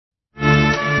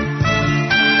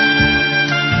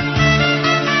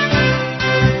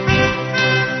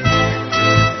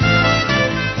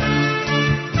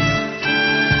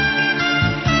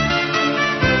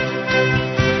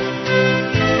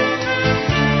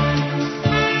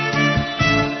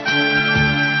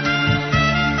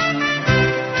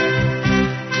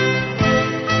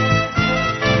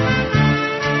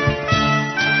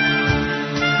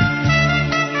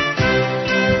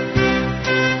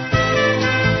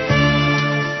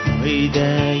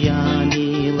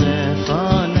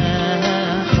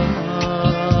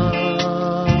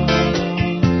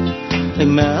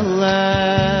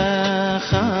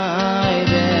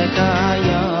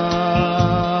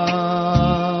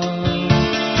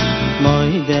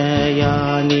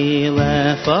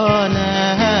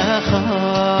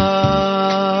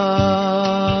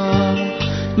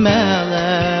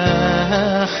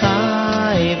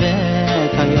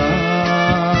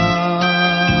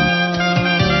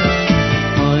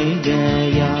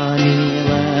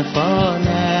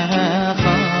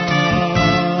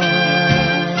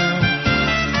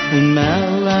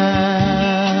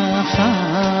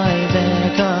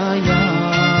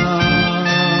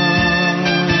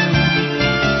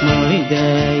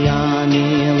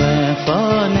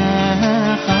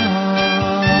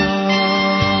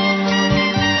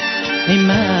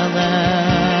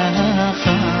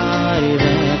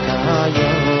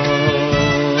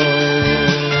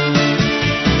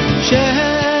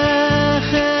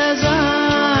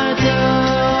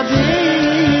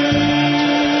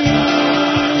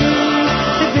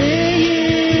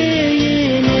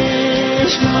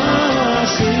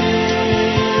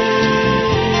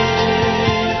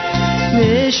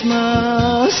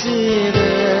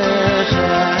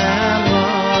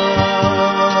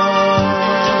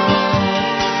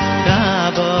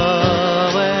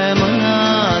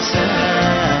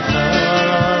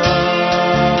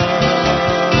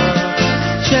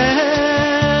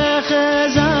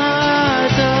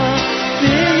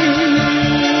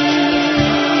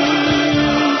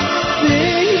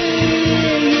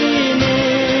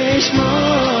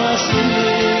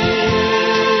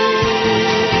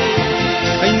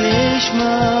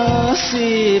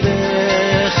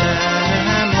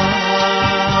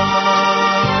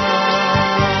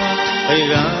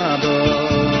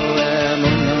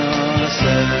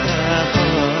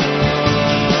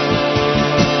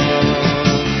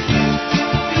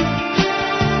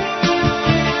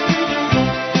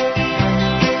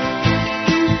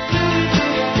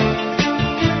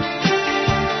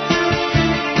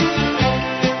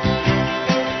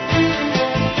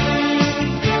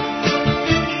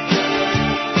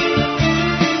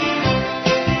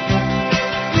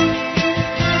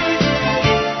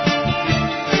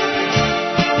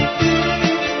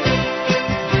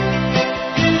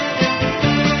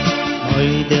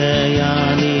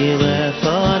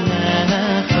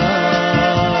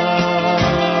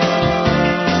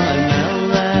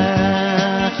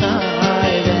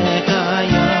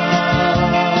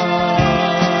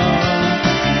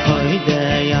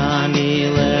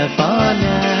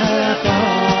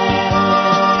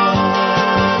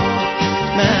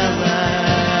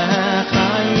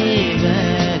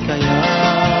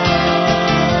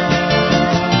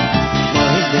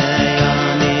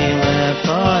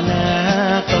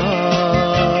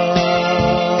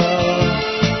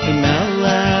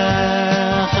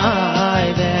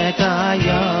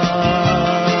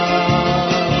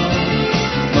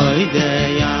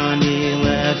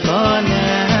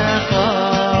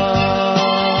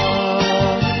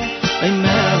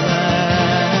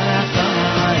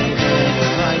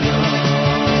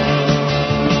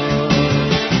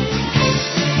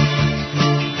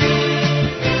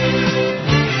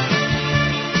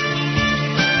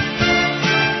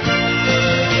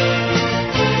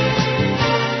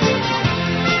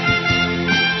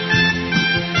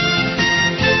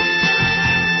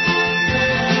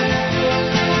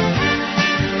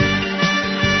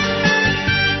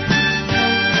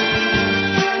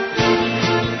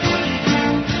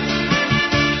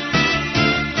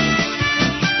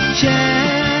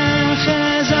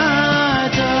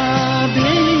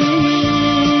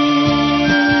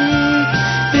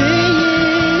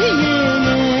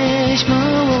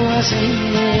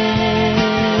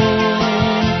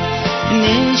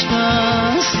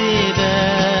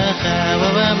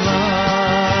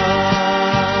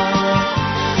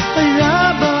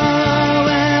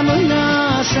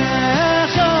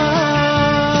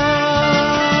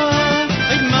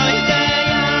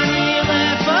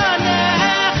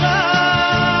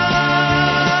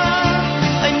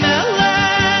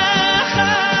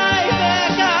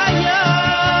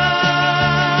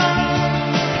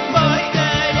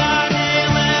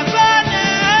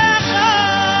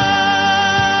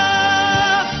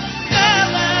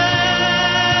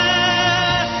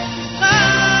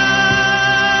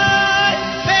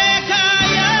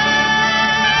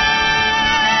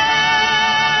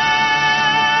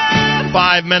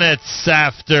Minutes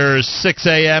after 6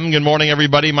 a.m. Good morning,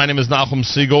 everybody. My name is Nachum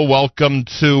Siegel. Welcome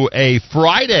to a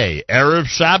Friday, Erev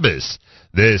Shabbos.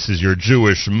 This is your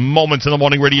Jewish Moments in the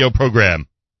Morning radio program.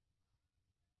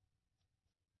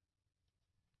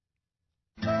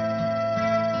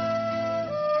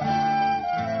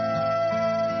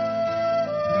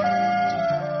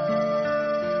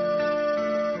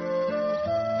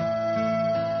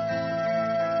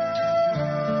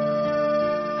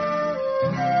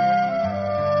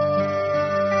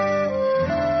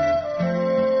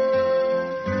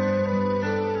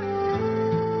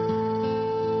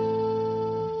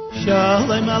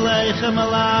 Shalom Aleichem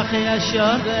Malachi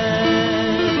Asheres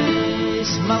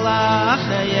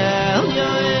Malachi El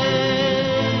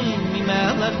Yoim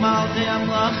Mimelech Malchi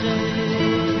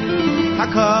Amlachim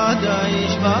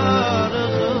HaKadosh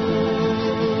Baruch Hu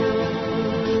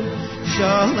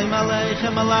Shalom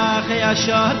Aleichem Malachi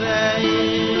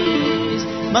Asheres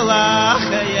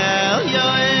Malachi El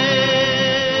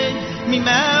Yoim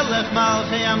Mimelech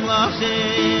Malchi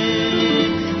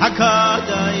Amlachim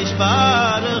HaKadosh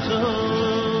Baruch Hu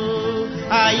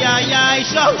Ay ay ay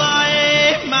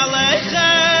Shalom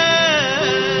Aleichem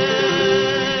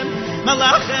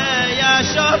Malachi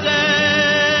Asheres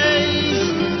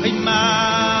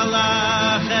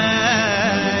Malachi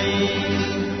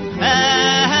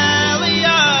Eliyah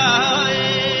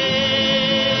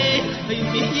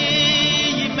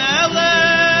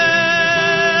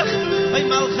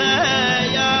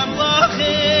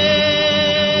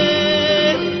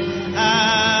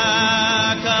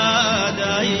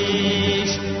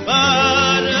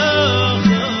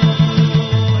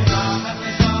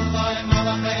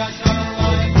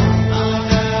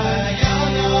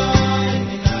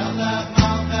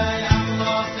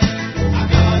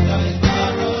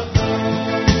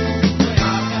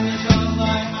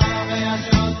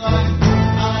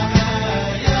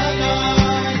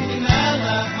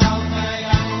Melech Malchi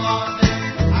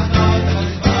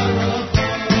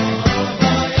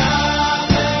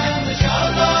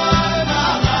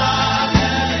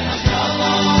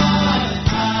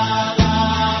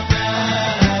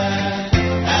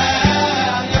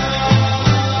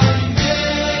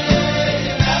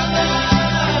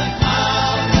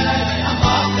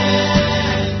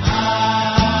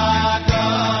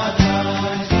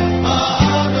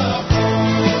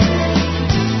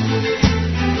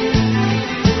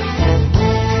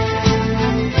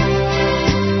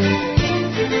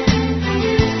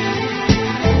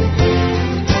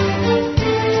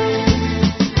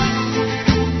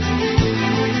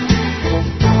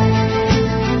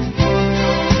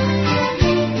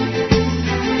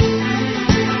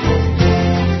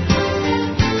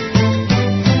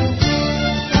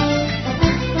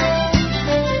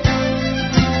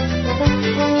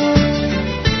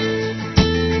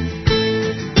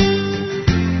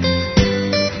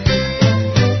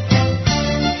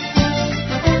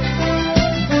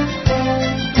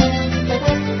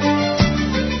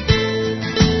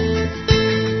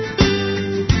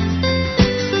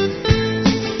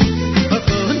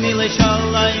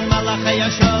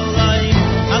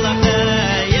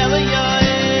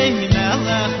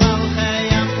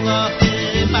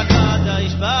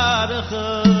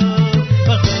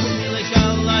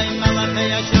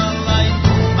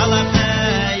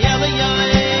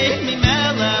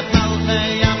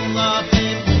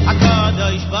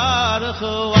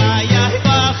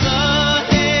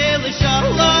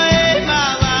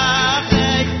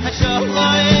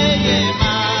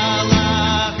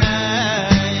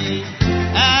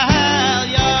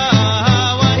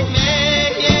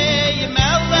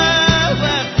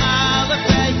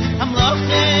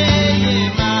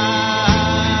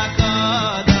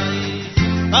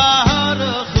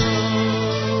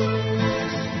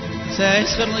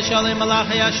Shalom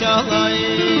Malachi Ashalom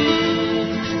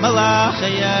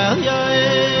Malachi El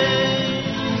Yoim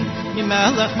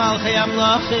Mimelech Malchi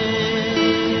Amlachim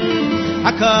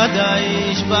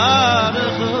HaKadosh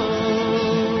Baruch Hu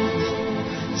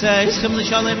Tzeischem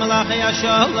L'Shalom Malachi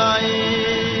Ashalom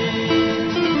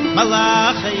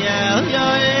Malachi El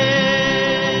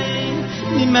Yoim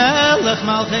Mimelech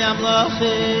Malchi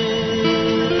Amlachim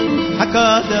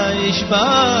HaKadosh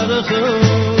Baruch Hu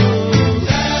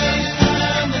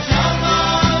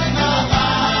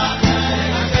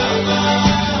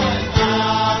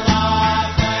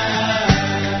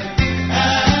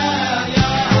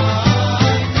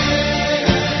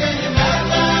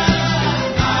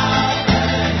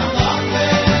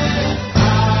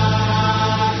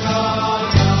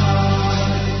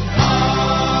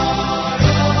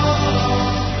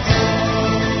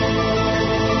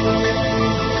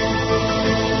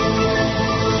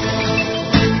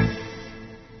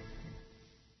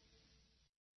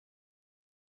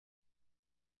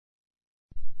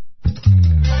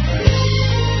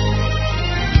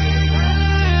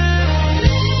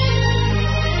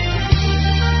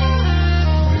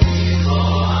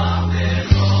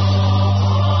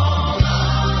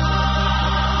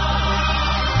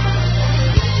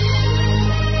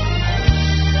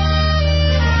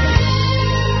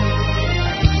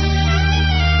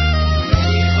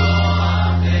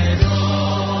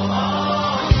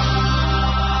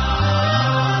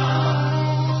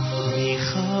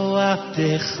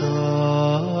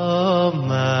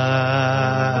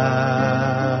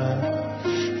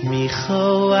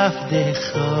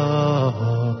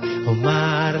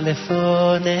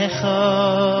לפונך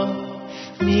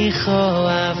מיכו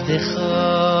עבדך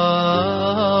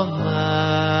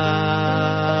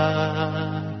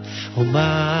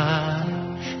אומר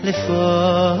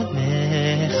לפונך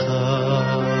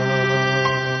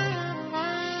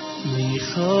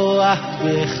מיכו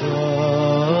עבדך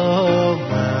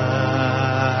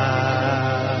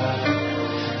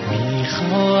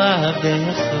מיכו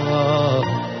עבדך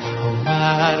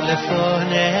אומר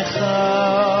לפונך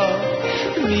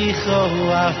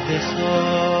מיכו עבדך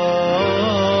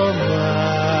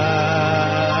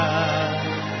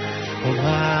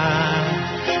אומר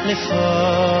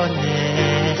לפונך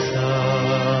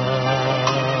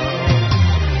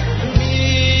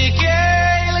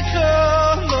מיגל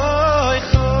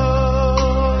כמוך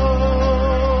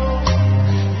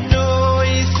נו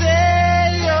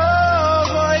ישראל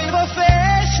יבואי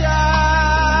בפשע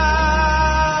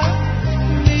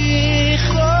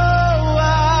מיכו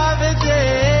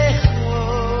עבדך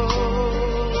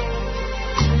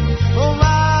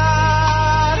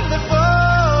אומר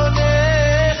לפונך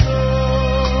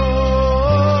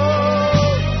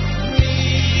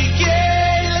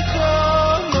מיגל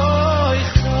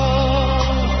כמוך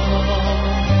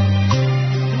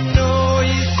נו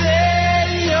ישראל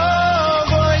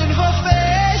יבואי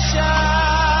בפשע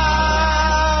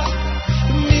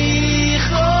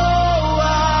מיכו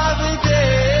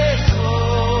עבדך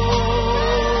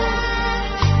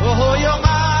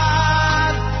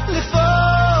יאמר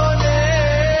לפונך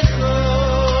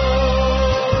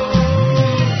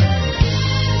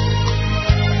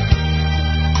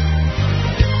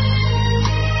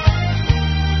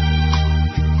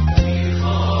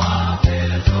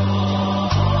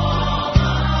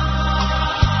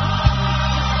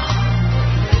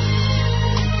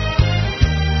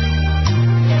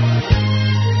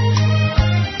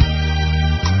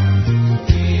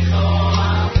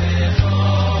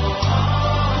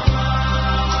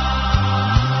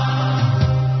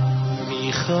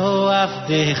מיכו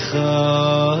עבדך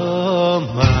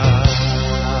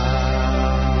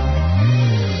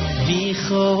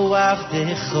מיכו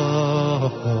עבדך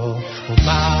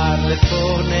אומר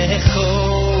לפונך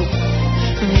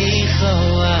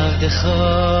מיכו עבדך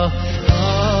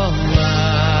אומר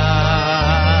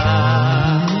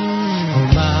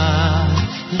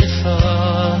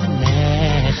לפונך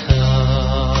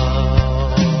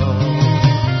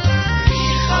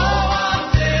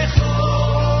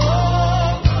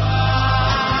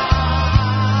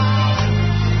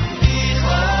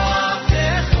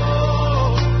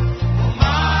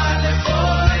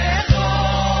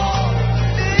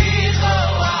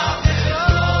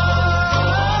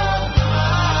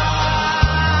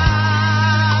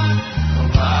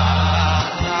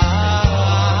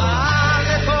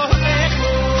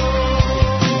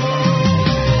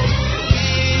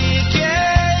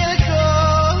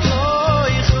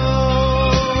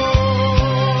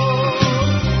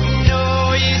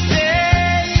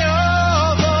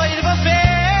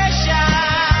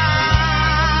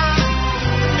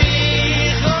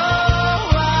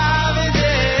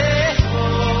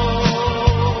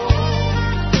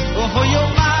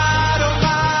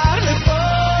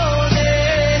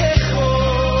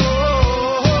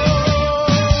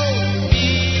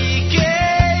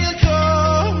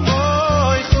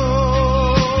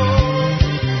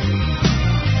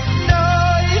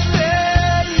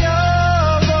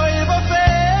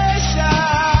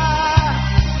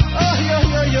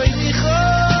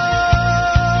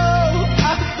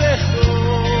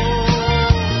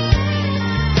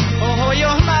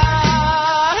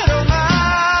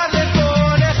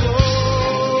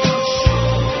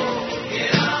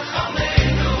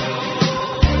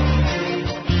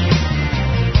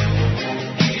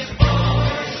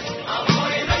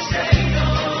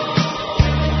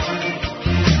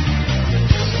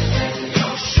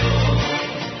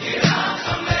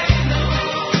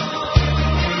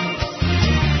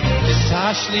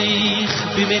Ashlich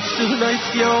b'mitzunos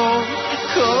yom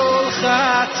kol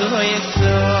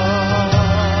chatoyso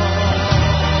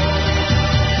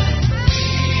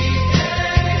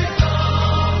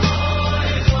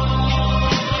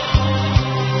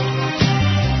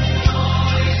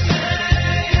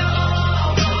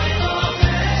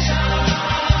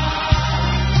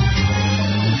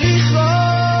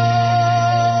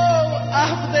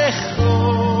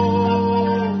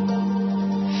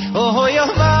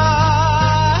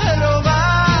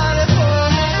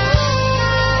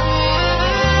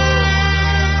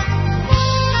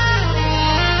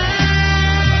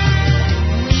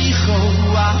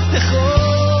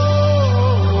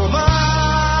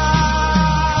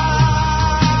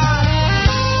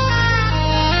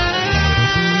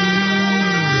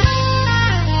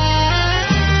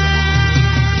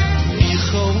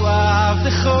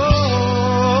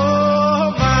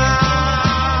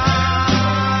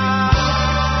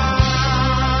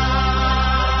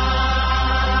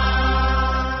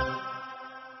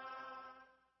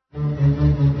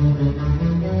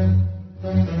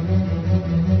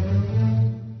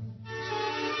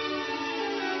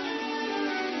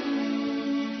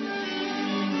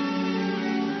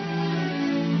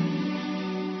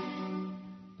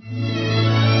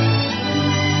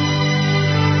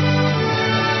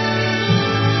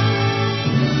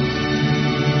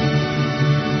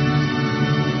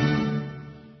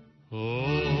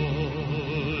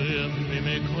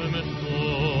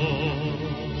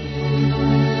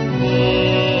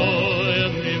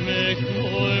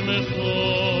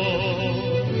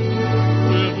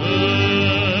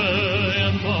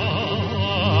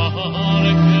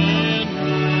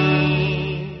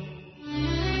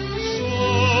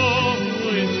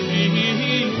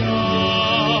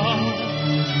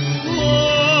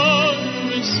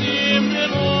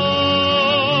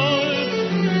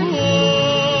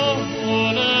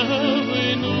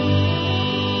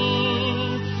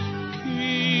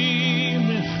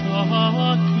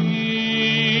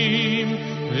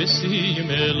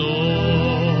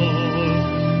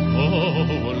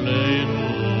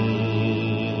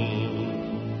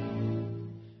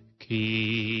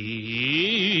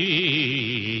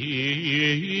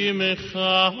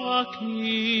מחכים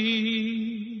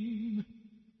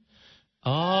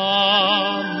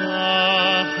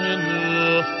אנחנו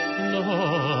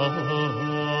לא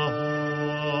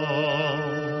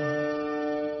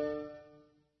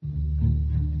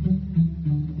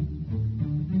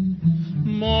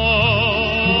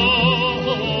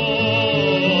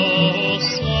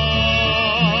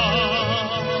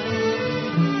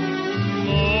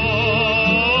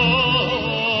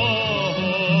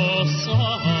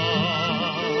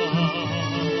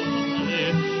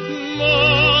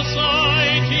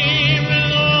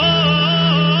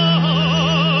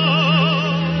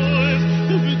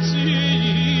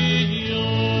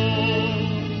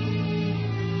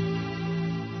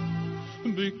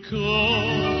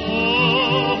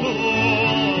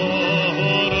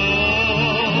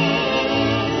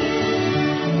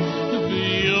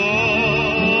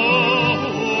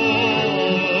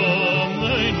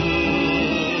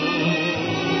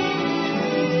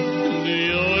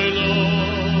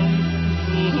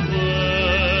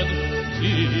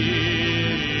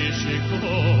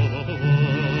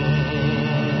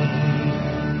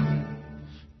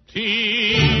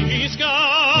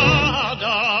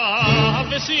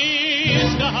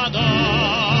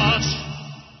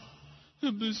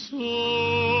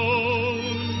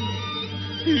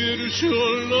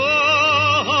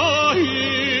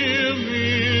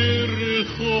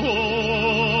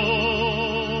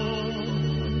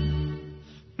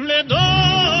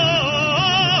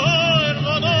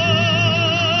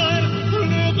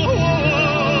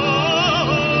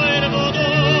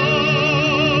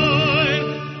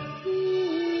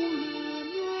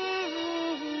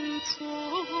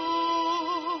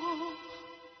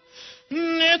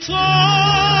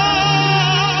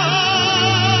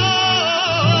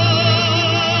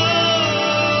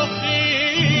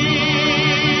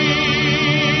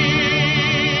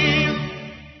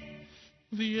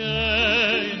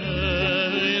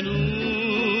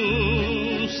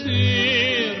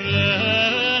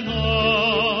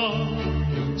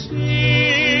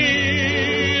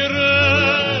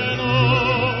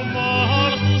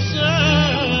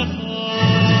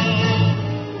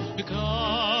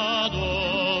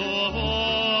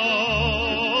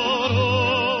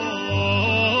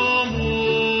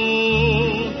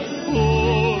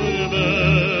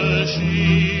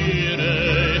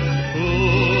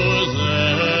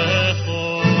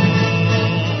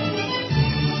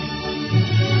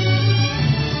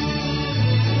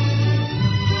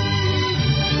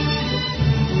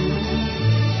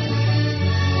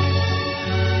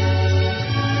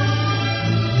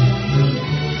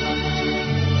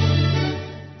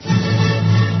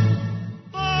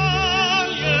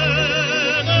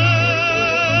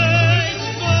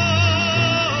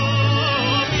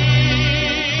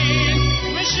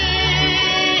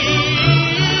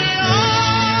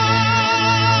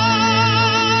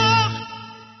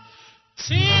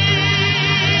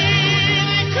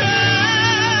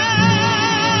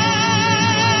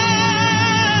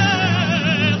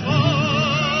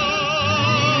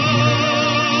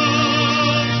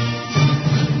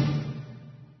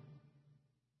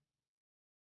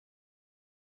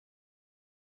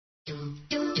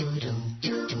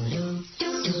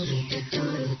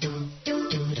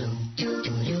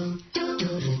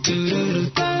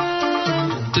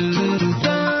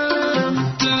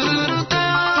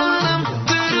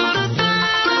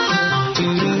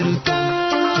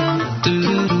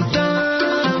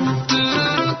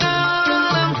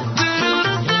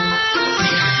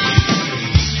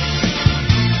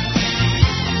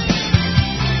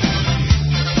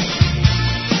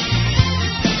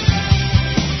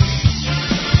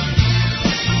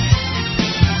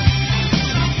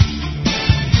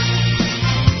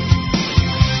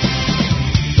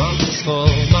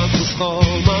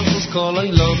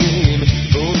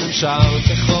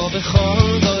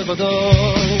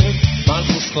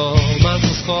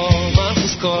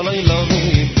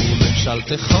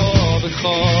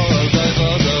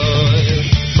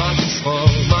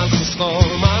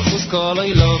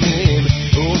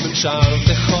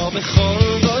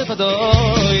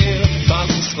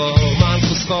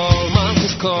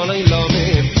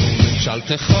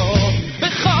Bechol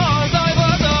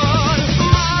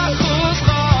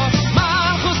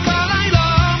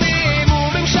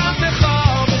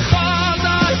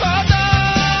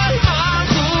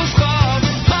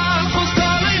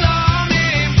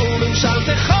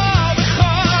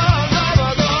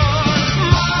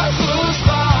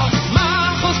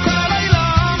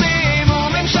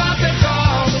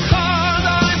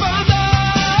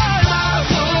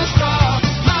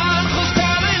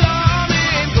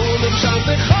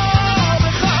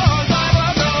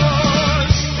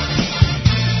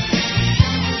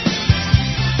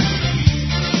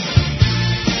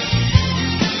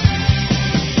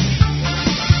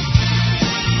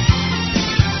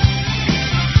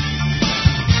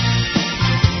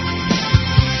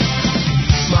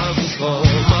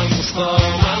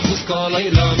מלכוס כל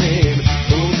אילונים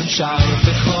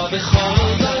ומשרתך בכל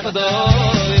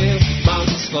דבדוי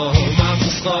מלכוס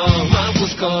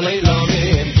כל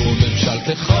אילונים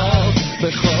וממשלתך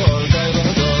בכל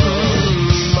דבדוי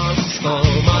מלכוס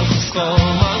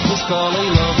כל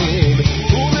אילונים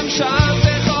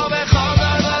וממשלתך בכל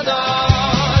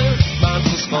דבדוי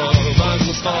מלכוס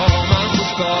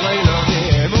כל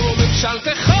אילונים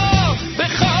וממשלתך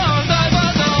בכל דבדוי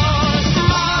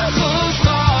מלכוס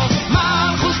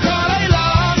כל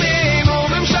אילונים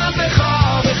וממשלתך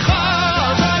בכל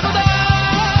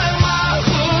דבדוי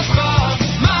מלכוס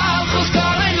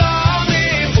כל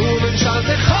אילונים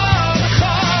וממשלתך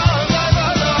בכל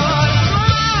דבדוי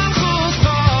מלכוס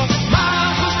כל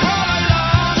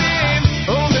אילונים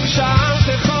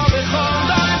וממשלתך בכל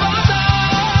דבדוי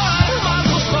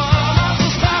מלכוס כל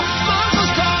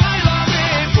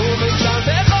אילונים וממשלתך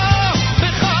בכל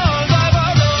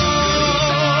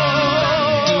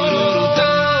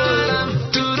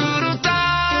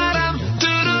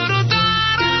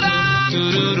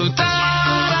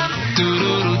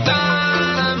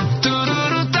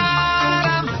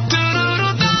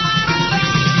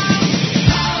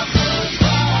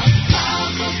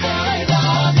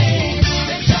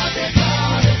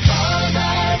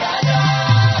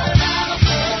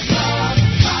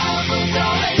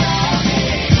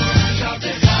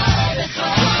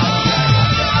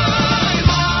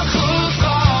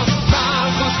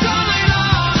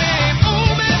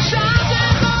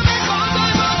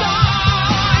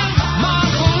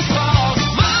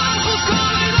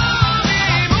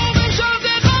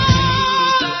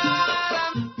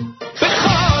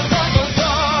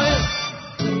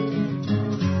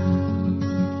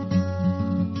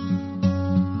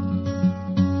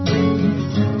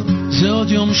זה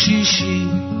עוד יום שישי,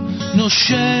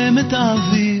 נושם את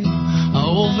האוויר,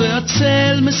 האור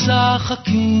והצל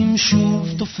משחקים, שוב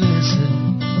תופסת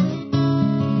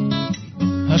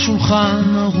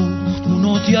השולחן ערוך,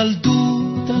 תמונות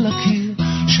ילדות על הקיר,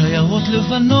 שיירות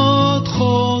לבנות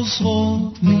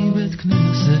חוזרות מבית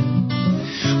כנסת,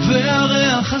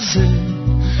 והריח הזה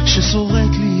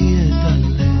ששורט לי את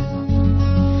הלב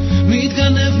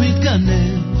מתגנב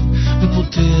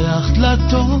ופותח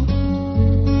דלתות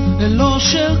אל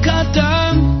אושר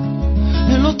קטן,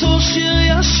 אל אותו שיר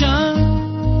ישן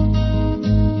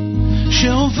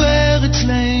שעובר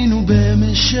אצלנו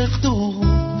במשך דורות,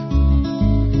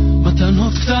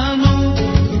 מתנות קטנות,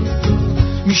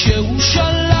 מי שהוא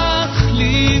שלח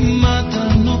לי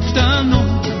מתנות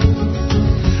קטנות,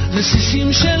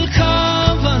 רסיסים של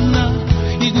כוונה,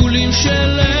 עיגולים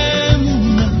של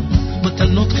אמונה,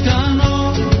 מתנות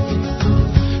קטנות,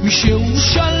 מי שהוא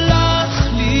שלח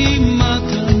לי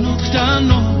מתנות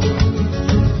קטנות,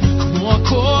 כמו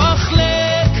הכוח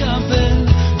לקבל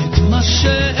את מה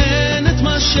שאין, את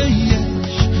מה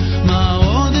שיש, מה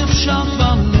עוד אפשר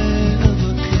כבר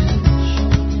לבקש.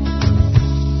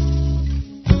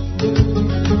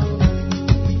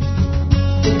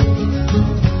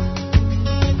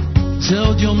 זה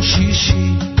עוד יום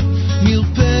שישי,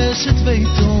 מרפסת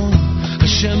ועיתון,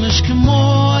 השמש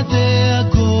כמו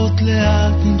הדאגות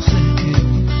לאט נמחקת,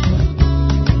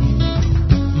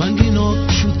 מנגינות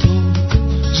פשוטות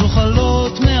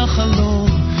זוחלות מהחלום,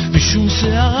 ושום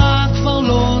שערה כבר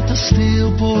לא תסתיר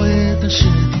פה את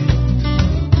השקט,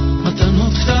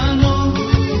 מתנות קטנות,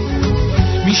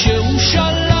 מי שהוא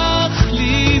שלח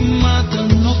לי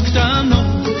מתנות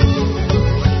קטנות,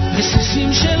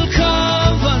 רסיסים של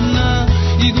כוונה,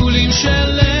 עיגולים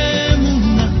של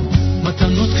אמונה,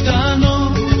 מתנות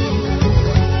קטנות,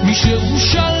 מי שהוא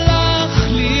שלח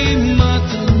לי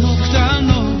מתנות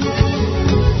קטנות,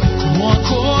 כמו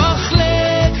הכוח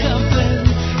לקבל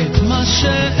את מה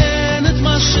שאין, את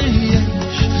מה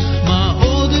שיש, מה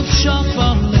עוד אפשר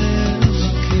כבר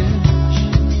לבקש,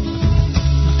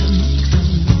 מתנות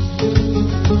קטנות.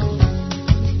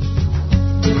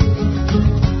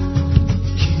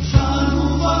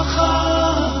 קיבלנו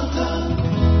בחרת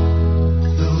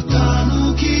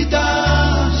ואותנו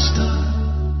קידשת,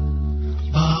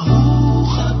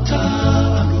 ברוך אתה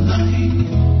אדוני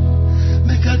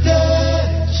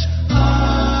מקדש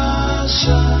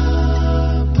השבת.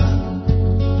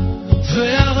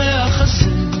 והריח הזה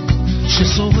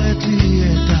ששורט לי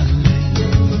את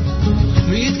הלב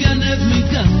מתגנב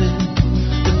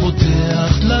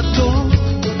ופותח דלתות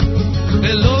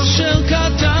אל אושר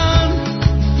קטן,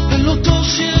 אל אותו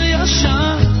שיר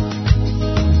ישן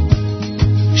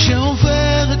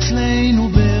שעובר אצלנו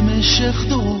במשך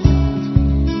דורות,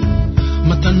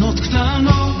 מתנות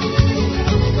קטנות,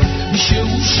 מי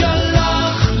שהוא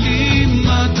שלח לי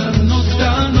מתנות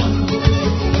קטנות,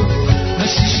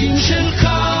 רסיסים של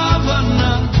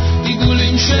כוונה,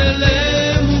 עיגולים של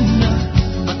אמונה,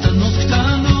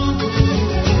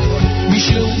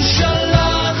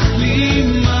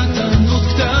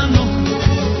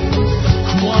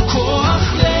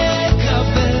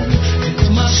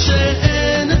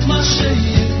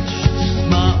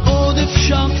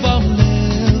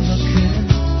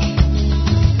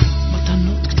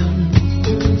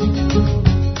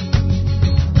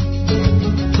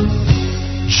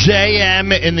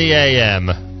 JM in the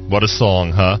AM. What a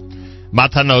song, huh?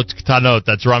 Matanot Ktanot.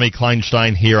 That's Rami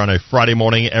Kleinstein here on a Friday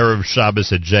morning, Erev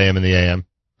Shabbos at JM in the AM.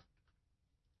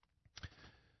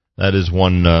 That is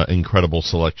one incredible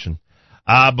selection.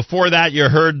 Before that, you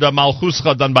heard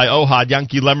Malchuscha done by Ohad,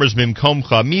 Yankee Lemmers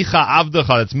Mimkomcha, Micha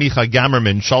Avdecha, that's Micha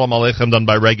Gammerman, Shalom Aleichem done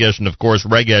by Regesh, and of course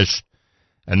Regesh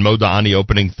and Modani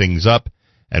opening things up.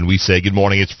 And we say good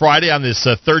morning. It's Friday on this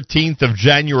 13th of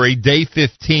January, day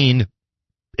 15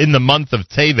 in the month of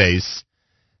Teves,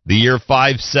 the year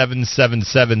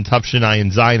 5777, Tufshin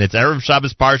Ayin Zayin. It's Erev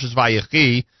Shabbos Parshas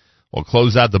Vayechi. We'll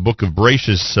close out the book of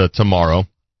Bereshis tomorrow.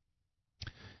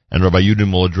 And Rabbi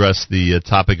Yudin will address the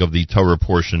topic of the Torah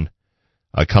portion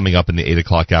coming up in the 8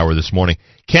 o'clock hour this morning.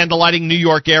 Candlelighting New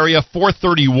York area,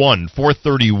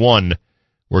 4:31.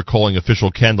 We're calling official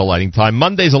candlelighting time.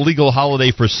 Monday's a legal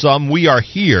holiday for some. We are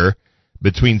here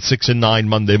between 6 and 9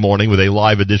 Monday morning with a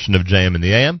live edition of JM in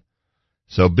the AM.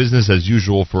 So business as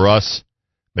usual for us.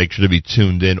 Make sure to be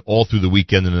tuned in all through the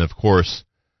weekend and, of course,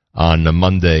 on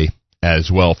Monday as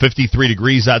well. 53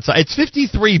 degrees outside. It's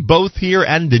 53 both here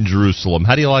and in Jerusalem.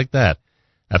 How do you like that?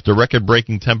 After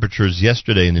record-breaking temperatures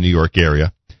yesterday in the New York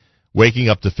area, waking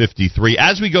up to 53.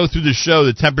 As we go through the show,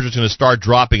 the temperature's going to start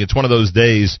dropping. It's one of those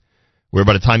days where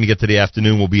by the time you get to the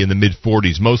afternoon, we'll be in the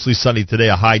mid-40s. Mostly sunny today,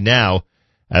 a high now,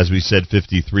 as we said,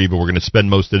 53, but we're going to spend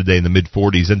most of the day in the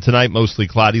mid-40s. And tonight, mostly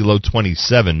cloudy, low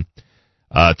 27.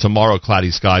 Tomorrow,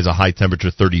 cloudy skies, a high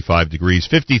temperature, 35 degrees.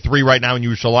 53 right now in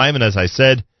Yerushalayim, and as I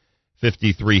said,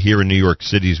 53 here in New York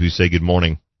City as we say good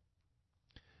morning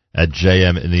at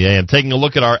JM in the AM. Taking a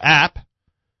look at our app,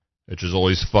 which is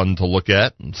always fun to look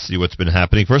at and see what's been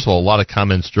happening. First of all, a lot of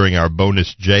comments during our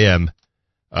bonus JM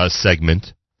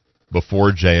segment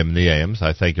before JM in the AM. So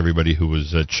I thank everybody who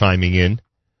was chiming in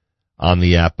on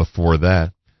the app before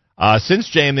that.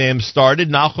 Since JM in the AM started,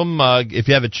 Nachum, if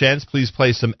you have a chance, please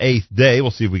play some Eighth Day.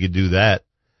 We'll see if we can do that.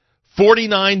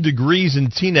 49 degrees in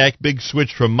Teaneck, big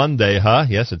switch from Monday, huh?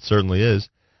 Yes, it certainly is.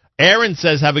 Aaron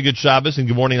says, have a good Shabbos, and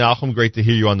good morning, Nachum. Great to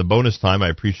hear you on the bonus time. I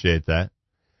appreciate that.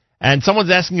 And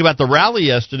someone's asking about the rally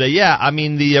yesterday. Yeah, I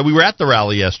mean, we were at the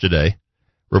rally yesterday.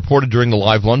 Reported during the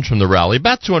live lunch from the rally,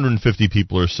 about 250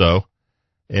 people or so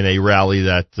in a rally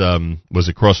that was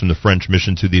across from the French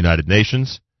mission to the United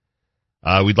Nations.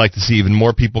 We'd like to see even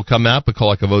more people come out, but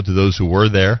call a vote to those who were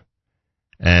there.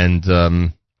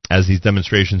 And as these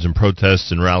demonstrations and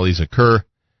protests and rallies occur,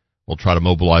 we'll try to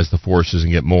mobilize the forces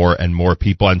and get more and more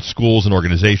people and schools and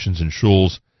organizations and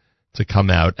shuls to come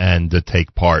out and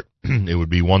take part. It would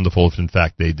be wonderful if, in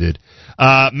fact, they did.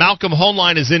 Malcolm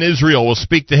Hoenlein is in Israel. We'll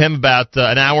speak to him about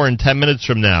an hour and 10 minutes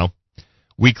from now.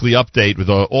 Weekly update with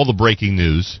all the breaking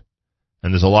news.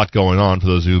 And there's a lot going on for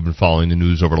those who have been following the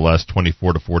news over the last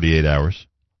 24 to 48 hours.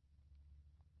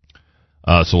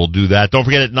 So we'll do that. Don't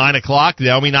forget at 9 o'clock,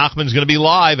 Naomi Nachman's going to be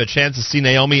live. A chance to see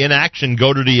Naomi in action.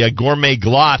 Go to the Gourmet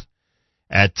Glot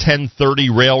at 1030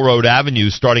 Railroad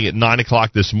Avenue starting at 9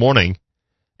 o'clock this morning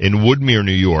in Woodmere,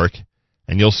 New York.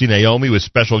 And you'll see Naomi with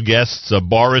special guests,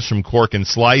 Boris from Cork and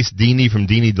Slice, Dini from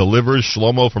Dini Delivers,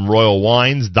 Shlomo from Royal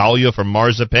Wines, Dahlia from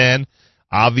Marzipan,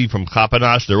 Avi from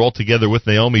Chapanash. They're all together with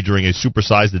Naomi during a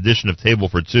supersized edition of Table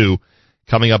for Two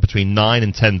coming up between 9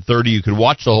 and 10:30. You can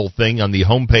watch the whole thing on the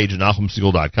homepage at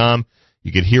NachumSegal.com.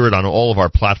 You can hear it on all of our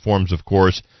platforms, of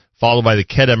course, followed by the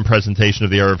Kedem presentation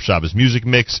of the Erev Shabbos Music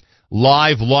Mix.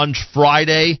 Live lunch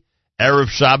Friday, Erev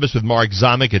Shabbos with Mark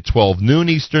Zamek at 12 noon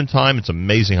Eastern Time. It's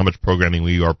amazing how much programming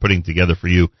we are putting together for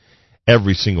you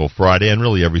every single Friday and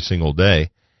really every single day.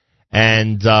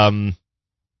 And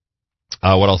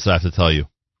what else do I have to tell you?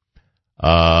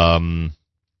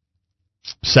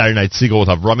 Saturday Night Seagull with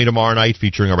Avrami tomorrow night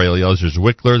featuring Rabbi Eliezer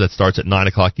Zwickler. That starts at 9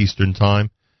 o'clock Eastern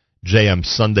Time. JM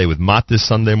Sunday with Mott this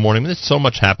Sunday morning. I mean, there's so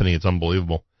much happening. It's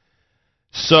unbelievable.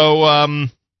 So,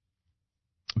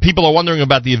 people are wondering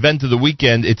about the event of the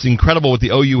weekend. It's incredible what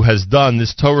the OU has done.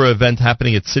 This Torah event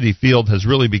happening at Citi Field has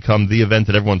really become the event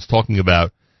that everyone's talking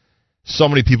about. So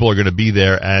many people are going to be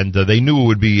there, and they knew it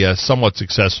would be somewhat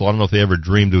successful. I don't know if they ever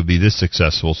dreamed it would be this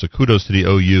successful. So kudos to the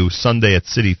OU. Sunday at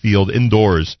Citi Field,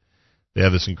 indoors. They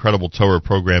have this incredible Torah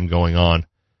program going on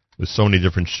with so many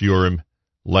different shiurim,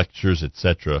 lectures,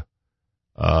 etc.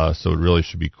 So it really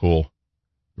should be cool.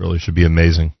 Really should be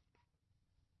amazing.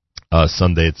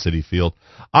 Sunday at Citi Field.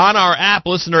 On our app,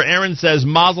 listener Aaron says,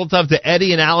 Mazel Tov to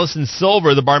Eddie and Allison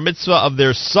Silver. The bar mitzvah of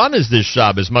their son is this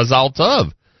Shabbos. Mazel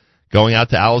Tov. Going out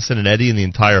to Allison and Eddie and the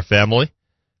entire family.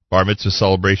 Bar mitzvah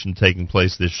celebration taking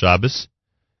place this Shabbos.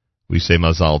 We say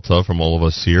Mazel Tov from all of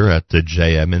us here at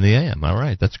JM in the AM. All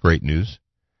right, that's great news.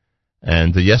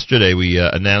 And yesterday we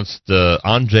announced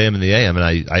on JM in the AM,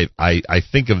 and I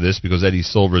think of this because Eddie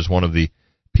Silver is one of the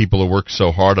people who work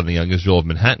so hard on the Young Israel of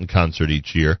Manhattan concert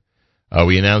each year.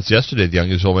 We announced yesterday the Young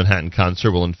Israel of Manhattan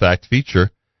concert will in fact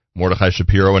feature Mordechai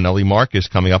Shapiro and Ellie Marcus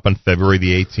coming up on February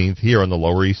the 18th here on the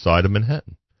Lower East Side of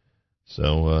Manhattan.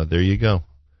 So there you go.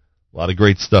 A lot of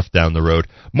great stuff down the road.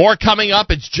 More coming up.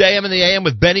 It's JM in the AM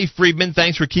with Benny Friedman.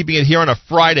 Thanks for keeping it here on a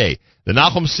Friday. The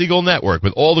Nachum Segal Network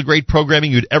with all the great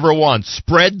programming you'd ever want.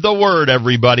 Spread the word,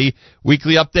 everybody.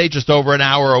 Weekly update just over an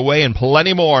hour away and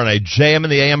plenty more on a JM in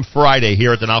the AM Friday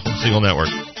here at the Nachum Segal Network.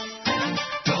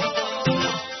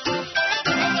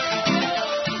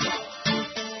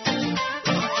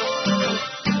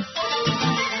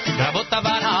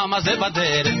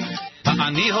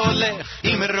 אני הולך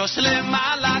עם ראש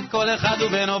למעלה, כל אחד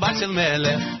הוא בן או בת של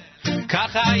מלך.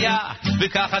 ככה היה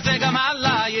וככה זה גם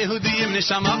עלה, יהודי עם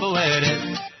נשמה בוערת.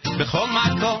 בכל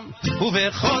מקום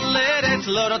ובכל ארץ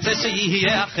לא רוצה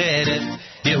שיהיה אחרת.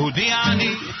 יהודי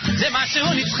אני זה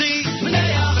משהו נצחי.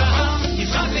 בני אברהם,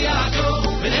 יצחק ויעקב,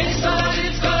 בני ישראל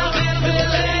יזכור אחר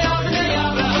ולאה. בני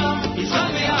אברהם, יצחק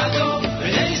ויעקב,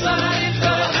 בני ישראל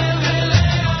יזכור אחר ולאה.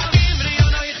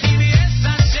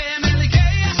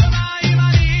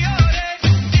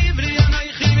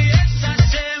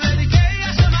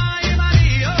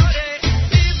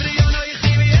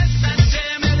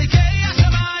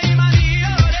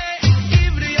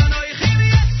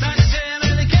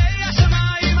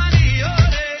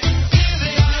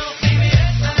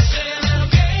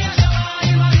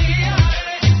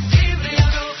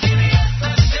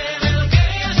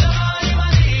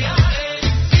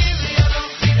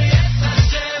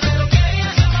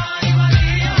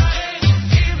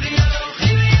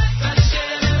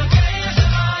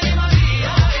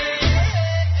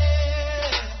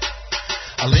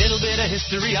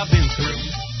 I've been through.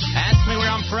 Ask me where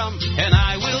I'm from, and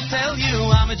I will tell you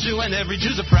I'm a Jew, and every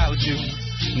Jew's a proud Jew.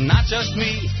 Not just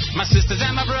me, my sisters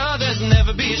and my brothers.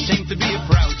 Never be ashamed to be a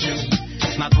proud Jew.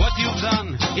 It's not what you've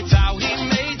done, it's how He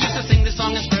made you to sing the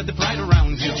song and spread the pride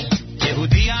around you.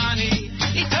 Yehudi ani,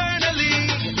 eternally.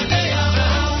 Bnei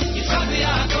Avraham, Yitzchak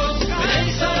v'Yaakov, Bnei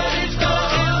Yisrael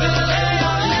Yitzchak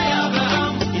v'Leah. Bnei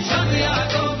Avraham, Yitzchak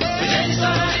v'Yaakov, Bnei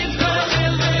Yisrael Yitzchak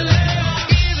v'Leah.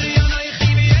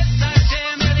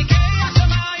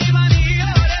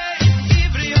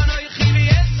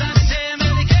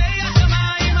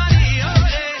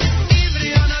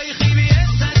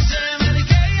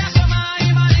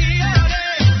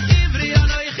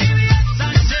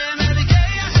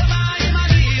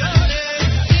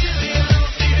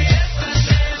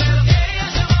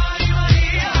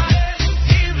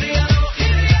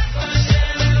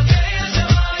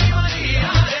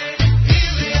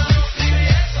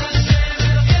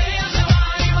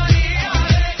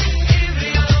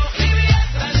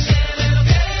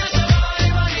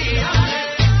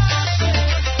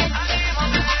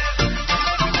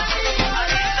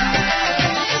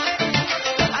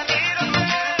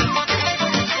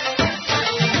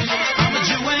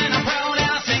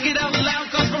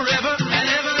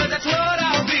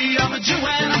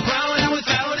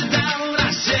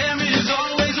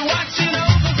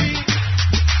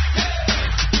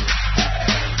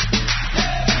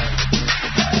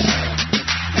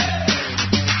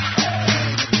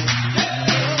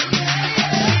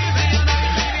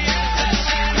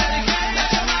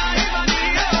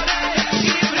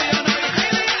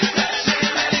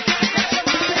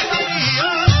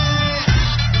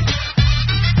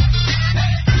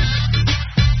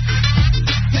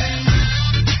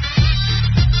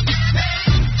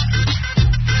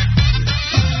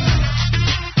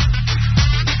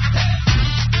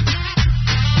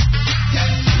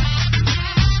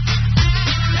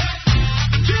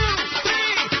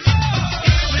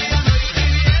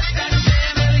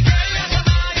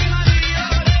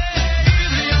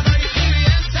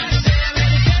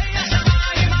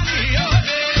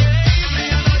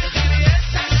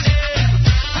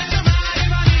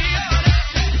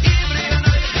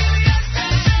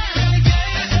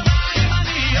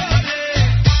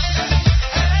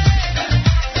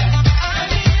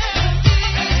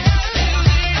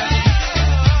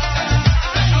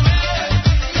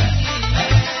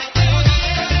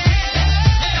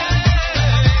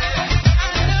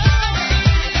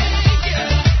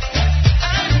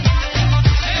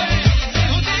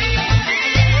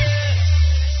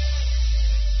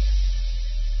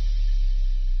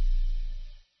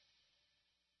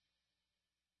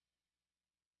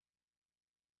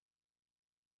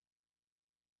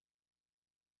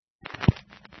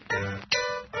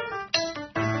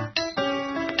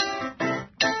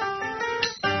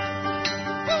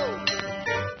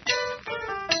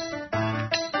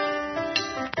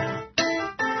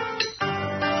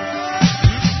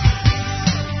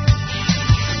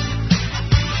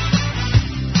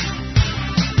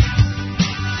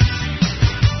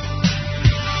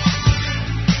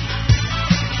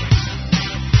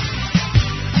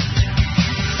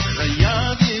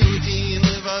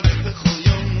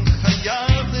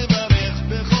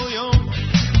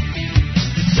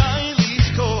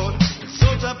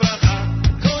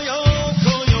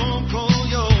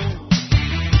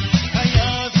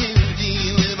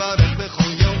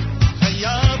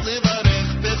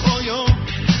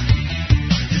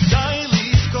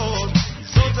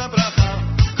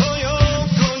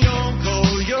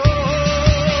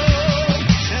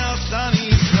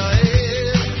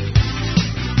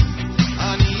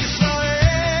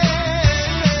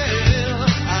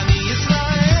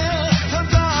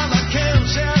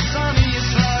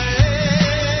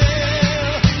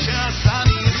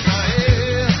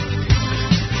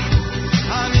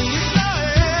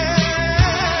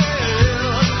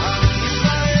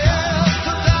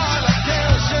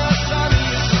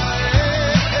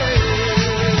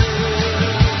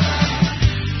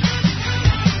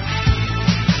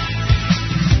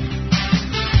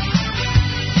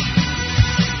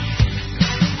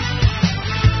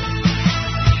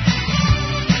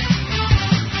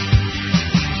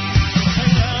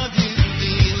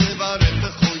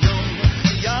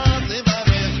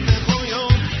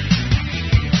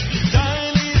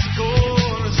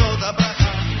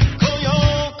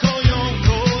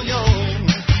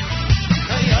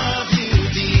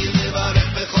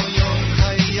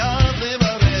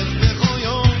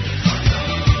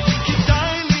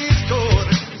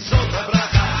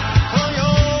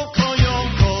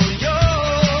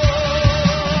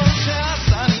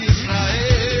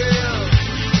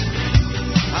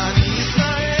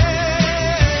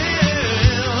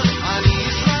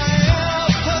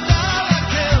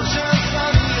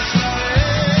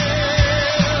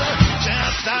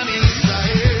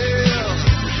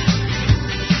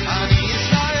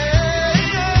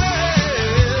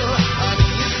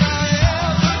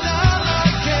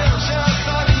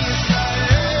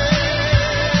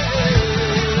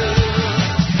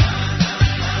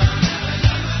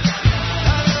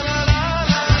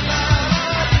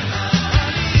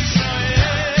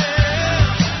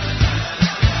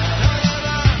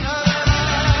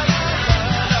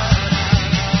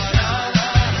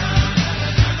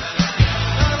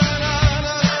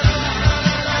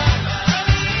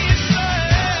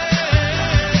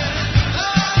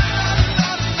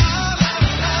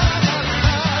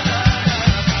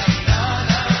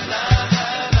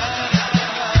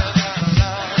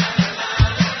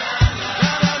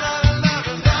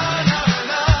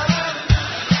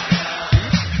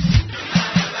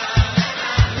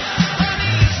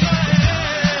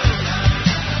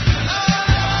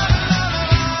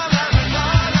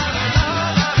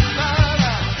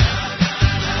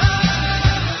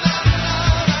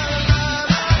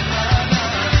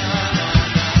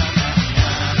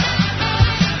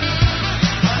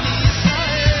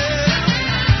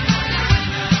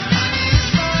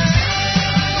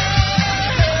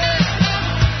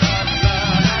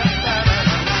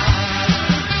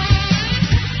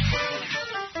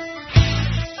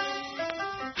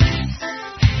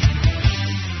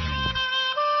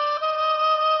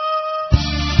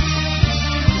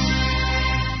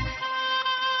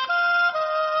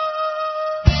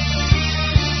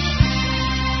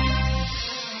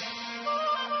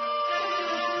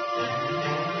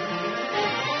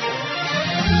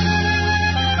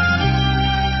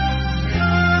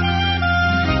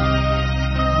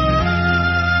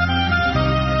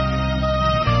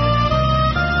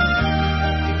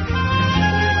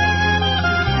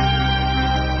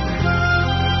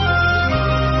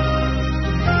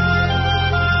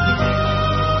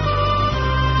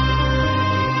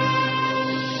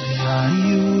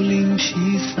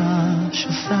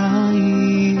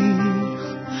 שוסייך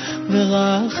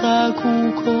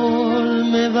ורחקו כל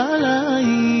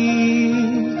מבלייך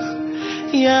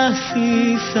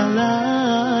יסיס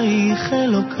עלייך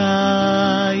אלוקייך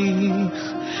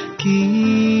כי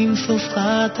אם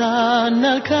סופחתן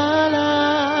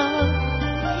נקלה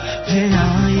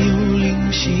והיו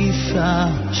למשיסה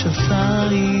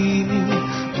שוסייך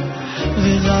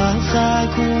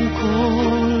ורחקו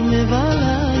כל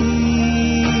מבלייך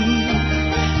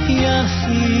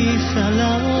יסיס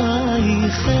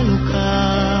עלייך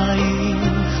אלוקייך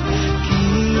כי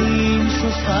אם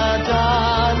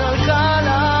סופחתן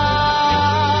נקלה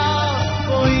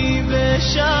בואי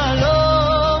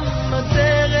בשלום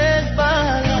עצרת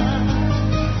בעלה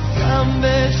גם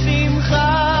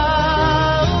בשמחה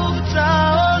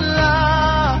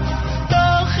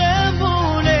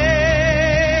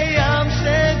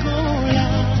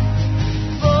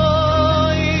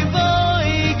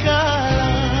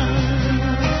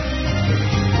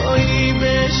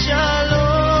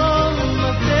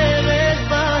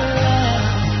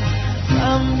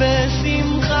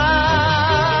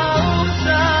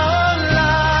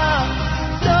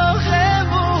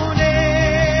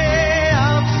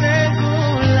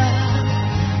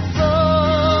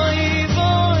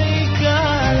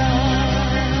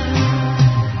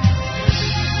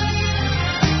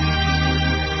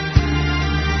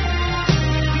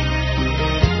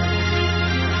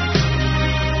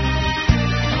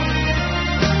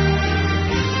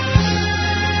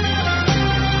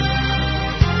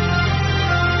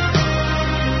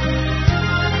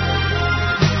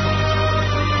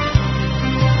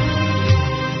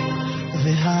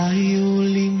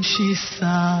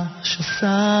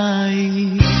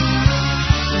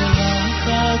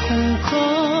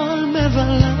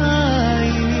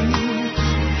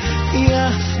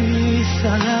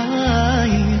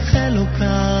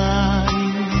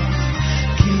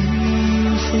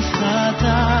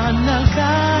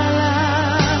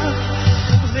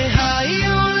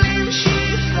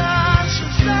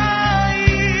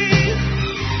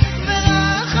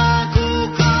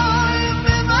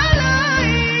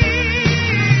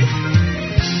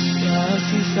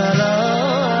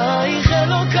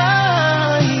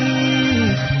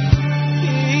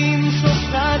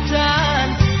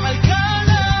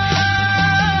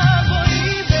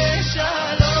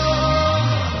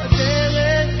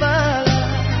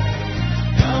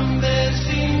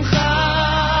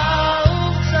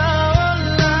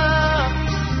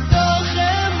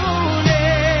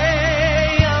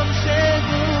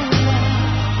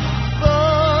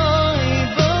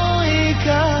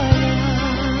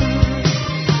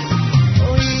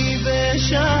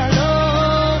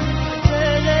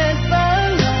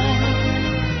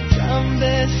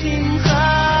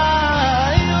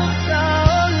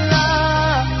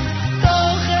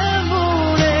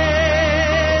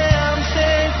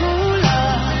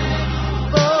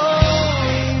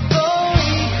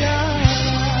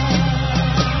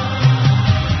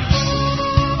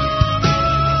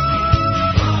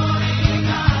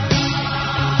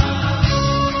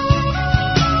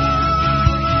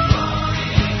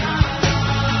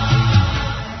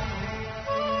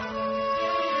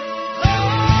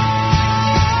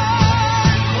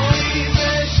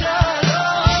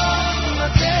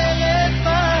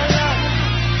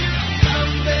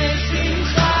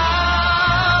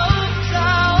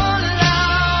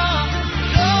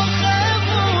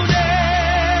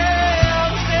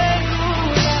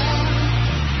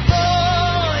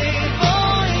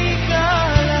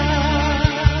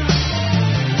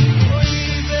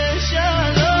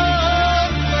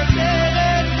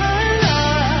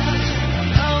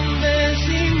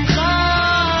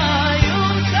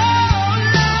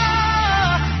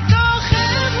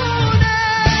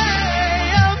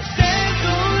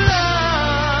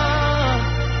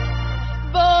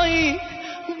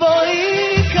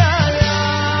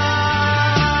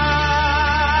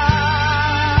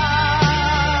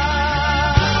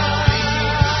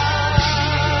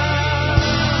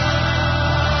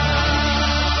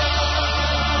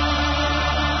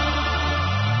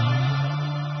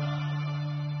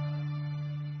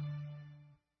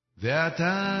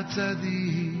ואתה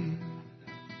צדיק,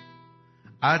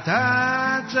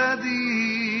 אתה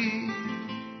צדיק,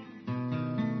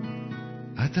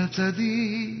 אתה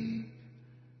צדיק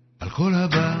על כל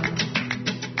הבא.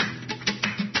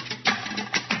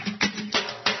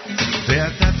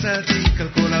 ואתה צדיק על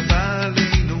כל הבא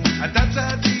עלינו, אתה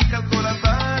צדיק על כל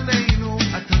הבא עלינו,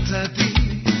 אתה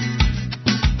צדיק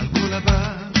על כל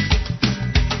הבא.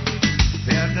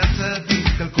 ואתה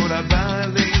צדיק על כל הבא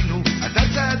עלינו, אתה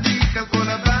צדיק על כל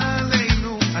הבא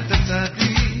עלינו, אתה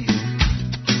צדיק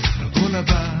על כל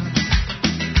הבא.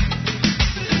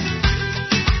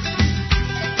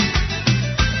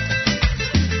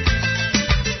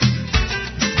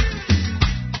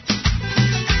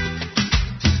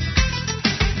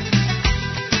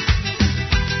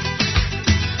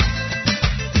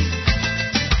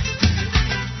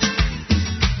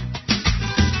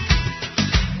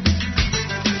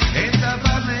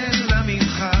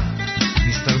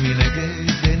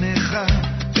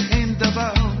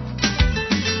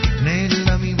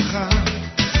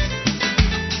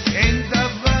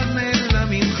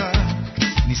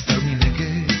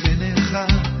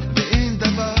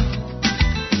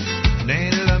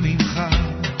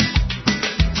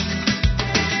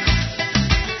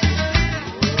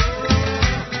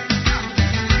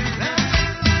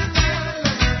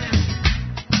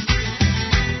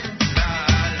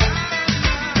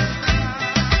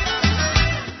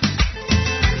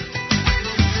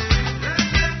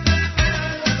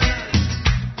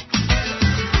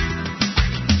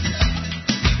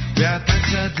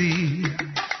 צדיק,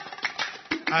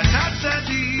 אתה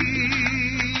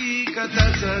צדיק, אתה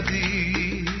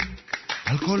צדיק,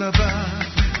 על כל הבא,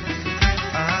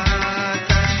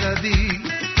 אתה צדיק,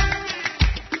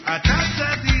 אתה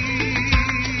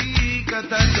צדיק,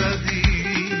 אתה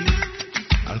צדיק,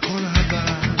 על כל הבא.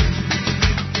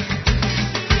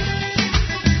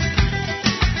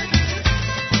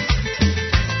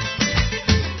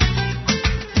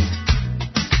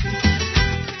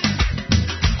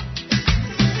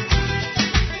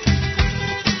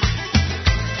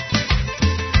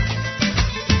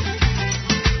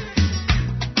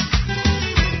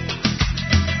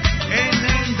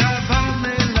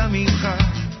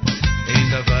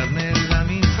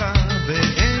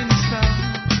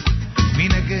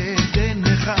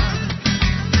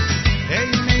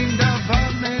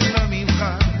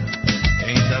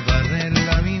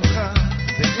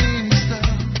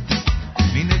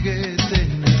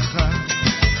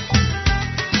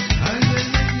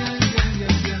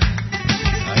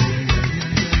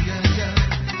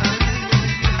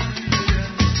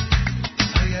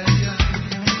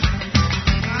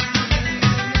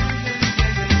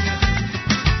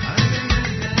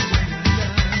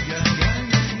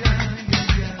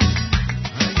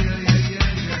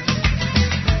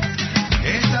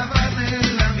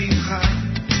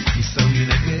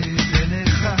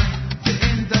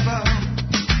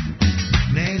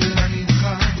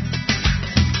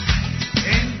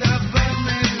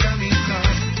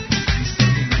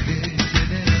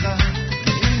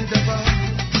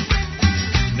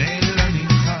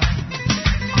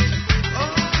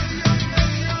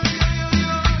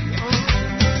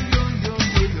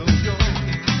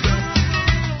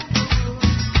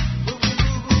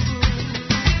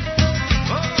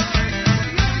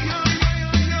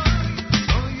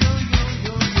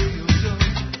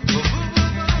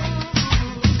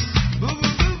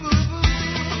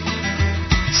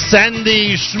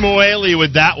 Sandy Shmueli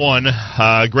with that one.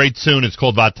 Great tune. It's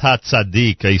called Vatat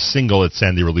Tzadik, a single that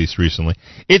Sandy released recently.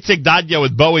 Itzik Dadya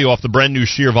with Bowie off the brand new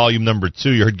Shir volume number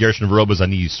 2. You heard Gershon Verobas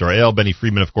Ani Yisrael. Benny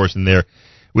Friedman, of course, in there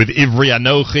with Ivri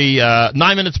Anochi.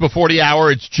 9 minutes before the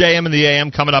hour. It's JM in the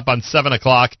AM coming up on 7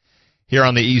 o'clock here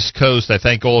on the East Coast. I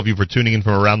thank all of you for tuning in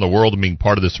from around the world and being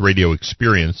part of this radio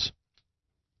experience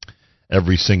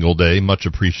every single day. Much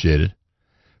appreciated.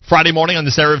 Friday morning on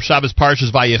this Erev Shabbos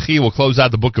Parshas Vayechi, we'll close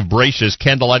out the book of Bereshis,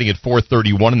 candlelighting at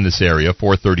 4:31 in this area.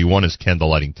 4:31 is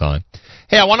candlelighting time.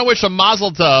 Hey, I want to wish a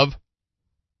mazel tov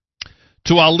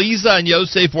to Aliza and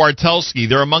Yosef Wartelski.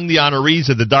 They're among the honorees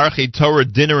at the Darchei Torah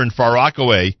dinner in Far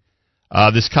Rockaway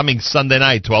this coming Sunday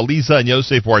night. To Aliza and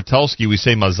Yosef Wartelski, we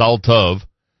say mazel tov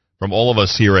from all of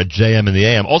us here at JM in the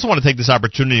AM. Also want to take this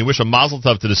opportunity to wish a mazel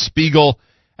tov to the Spiegel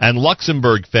and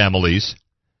Luxembourg families.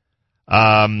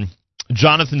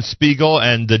 Jonathan Spiegel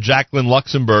and Jacqueline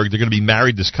Luxembourg, they're going to be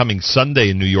married this coming Sunday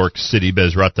in New York City,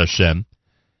 Bezrat Hashem.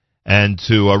 And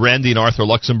to Randy and Arthur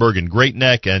Luxembourg in Great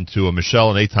Neck, and to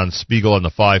Michelle and Eitan Spiegel in the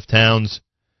Five Towns,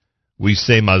 we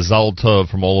say Mazal Tov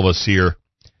from all of us here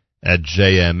at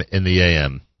JM in the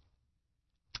AM.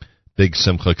 Big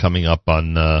Simcha coming up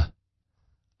on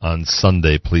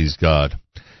Sunday, please God.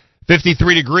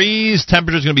 53 degrees,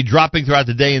 temperature's going to be dropping throughout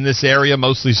the day in this area,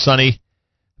 mostly sunny.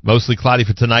 Mostly cloudy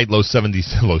for tonight, low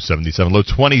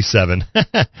 27.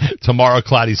 Tomorrow,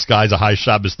 cloudy skies, a high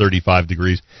Shabbos 35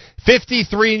 degrees.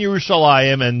 53 in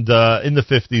Yerushalayim and in the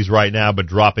 50s right now, but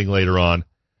dropping later on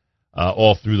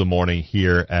all through the morning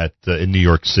here in New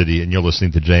York City. And you're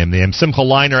listening to JM. Simcha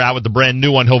Leiner out with the brand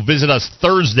new one. He'll visit us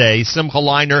Thursday. Simcha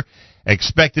Leiner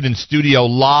expected in studio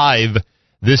live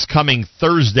this coming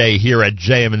Thursday here at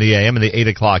JM in the AM in the 8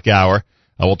 o'clock hour.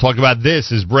 We'll talk about this,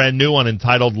 his brand new one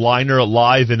entitled Liner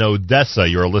Live in Odessa.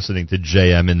 You're listening to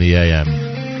JM in the AM.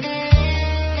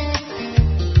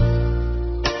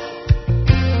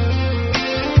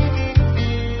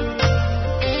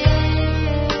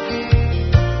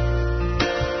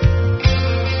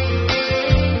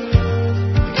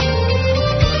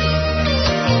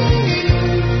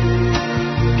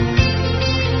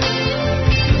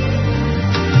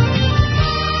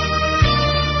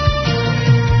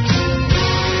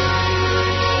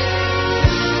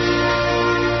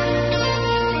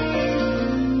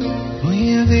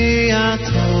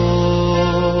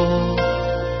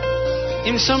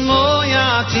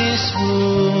 Samoya tismu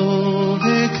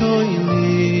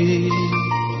vekoyli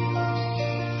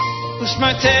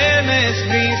Ushmartemes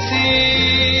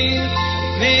brisim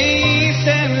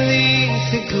Meisem li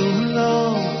sekulo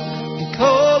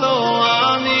Nikolo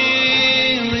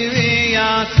amin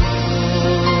liviyato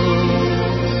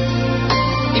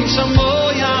Im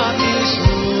samoya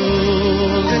tismu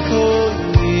vekoyli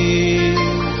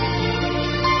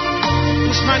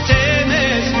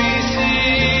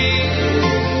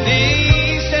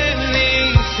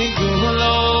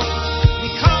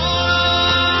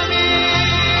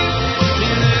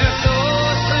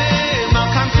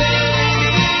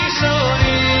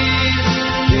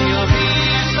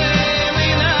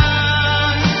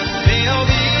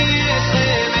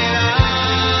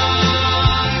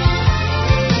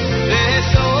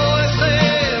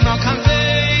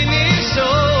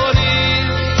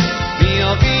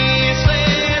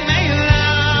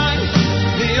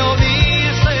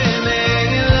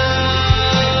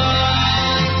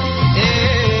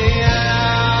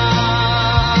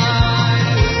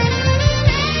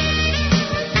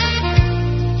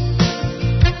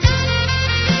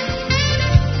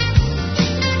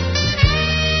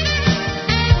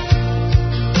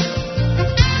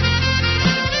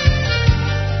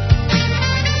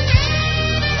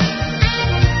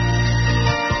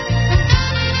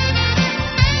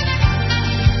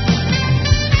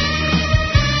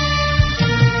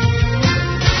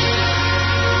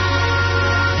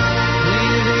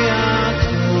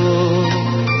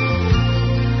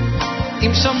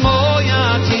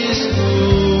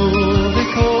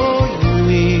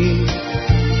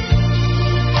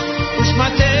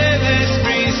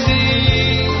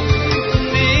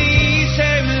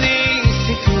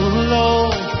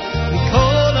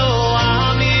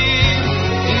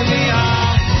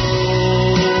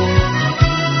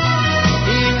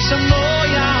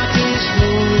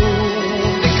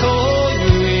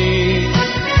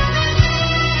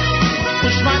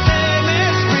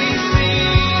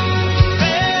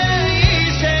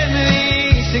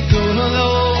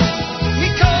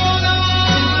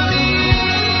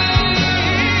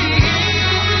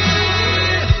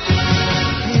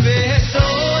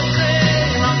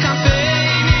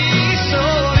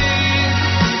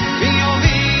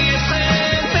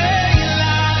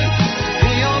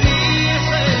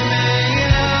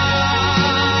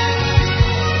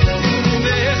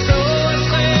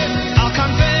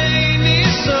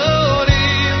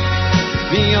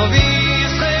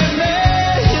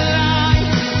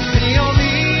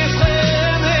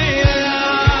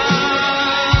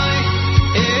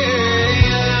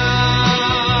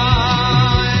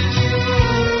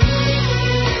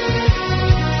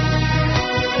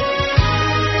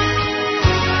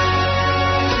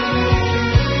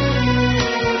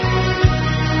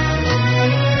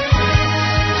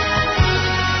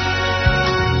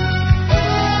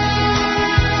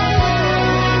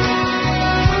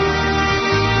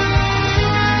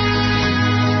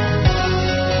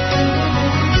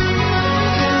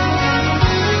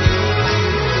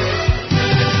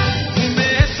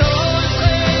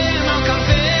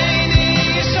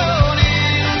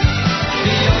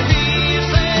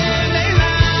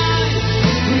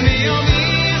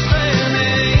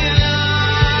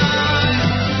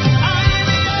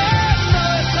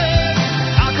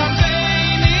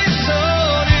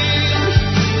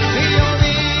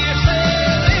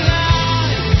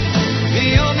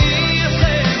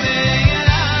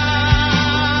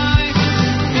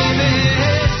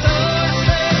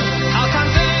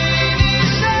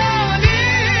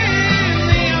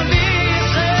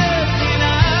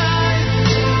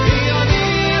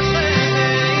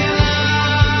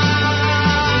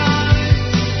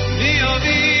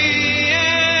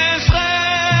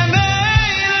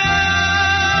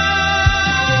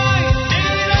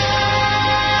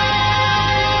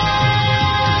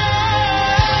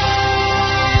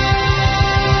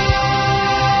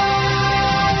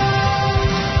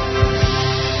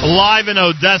Live in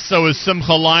Odessa is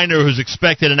Simcha Leiner, who's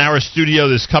expected in our studio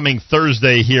this coming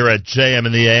Thursday here at JM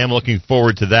in the AM. Looking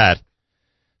forward to that.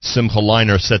 Simcha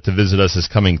Leiner set to visit us this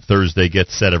coming Thursday. Get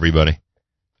set, everybody.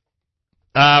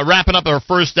 Wrapping up our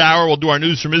first hour, we'll do our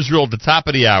news from Israel at the top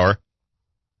of the hour.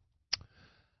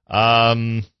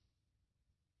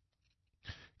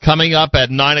 Coming up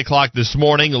at 9 o'clock this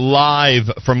morning,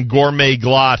 live from Gourmet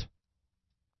Glot.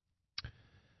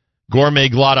 Gourmet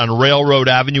Glot on Railroad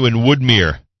Avenue in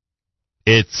Woodmere.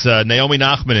 It's Naomi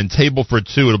Nachman and Table for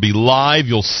Two. It'll be live.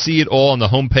 You'll see it all on the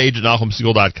homepage at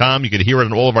NachumSegal.com. You can hear it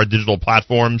on all of our digital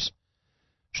platforms.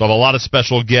 She'll have a lot of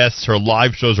special guests. Her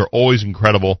live shows are always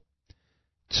incredible.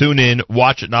 Tune in.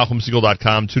 Watch at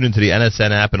NachumSegal.com. Tune into the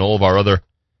NSN app and all of our other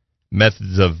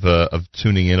methods of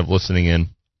tuning in, of listening in.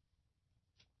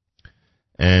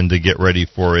 And to get ready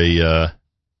for a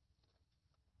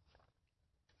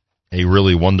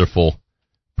really wonderful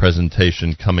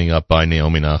presentation coming up by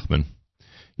Naomi Nachman.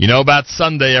 You know about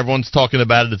Sunday, everyone's talking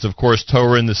about it. It's, of course,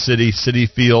 Torah in the City, City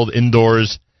Field,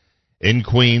 indoors, in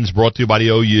Queens, brought to you by the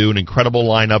OU. An incredible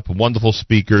lineup, wonderful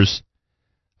speakers,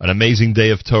 an amazing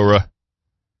day of Torah,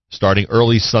 starting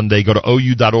early Sunday. Go to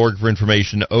OU.org for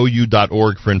information,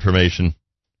 OU.org for information,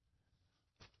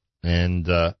 and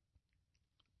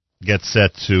get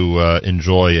set to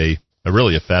enjoy a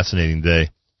really fascinating day.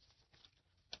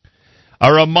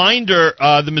 A reminder,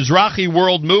 the Mizrahi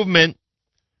World Movement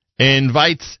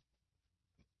invites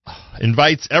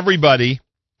everybody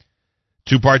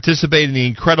to participate in the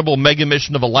incredible mega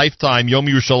mission of a lifetime, Yom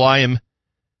Yerushalayim,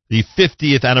 the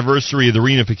 50th anniversary of the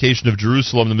reunification of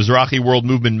Jerusalem. The Mizrahi World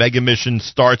Movement mega mission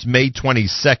starts May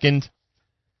 22nd.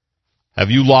 Have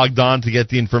you logged on to get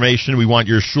the information? We want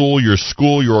your shul, your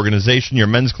school, your organization, your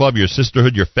men's club, your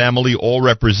sisterhood, your family, all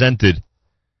represented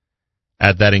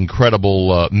at that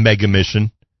incredible mega mission.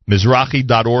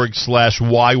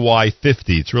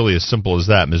 Mizrahi.org/YY50. It's really as simple as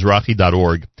that.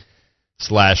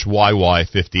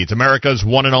 Mizrahi.org/YY50. It's America's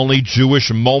one and only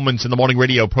Jewish Moments in the Morning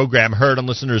radio program, heard on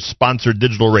listeners-sponsored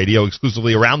digital radio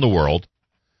exclusively around the world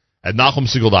at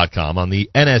NachumSegal.com, on the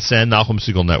NSN Nachum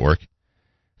Segal Network,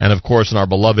 and, of course, on our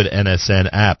beloved NSN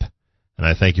app. And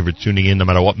I thank you for tuning in, no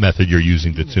matter what method you're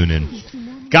using to tune in.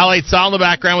 Galei Tzahal in the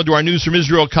background. We'll do our news from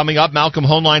Israel coming up. Malcolm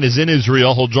Hoenlein is in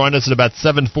Israel. He'll join us at about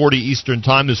 7:40 Eastern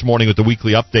Time this morning with the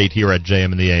weekly update here at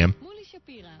JM in the AM.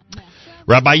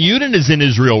 Rabbi Yudin is in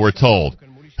Israel, we're told.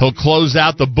 He'll close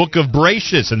out the book of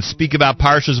Bereshis and speak about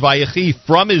Parshas Vayechi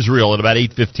from Israel at about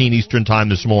 8:15 Eastern Time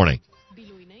this morning.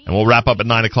 And we'll wrap up at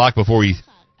 9 o'clock before we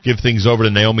give things over to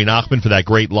Naomi Nachman for that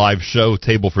great live show,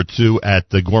 Table for Two, at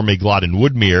the Gourmet Glot in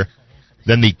Woodmere.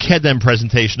 Then the Kedem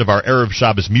presentation of our Erev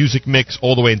Shabbos music mix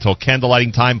all the way until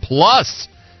candlelighting time. Plus,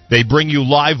 they bring you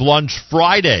live lunch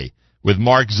Friday with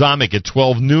Mark Zamek at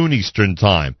 12 noon Eastern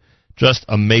Time. Just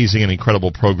amazing and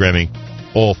incredible programming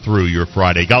all through your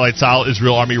Friday. Galei Tzahal,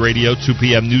 Israel Army Radio, 2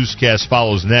 p.m. newscast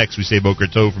follows next. We say Boker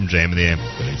Tov from JM in the AM.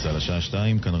 גלי צה"ל השעה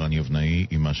 2, כאן רן יבנאי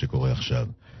עם מה שקורה עכשיו.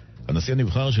 הנשיא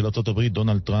הנבחר של ארצות הברית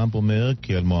דונלד טראמפ אומר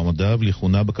כי על מועמדיו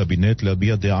לכהונה בקבינט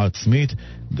להביע דעה עצמית,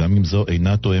 גם אם זו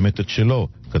אינה תואמת את שלו.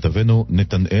 כתבנו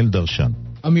נתנאל דרשן.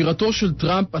 אמירתו של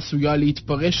טראמפ עשויה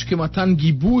להתפרש כמתן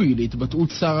גיבוי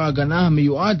להתבטאות שר ההגנה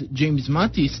המיועד ג'יימס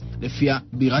מאטיס, לפיה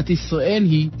בירת ישראל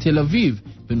היא תל אביב.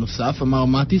 בנוסף אמר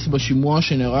מאטיס בשימוע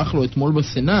שנערך לו אתמול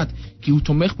בסנאט כי הוא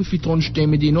תומך בפתרון שתי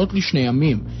מדינות לשני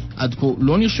עמים. עד כה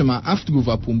לא נרשמה אף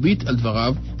תגובה פומבית על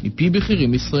דבריו מפי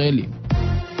בכירים ישראלים.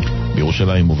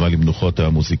 בירושלים מובא למנוחות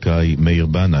המוזיקאי מאיר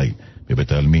בנאי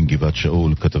בבית העלמין גבעת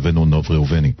שאול. כתבנו נוב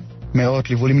ראובני. מאות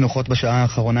ליוו למנוחות בשעה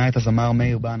האחרונה את הזמר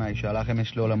מאיר בנאי שהלך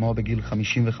אמש לעולמו בגיל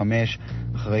 55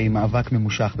 אחרי מאבק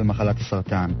ממושך במחלת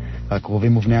הסרטן.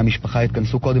 הקרובים ובני המשפחה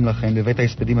התכנסו קודם לכן בבית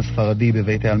ההספדים הספרדי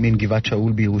בבית העלמין גבעת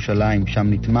שאול בירושלים.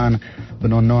 שם נטמן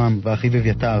בנו נועם ואחיו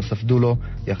אביתר ספדו לו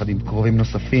יחד עם קרובים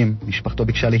נוספים. משפחתו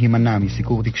ביקשה להימנע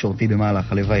מסיקור תקשורתי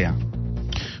במהלך הלוויה.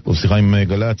 ובשיחה עם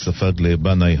גל"צ ספד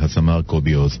לבנאי הזמר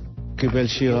קובי עוז. הוא קיבל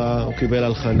שירה, הוא קיבל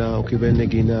הלחנה, הוא קיבל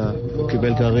נגינה, הוא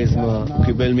קיבל קריזמה, הוא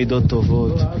קיבל מידות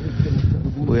טובות.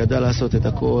 הוא ידע לעשות את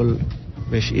הכל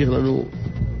והשאיר לנו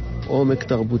עומק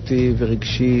תרבותי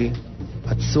ורגשי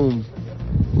עצום.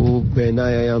 הוא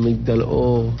בעיניי היה מגדל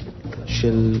אור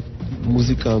של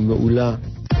מוזיקה מעולה.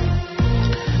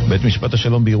 בית משפט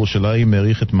השלום בירושלים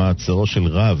העריך את מעצרו של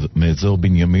רב מאזור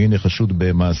בנימין החשוד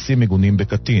במעשים מגונים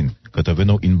בקטין.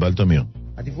 כתבנו ענבל תמיר.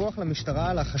 הדיווח למשטרה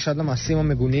על החשד למעשים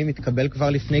המגונים התקבל כבר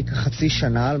לפני כחצי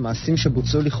שנה על מעשים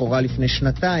שבוצעו לכאורה לפני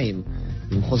שנתיים.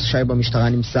 במחוז ש"י במשטרה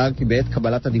נמסר כי בעת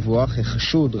קבלת הדיווח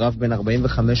החשוד, רב בן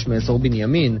 45 מאזור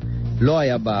בנימין, לא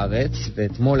היה בארץ,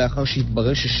 ואתמול לאחר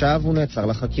שהתברר ששב הוא נעצר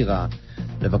לחקירה.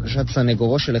 לבקשת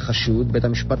סנגורו של החשוד, בית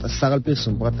המשפט אסר על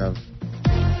פרסום פרטיו.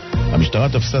 המשטרה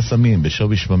תפסה סמים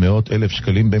בשווי 700,000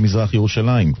 שקלים במזרח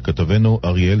ירושלים. כתבנו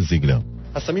אריאל זיגלר.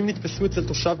 הסמים נתפסו אצל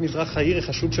תושב מזרח העיר,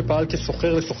 החשוד שפעל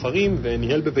כסוחר לסוחרים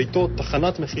וניהל בביתו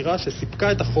תחנת מחירה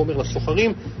שסיפקה את החומר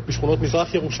לסוחרים בשכונות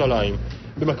מזרח ירושלים.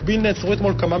 במקביל נעצרו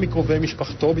אתמול כמה מקרובי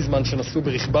משפחתו בזמן שנסעו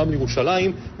ברכבם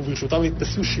לירושלים, וברשותם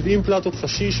נתפסו 70 פלטות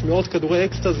חשיש, מאות כדורי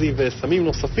אקסטזי וסמים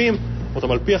נוספים,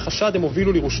 אותם על פי החשד הם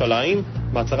הובילו לירושלים.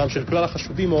 מעצרם של כלל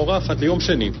החשודים מוארך עד ליום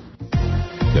שני.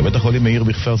 בבית החולים מאיר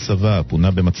בכפר סבא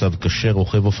פונה במצב קשה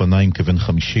רוכב אופניים כבן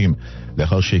 50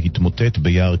 לאחר שהתמוטט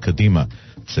ביער קדימה.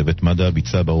 צוות מד"א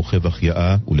ביצע ברוכב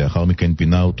החייאה ולאחר מכן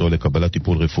פינה אותו לקבלת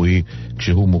טיפול רפואי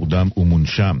כשהוא מורדם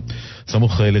ומונשם.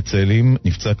 סמוך לצאלים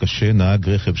נפצע קשה נהג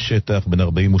רכב שטח בן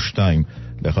 42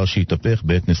 לאחר שהתהפך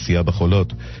בעת נסיעה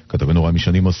בחולות. כתבנו רמי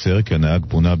שני מוסר כי הנהג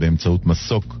פונה באמצעות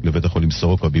מסוק לבית החולים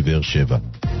סורוקה בבאר שבע.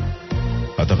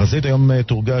 התחזית היום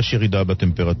תורגש ירידה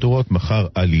בטמפרטורות, מחר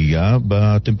עלייה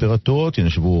בטמפרטורות,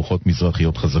 ינשבו רוחות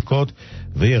מזרחיות חזקות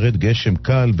וירד גשם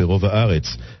קל ברוב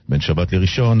הארץ. בין שבת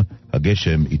לראשון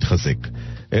הגשם יתחזק.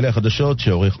 אלה החדשות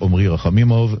שעורך עומרי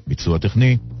רחמימוב, ביצוע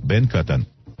טכני בן קטן.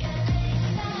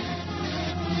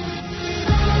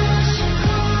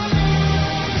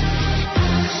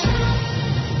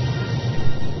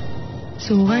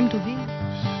 צהריים טובים.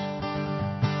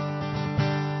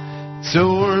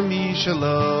 צור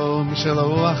משלו,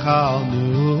 משלו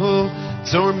אכלנו,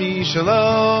 צור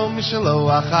משלו,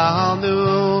 משלו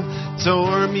אכלנו,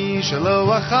 צור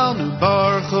משלו אכלנו,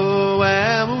 ברכו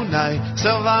אמוני,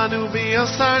 סבנו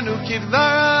ויוסרנו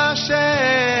כדבר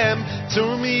השם.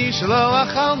 צור משלו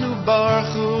אכלנו,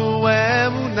 ברכו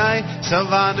אמוני,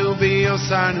 סבנו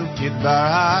ויוסרנו כדבר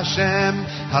השם.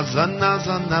 הזן,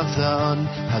 הזן, הזן,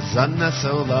 הזן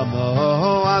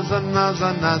הסולמו, הזן,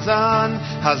 הזן, הזן,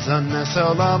 הזן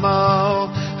הסולמו,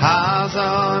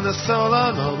 הזן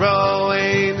הסולמו,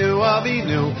 רואינו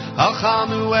אבינו,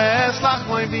 אכלנו אסלח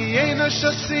מוי ויינו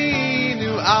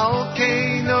שסינו, על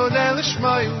כינו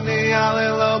דלשמוי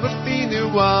ונעללו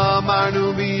בפינו,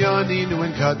 אמרנו ביונינו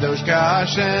אין קדוש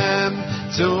כשם.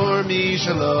 צור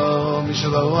משלו,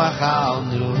 משלו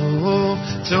אכלנו,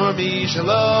 צור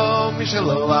משלו,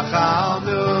 משלו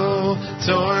אכלנו,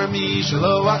 צור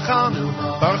משלו אכלנו,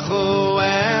 ברכו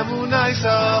אמוני,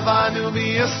 סבנו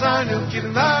ויוסרנו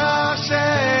כדבר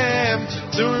השם.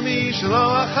 צור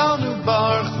משלו אכלנו,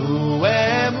 ברכו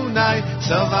אמוני,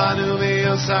 סבנו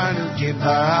ויוסרנו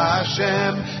כדבר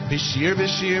השם. בשיר,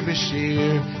 בשיר,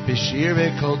 בשיר, בשיר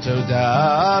בכל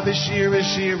תודה, בשיר,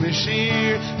 בשיר,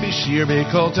 בשיר, בשיר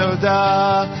בכל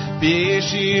תודה,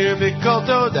 בשיר בכל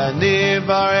תודה,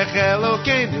 נברך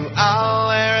אלוקינו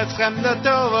על ארץ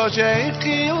חמדתו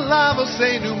שהתחיל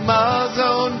לבוסנו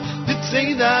מזון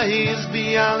בצדה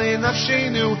הסביע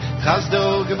לנפשנו,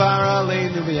 חסדו גבר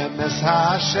עלינו וימס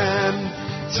השם.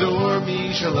 צור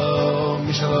משלו,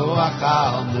 משלו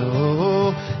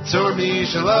אכלנו, צור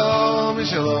משלו,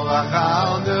 משלו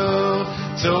אכלנו,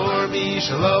 צור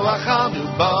משלו אכלנו,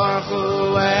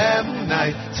 ברכו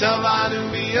אמוני,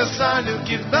 סבנו ויוסרנו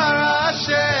כדבר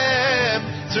השם.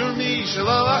 צור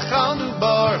משלו אכלנו,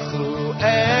 ברכו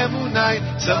אמוני,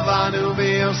 סבנו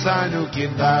ויוסרנו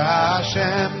כדבר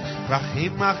השם.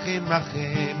 רחים, רחים,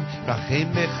 רחים,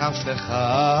 רחים בחסדך,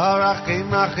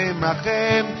 רחים, רחים,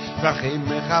 רחים, רחים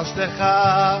בחסדך,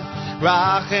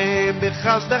 רחם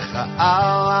בחסדך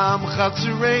על עמך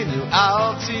צורנו,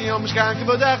 על ציון משכן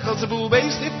כבודך, על ציבור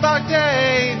בית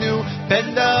תפארתנו.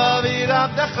 בן דוד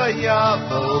עבדך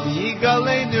יבוא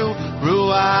ויגלנו,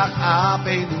 רוח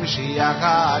אפינו משיח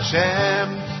השם.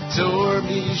 צור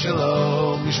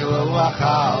משלו, משלו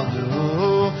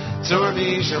אכלנו, צור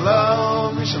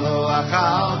משלו, משלו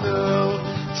אכלנו,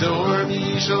 צור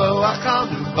משלו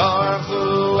אכלנו,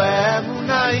 ברכו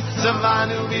אמוני,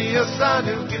 סבנו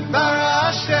ויוסרנו כדבר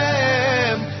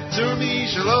השם. צור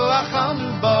משלו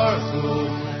אכלנו, ברכו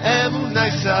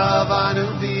אמוני,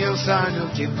 סבנו ויוסרנו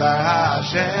כדבר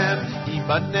השם.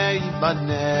 ייבנה,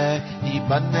 ייבנה,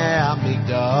 ייבנה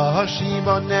המקדש,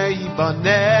 ייבנה,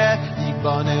 ייבנה,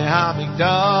 ייבנה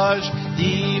המקדש,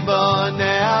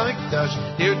 ייבנה המקדש.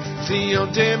 ארץ ציון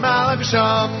תמלא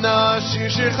ושם נשיר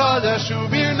שיר חדש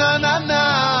וביר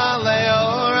נעננה,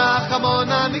 לאור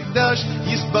החמון המקדש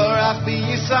יסברך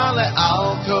ויסעלה,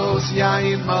 על כוס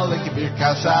יין מלא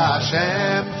כברכת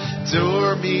השם.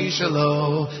 צור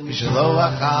משלו, משלו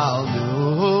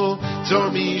אכלנו, צור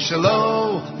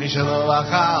משלו, משלו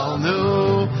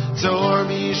אכלנו, צור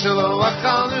משלו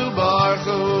אכלנו,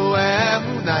 ברכו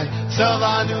אמוני,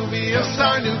 סבנו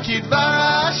ויוסרנו כדבר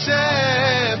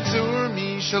השם. צור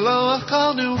משלו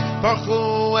אכלנו,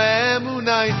 ברכו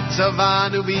אמוני,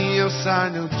 סבנו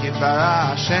ויוסרנו כדבר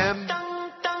השם.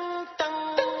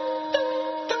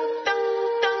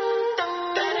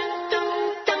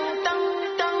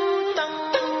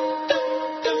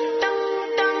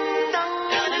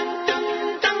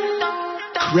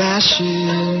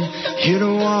 crashing, hit a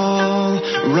wall.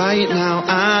 Right now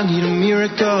I need a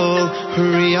miracle.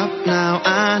 Hurry up now,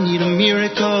 I need a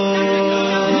miracle.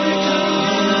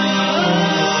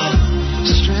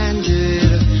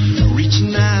 Stranded,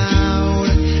 reaching out.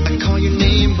 I call your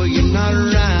name but you're not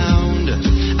around.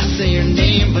 I say your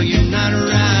name but you're not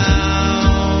around.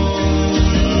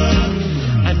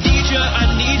 I need you,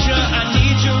 I need you, I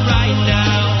need you right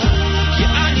now.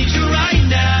 Yeah, I need you right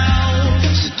now.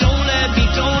 So don't let me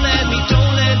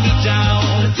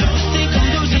down. Think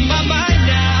I'm losing my mind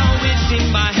now. It's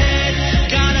in my head.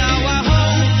 God, how I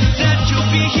hope that you'll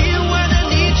be here when I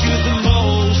need you the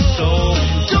most. So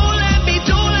don't let me down.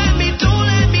 Don't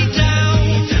let me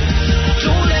down.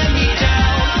 Don't let me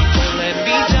down. Don't let me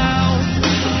down.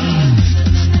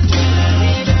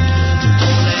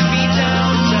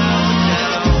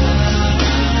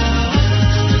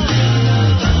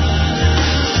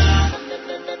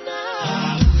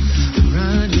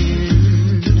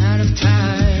 Running out of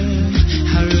time.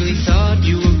 I really thought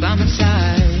you were by my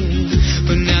side,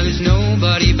 but now there's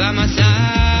nobody by my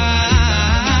side.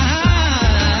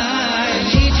 I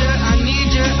need you, I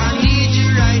need you, I need you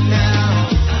right now.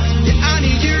 Yeah, I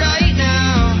need you right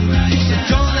now. So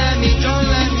don't let me down.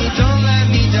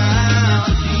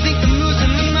 Think I'm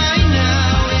losing my mind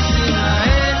now. It's in my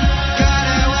head. God,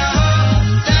 how I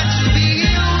hope that you'll be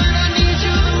here when I need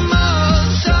you the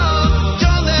most. So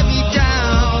don't let me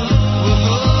down.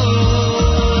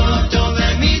 Oh, don't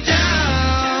let me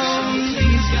down.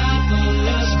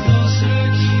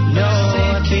 No,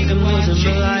 I think I'm losing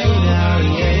my light now,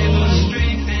 yeah. No, I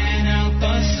think I'm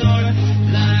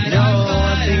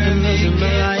losing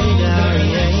my light now,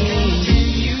 yeah.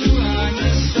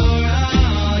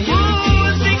 Oh,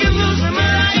 I think I'm losing my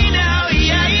light now,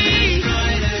 yeah.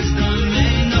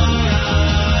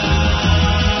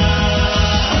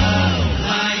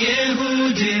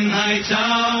 Yudin, I need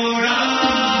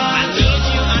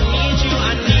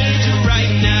you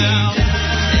right now. I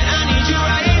need you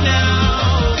right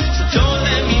now. So don't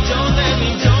let me down.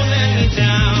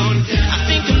 I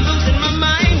think I'm losing my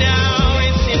mind now.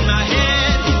 It's in my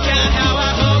head. God, how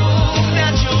I hope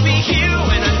that you'll be here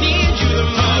when I need you the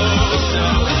most. So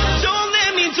don't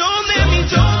let me down. Don't let me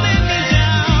down.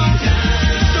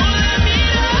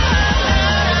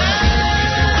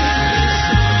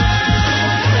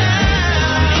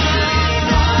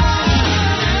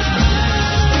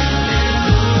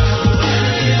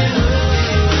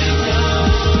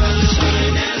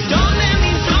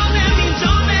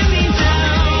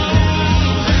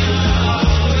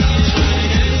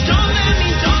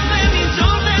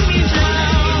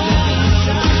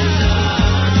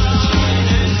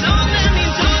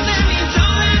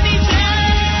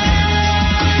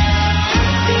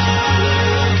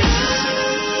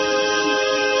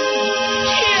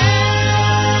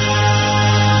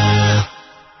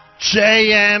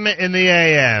 JM in the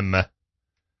AM.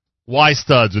 Y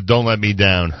Studs with Don't Let Me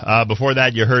Down. Before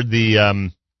that, you heard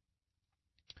the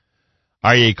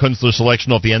Aryeh Kunstler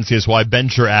selection off the NCSY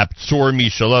Bencher app, Tsur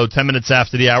Mishalo. 10 minutes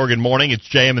after the hour. Good morning. It's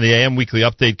JM in the AM. Weekly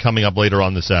update coming up later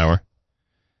on this hour.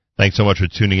 Thanks so much for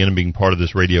tuning in and being part of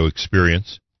this radio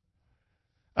experience.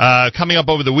 Coming up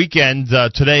over the weekend,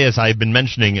 today, as I've been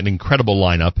mentioning, an incredible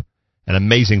lineup and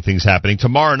amazing things happening.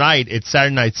 Tomorrow night, it's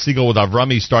Saturday Night Siegel with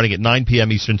Avrami starting at 9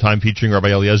 p.m. Eastern Time featuring Rabbi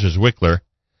Eliezer Zwickler.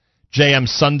 JM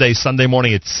Sunday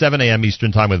morning at 7 a.m.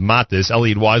 Eastern Time with Matis.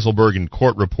 Elliot Weiselberg and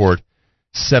Court Report,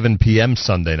 7 p.m.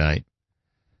 Sunday night.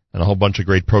 And a whole bunch of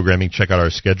great programming. Check out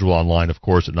our schedule online, of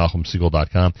course, at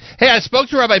NachumSiegel.com. Hey, I spoke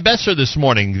to Rabbi Besser this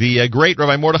morning. The great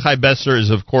Rabbi Mordechai Besser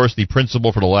is, of course, the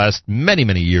principal for the last many,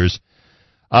 many years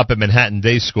up at Manhattan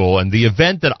Day School, and the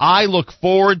event that I look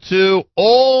forward to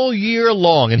all year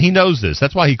long, and he knows this.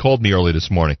 That's why he called me early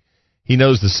this morning. He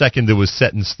knows the second it was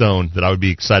set in stone that I would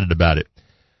be excited about it.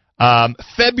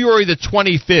 February the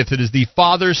 25th, it is the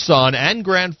father, son, and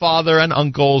grandfather, and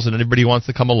uncles, and anybody who wants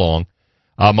to come along.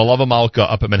 Malava Malka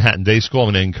up at Manhattan Day School.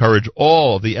 I'm going to encourage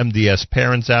all of the MDS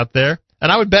parents out there,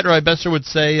 and I would bet Rabbi Besser would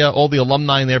say all the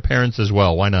alumni and their parents as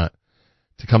well. Why not?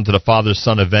 To come to the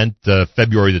father-son event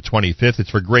February the 25th. It's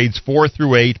for grades 4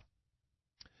 through 8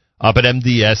 up at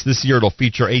MDS. This year it'll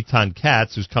feature Eitan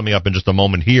Katz, who's coming up in just a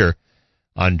moment here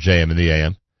on JM in the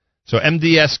AM. So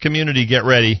MDS community, get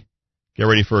ready. Get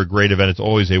ready for a great event. It's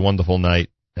always a wonderful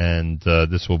night, and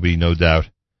this will be, no doubt,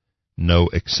 no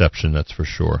exception, that's for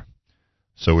sure.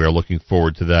 So we are looking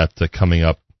forward to that coming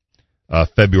up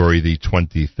February the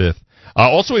 25th.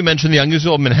 Also, we mentioned the Young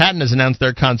Israel of Manhattan has announced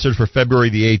their concert for February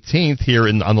the 18th here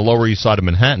on the Lower East Side of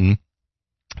Manhattan,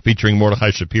 featuring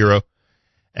Mordechai Shapiro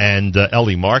and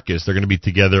Ellie Marcus. They're going to be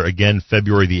together again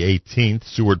February the 18th,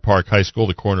 Seward Park High School,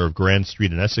 the corner of Grand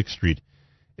Street and Essex Street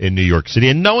in New York City.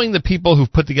 And knowing the people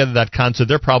who've put together that concert,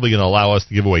 they're probably going to allow us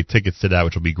to give away tickets to that,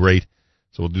 which will be great.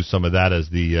 So we'll do some of that as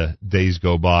the days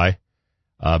go by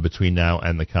between now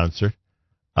and the concert.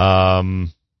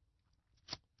 And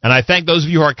I thank those of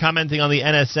you who are commenting on the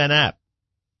NSN app.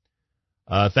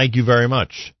 Thank you very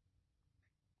much.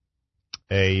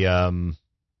 A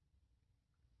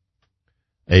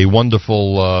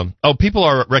wonderful... people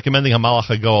are recommending Hamalach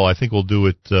HaGol. I think we'll do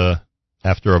it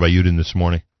after Rabbi Yudin this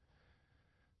morning.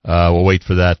 We'll wait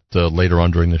for that later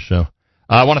on during the show.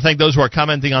 I want to thank those who are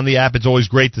commenting on the app. It's always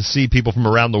great to see people from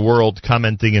around the world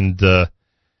commenting and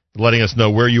letting us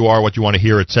know where you are, what you want to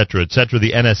hear, etc., etc.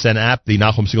 The NSN app, the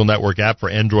Nachum Segal Network app for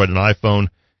Android and iPhone,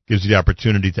 gives you the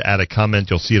opportunity to add a comment.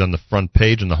 You'll see it on the front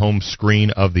page on the home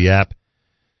screen of the app.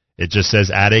 It just says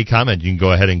add a comment. You can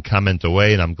go ahead and comment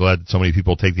away, and I'm glad that so many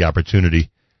people take the opportunity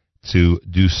to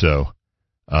do so.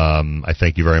 I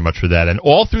thank you very much for that. And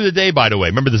all through the day, by the way,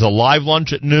 remember there's a live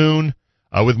lunch at noon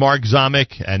with Mark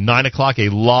Zamek, and 9 o'clock a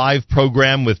live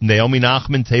program with Naomi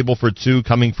Nachman, Table for Two,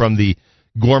 coming from the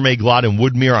Gourmet Glot in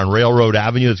Woodmere on Railroad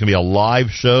Avenue. There's going to be a live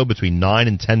show between 9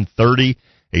 and 10:30,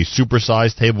 a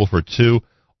supersized Table for Two.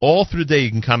 All through the day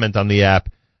you can comment on the app.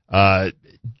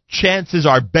 Chances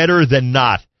are better than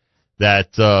not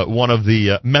that one of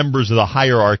the members of the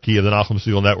hierarchy of the Nachum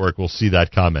Segal Network will see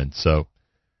that comment. So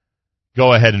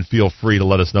go ahead and feel free to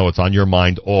let us know what's on your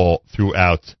mind all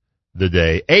throughout the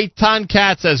day. Eitan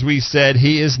Katz, as we said,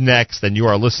 he is next, and you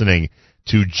are listening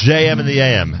to JM in the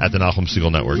AM at the Nachum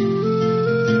Segal Network.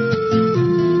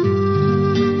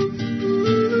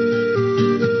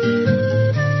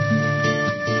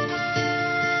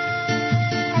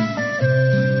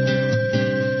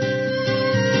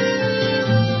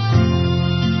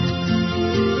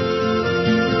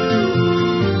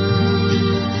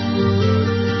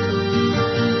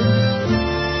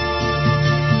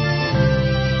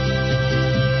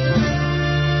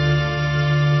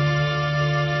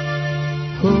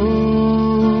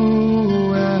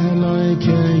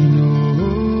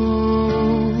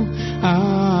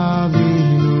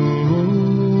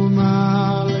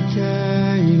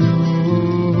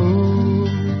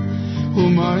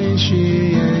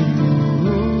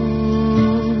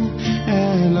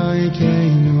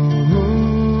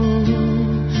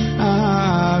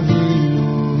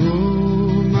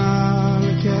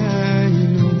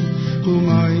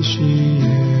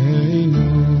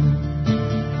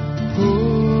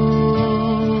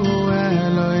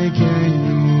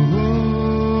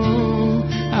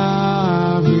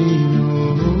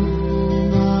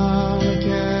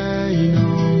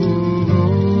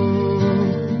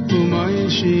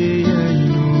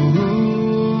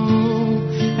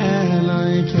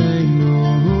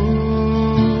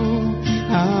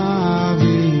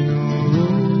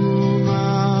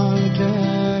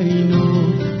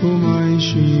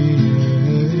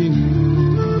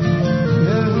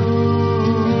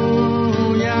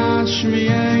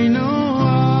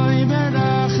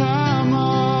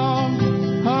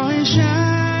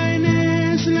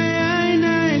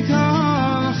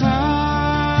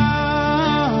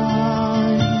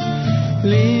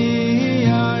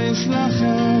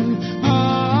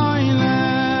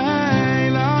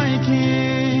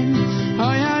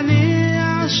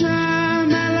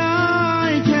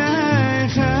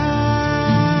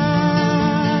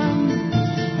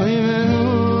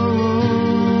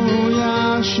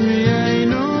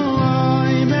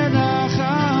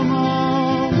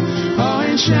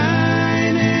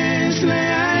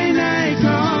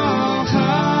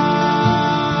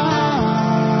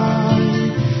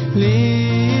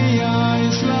 Leave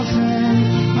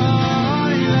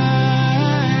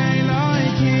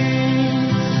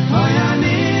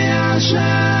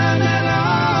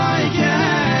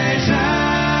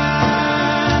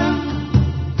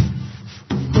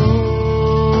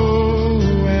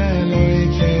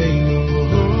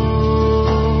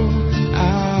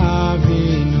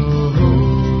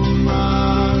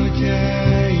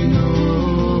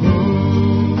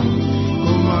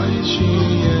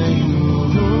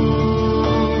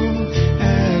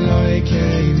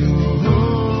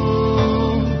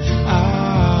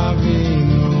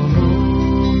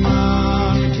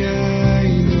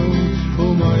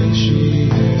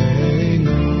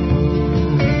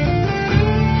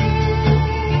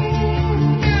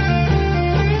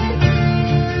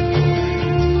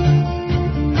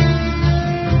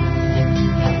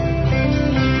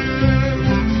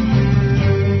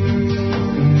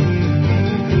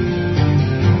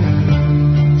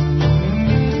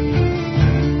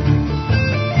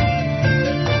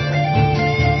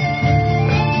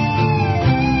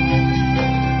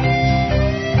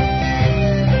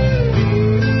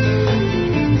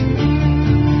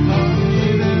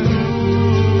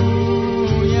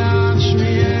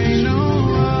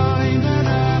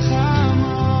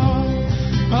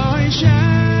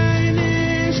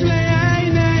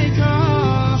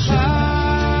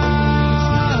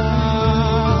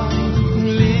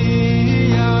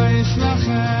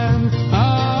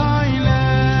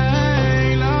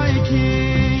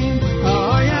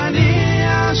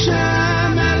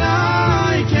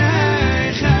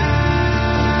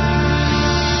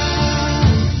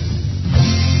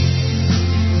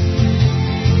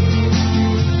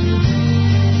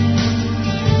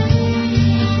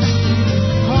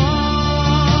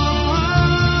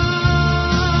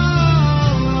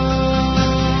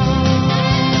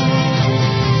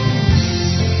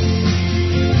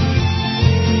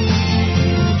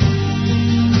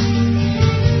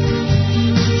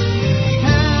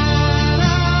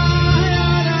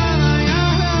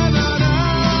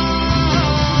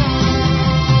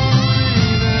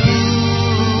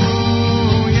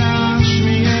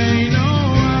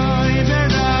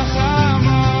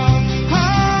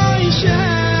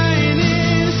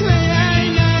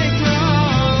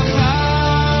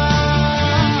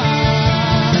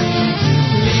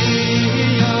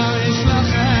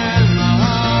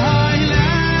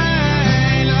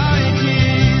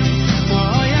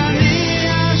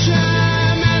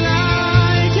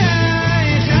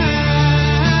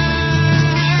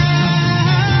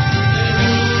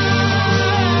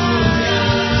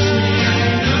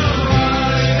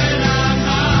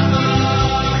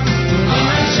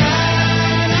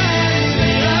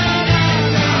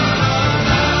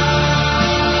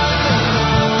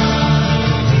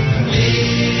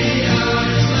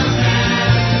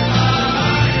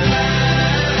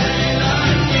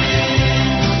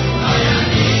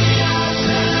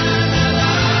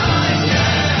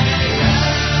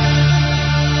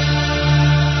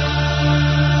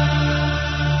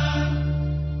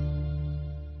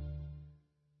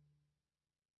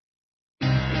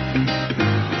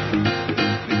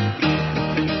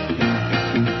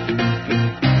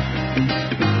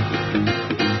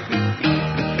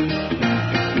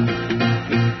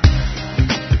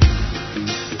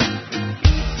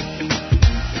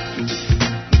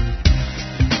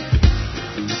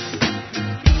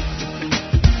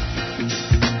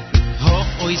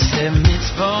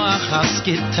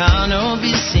Gitano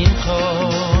bisimcho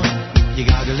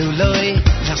Yigagalu loy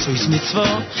Chasuis mitzvo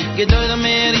Gedoy la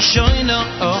meri shoyno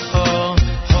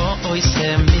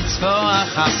Oise mitzvo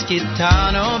Achas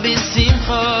gitano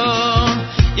bisimcho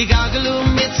Yigagalu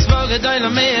mitzvo Gedoy la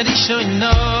meri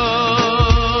shoyno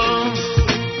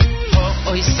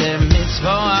Oise mitzvo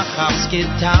Achas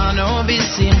gitano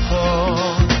bisimcho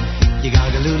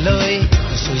Yigagalu loy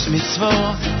Chasuis mitzvo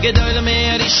Gedoy la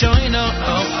meri shoyno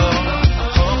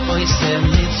Oise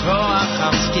mitzvo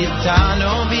achas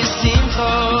kitano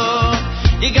bisimcho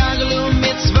Yigagalu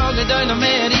mitzvo gedoy la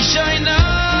merishoyno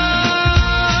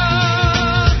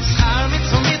Schar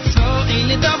mitzvo mitzvo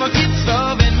Ili dava kitzvo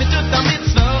Ben mitut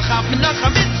ha-mitzvo Chaf menach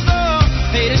ha-mitzvo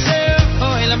Peirisheo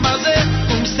Oel ha-maze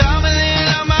Umstam el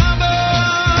ha-mabo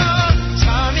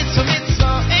Schar mitzvo mitzvo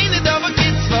Ili dava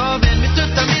kitzvo Ben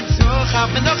mitut ha-mitzvo Chaf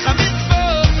menach ha-mitzvo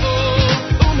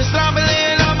Umstam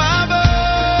el ha-mabo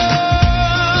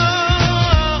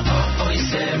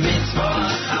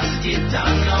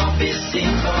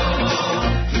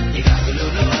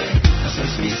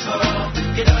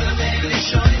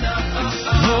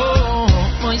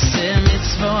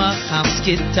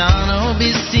Kitano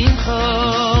bisimcho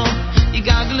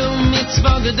Yigaglu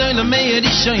mitzvah gedoy la meir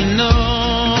ishoyno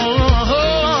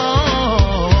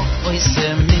Oise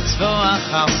mitzvah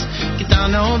achas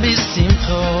Kitano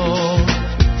bisimcho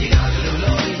Yigaglu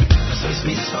loy Oise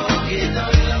mitzvah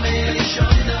gedoy la meir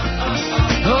ishoyno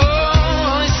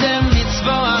Oise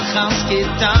mitzvah achas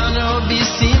Kitano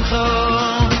bisimcho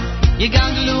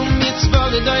Yigaglu mitzvah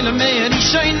gedoy la meir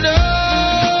ishoyno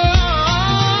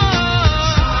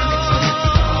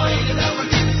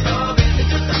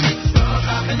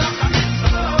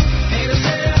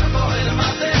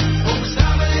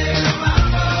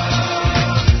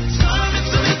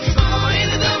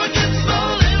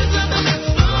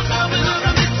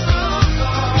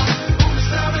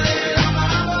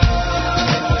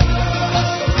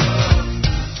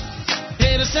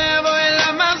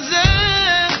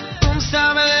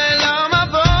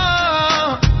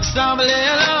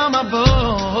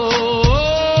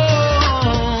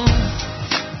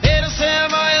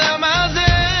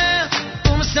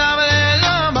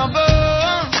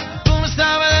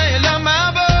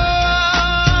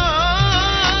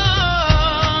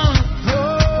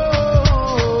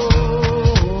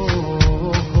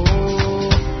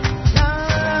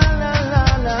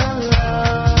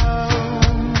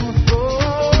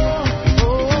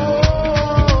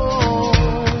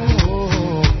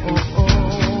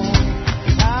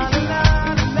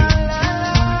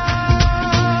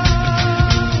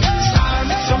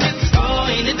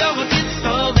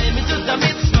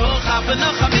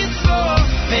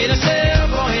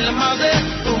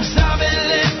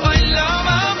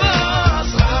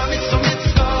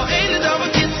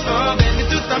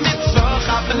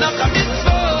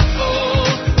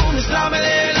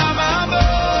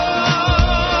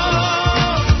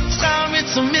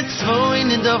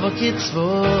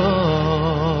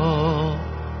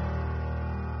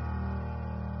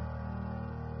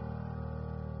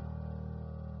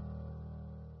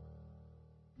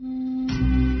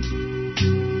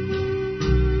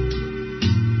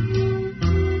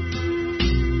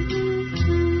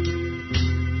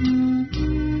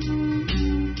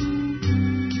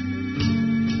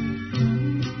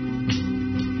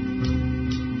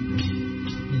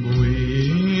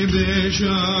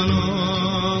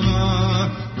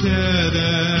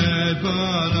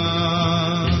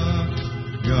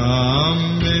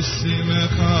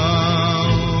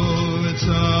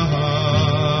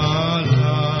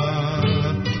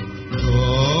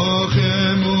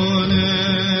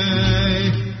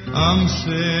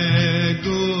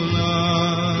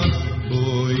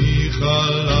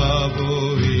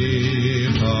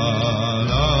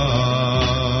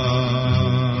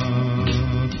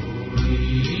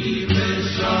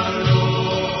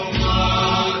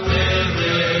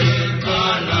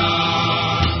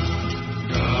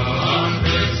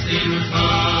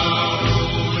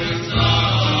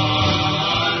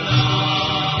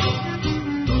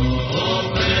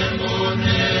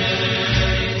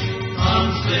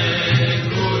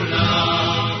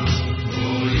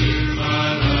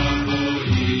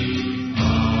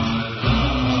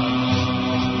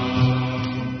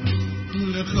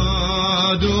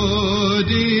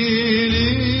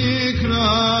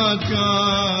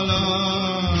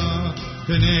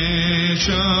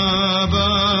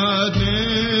שבת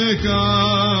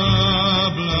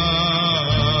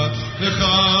מקבלה לך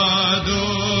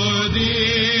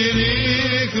דודי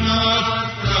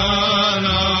לקראת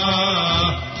קלה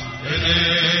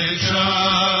בני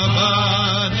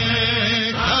שבת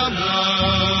מקבלה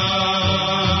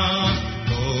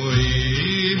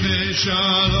בואי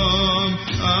בשלום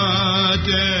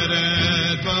עטרת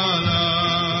בעלה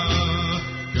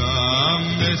גם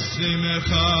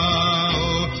בשמחה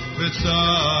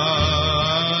וצהלה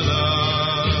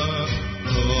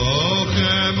תוך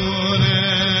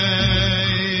אמוני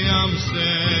ים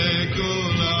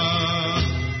סגולה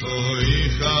בואי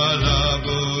חלה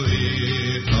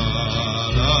בואי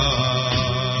חלה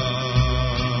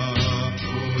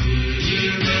בואי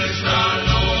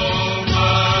בשלום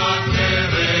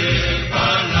עטרת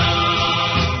בעלה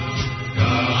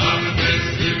גם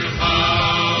בשמחה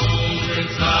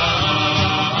ובצהלה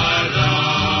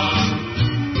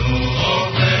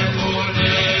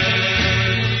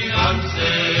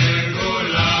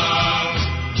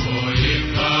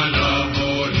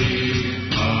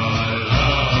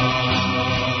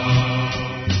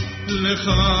לך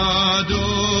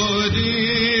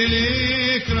דודי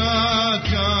לקראת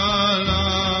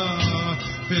קלה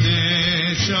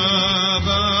פני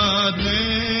שבת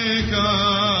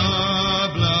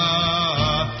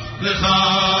מקבלה לך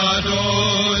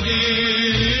דודי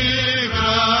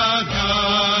לקראת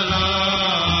קלה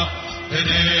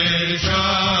פני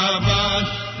שבת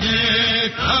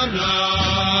מקבלה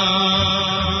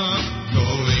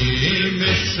גויים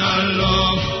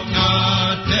בשלום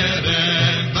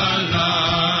עטרת בעלה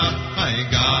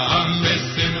גם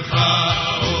בשמחה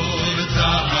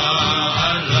ובצהלה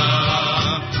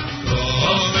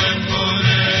טוב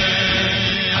אמוני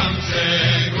ים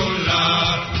סגולה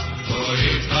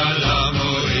בואי חלה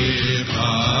בואי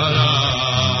חלה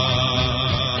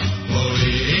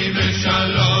בואי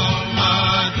בשלום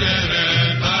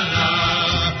עטרת בעלה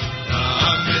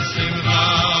גם בשמחה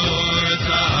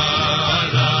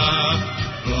ובצהלה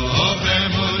טוב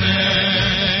אמוני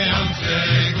ים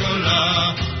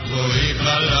סגולה בואי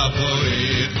חלה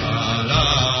בואי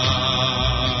חלה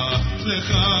לך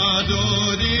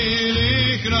דודי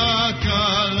לקראת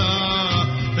קלה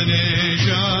פני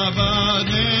שבת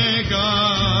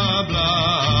מקבלה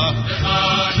לך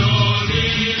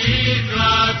דודי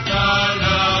לקראת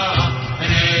קלה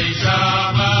פני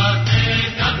שבת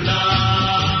מקבלה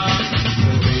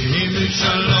בואי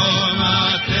בשלום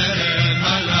עטרת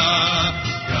בעלה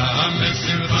גם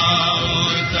בשמחה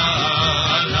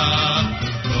וצהלה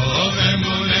טוב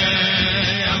אמוני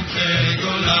ים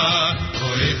סגולה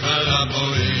בואי חלה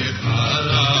בואי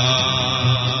חלה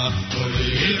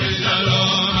בואי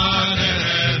בשלום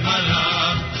עטרת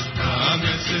בעלה גם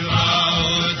בשמחה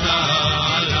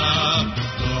וצהלה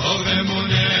טוב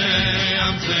אמוני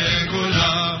ים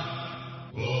סגולה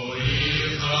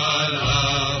בואי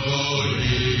חלה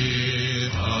בואי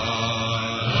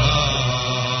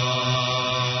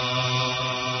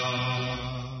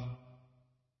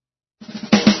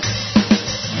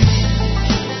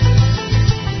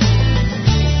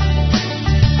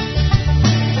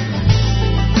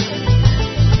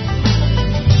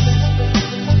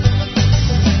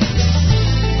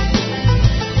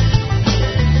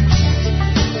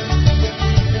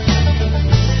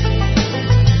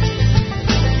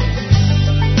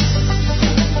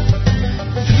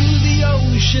Through the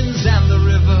oceans and the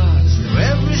rivers, through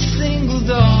every single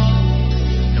dawn.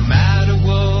 No matter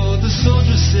what the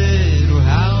soldiers said or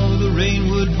how the rain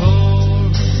would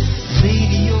pour,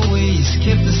 Lady always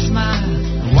kept a smile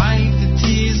and wiped the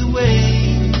tears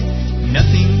away.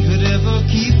 Nothing could ever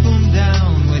keep him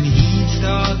down when he'd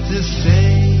start to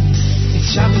say, it's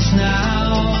Shabbos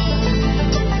now,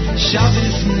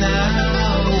 Shabbos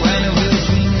now, and we'll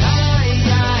sing aye,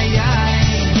 aye,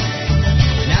 aye.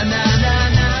 Na na na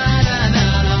na na na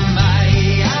na my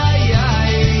ay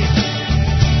ay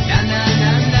na na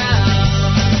na na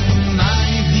my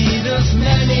Yedidos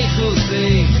many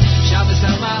chusei Shabbos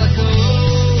Malko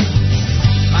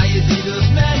my Yedidos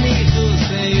many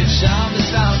chusei Shabbos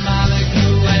Malko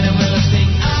and we'll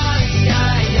sing ay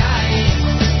ay ay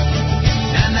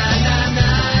na na na na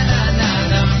na na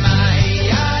na my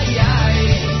ay ay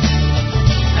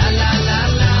la la la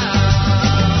la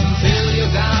fill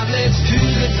your goblets to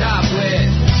the top with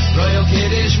royal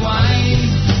Kiddush wine.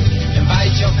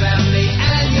 Invite your family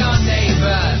and your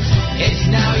neighbors. It's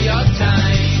now your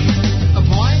time.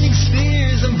 Appointing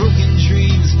spears and broken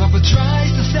dreams. Papa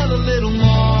tries to sell a little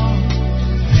more.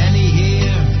 Penny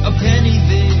here, a penny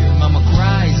there. Mama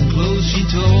cries and clothes she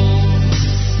tore.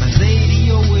 My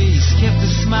lady always kept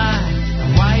a smile and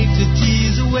wiped her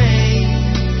tears away.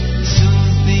 Soon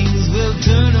things will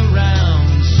turn around.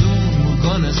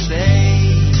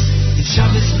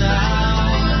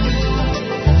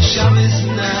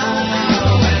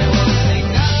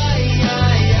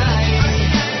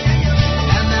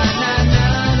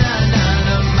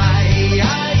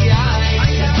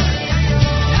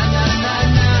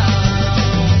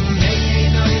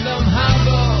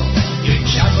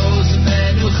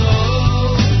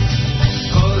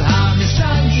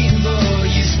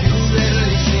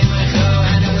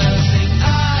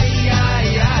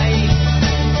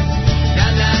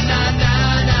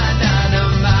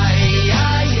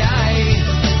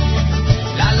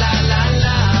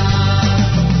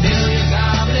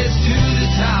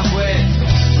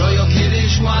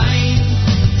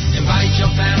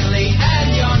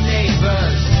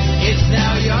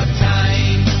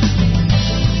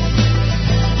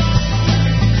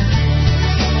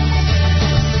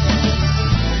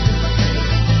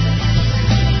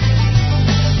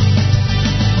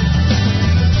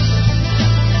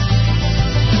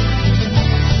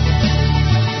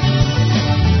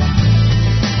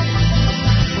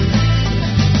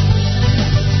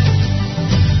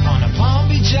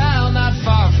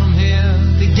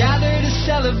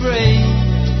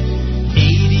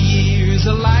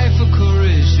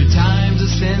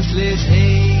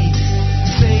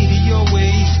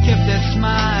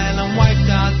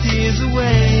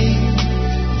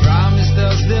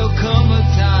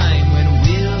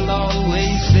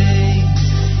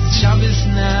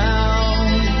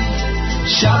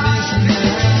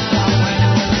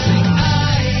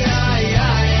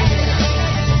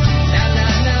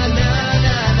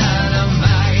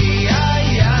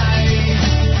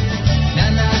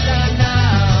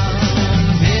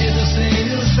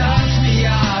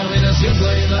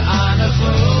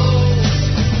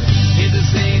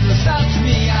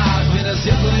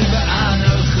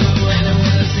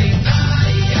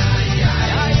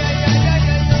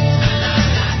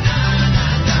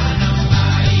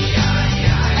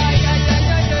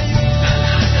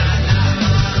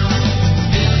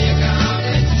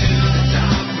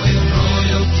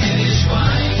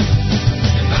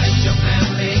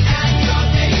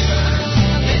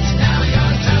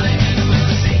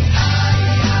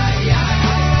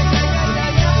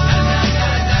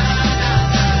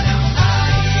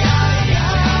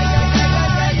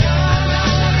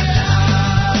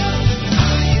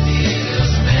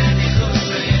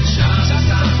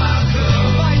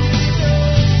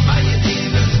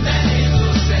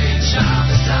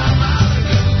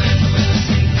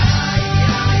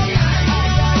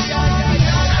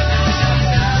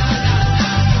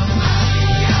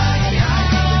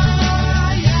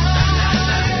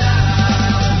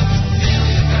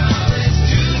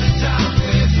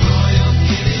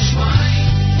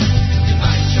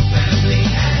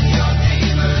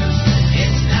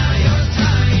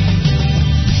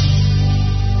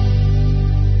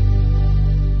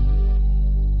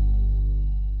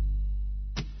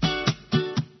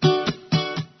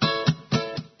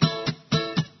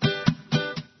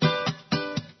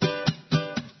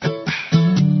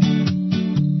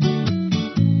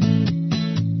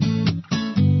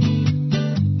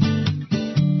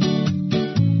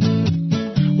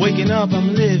 up,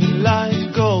 I'm living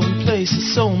life, going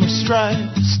places, so much strife.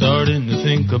 Starting to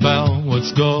think about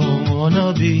what's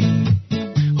gonna be.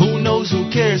 Who knows,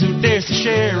 who cares, who dares to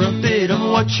share a bit of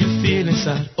what you feel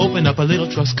inside. Open up a little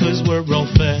trust, cause we're all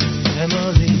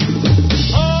family.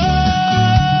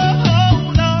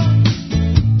 Hold on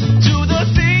to the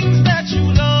things that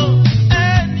you love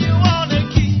and you wanna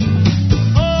keep.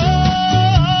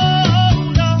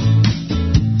 Hold on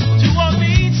to what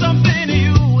means something to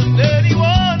you and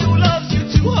anyone who loves you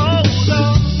to hold on.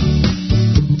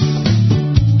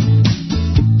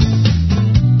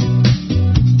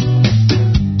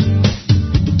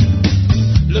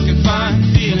 Looking fine,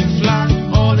 feeling fly,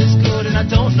 all is good and I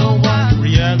don't know why.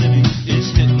 Reality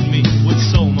is hitting me with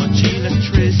so much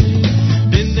electricity.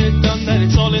 Been there, done that,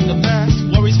 it's all in the past.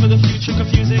 Worries for the future,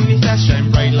 confusing me fast. Shine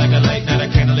bright like a light, not a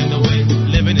candle in the wind.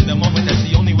 Living in the moment, that's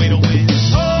the only way to win.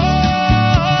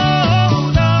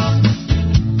 Hold on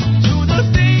to the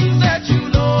things that you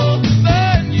love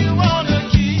and you wanna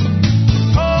keep.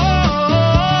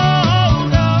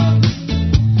 Hold on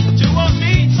to what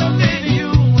means something to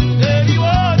you and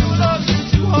anyone who loves you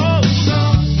to hold on.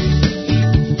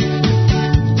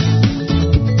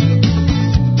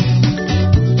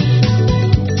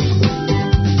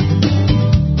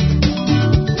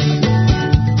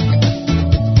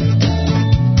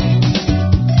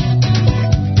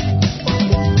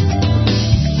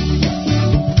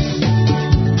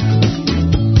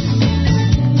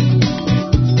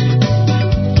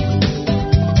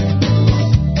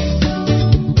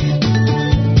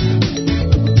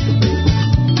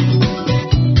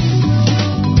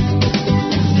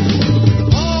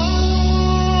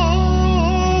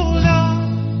 Hold on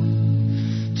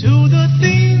to the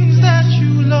things that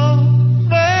you love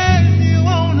and you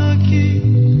wanna keep.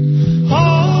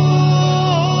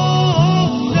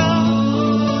 Hold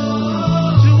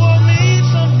on to what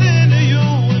means something to you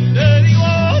and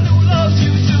anyone who loves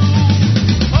you too.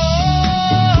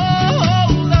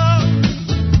 Hold on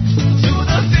to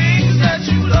the things that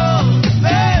you love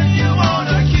and you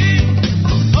wanna keep.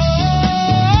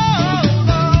 Hold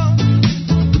on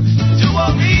to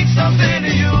what means something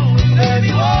to you and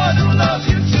anyone who loves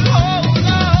you too. Hold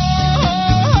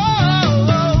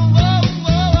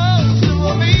on to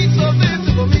what means something,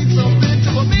 to what means something, to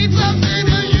what means something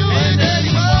to you and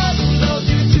anyone who loves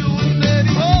you too and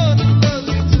anyone who loves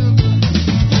you too.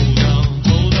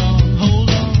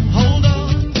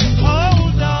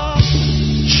 Hold on.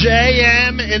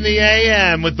 JM in the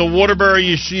AM with the Waterbury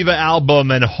Yeshiva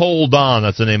album and Hold On.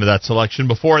 That's the name of that selection.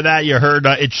 Before that, you heard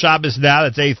It's Shabbos Now.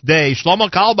 That's 8th day. Shlomo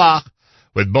Kalbach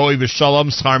with Boi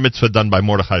V'Shalom. Schar Mitzvah done by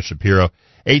Mordechai Shapiro.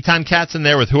 Eitan Katz in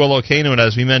there with Hu Elokeinu. And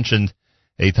as we mentioned,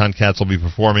 Eitan Katz will be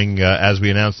performing, as we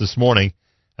announced this morning,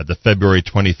 at the February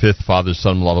 25th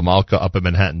Father-Son Lava Malka up at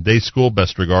Manhattan Day School.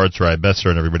 Best regards, Rai Besser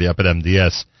and everybody up at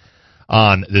MDS.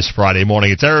 On this Friday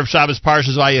morning. It's Erev Shabbos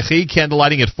Parshas Vayechi,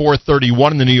 candlelighting at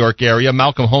 4:31 in the New York area.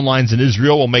 Malcolm Hoenlein's in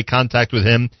Israel. We'll make contact with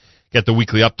him, get the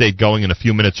weekly update going in a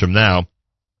few minutes from now.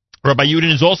 Rabbi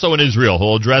Yudin is also in Israel.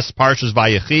 He'll address Parshas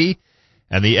Vayechi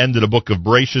and the end of the book of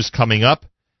Bereshis coming up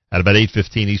at about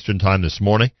 8:15 Eastern Time this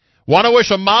morning. Want to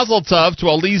wish a mazel tov to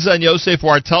Aliza and Yosef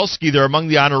Wartelski. They're among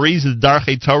the honorees of the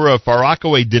Darchei Torah Far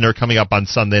Rockaway dinner coming up on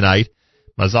Sunday night.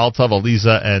 Mazel tov,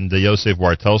 Aliza and Yosef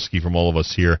Wartelski from all of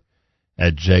us here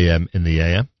at JM in the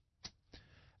AM.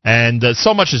 And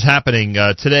so much is happening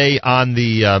today on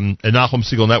the Nachum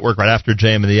Segal Network right after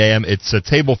JM in the AM. It's a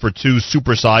Table for Two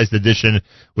supersized edition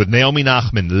with Naomi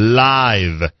Nachman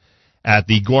live at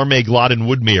the Gourmet Glot in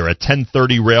Woodmere at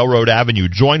 1030 Railroad Avenue.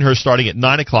 Join her starting at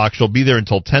 9 o'clock. She'll be there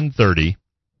until 10:30.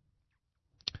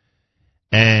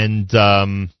 And,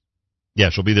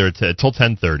 she'll be there until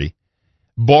 10:30.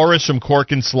 Boris from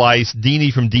Cork and Slice,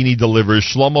 Dini from Dini Delivers,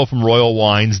 Shlomo from Royal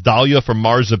Wines, Dahlia from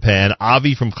Marzipan,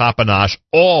 Avi from Chapanash,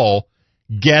 all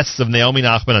guests of Naomi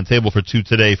Nachman on Table for Two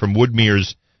today from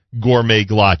Woodmere's Gourmet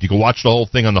Glot. You can watch the whole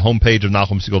thing on the homepage of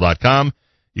NachumSegal.com.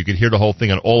 You can hear the whole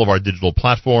thing on all of our digital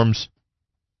platforms.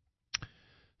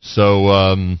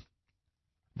 So,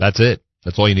 that's it.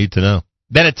 That's all you need to know.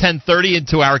 Then at 10:30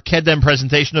 into our Kedem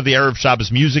presentation of the Erev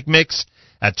Shabbos Music Mix.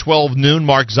 At 12 noon,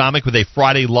 Mark Zamek with a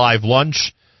Friday live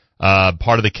lunch,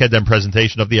 part of the Kedem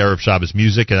presentation of the Erev Shabbos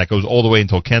Music, and that goes all the way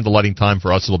until candlelighting time.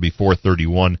 For us, it'll be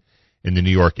 4:31 in the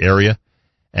New York area.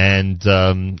 And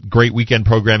great weekend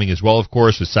programming as well, of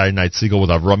course, with Saturday Night Segal with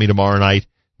Avrami tomorrow night,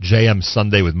 JM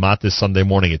Sunday with Matis Sunday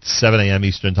morning at 7 a.m.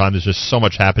 Eastern Time. There's just so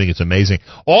much happening. It's amazing.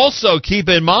 Also, keep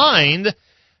in mind,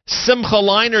 Simcha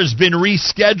Leiner's been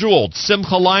rescheduled.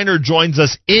 Simcha Leiner joins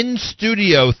us in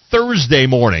studio Thursday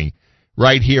morning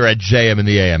right here at JM in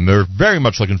the AM. We're very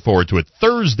much looking forward to it.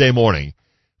 Thursday morning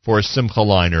for Simcha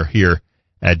Leiner here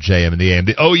at JM in the AM.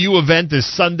 The OU event is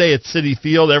Sunday at Citi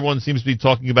Field. Everyone seems to be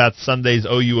talking about Sunday's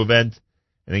OU event,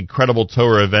 an incredible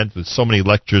Torah event with so many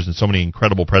lectures and so many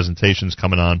incredible presentations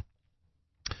coming on,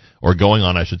 or going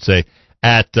on, I should say,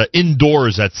 at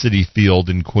indoors at Citi Field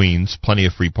in Queens. Plenty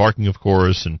of free parking, of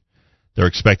course, and they're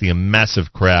expecting a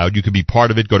massive crowd. You can be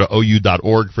part of it. Go to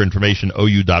OU.org for information,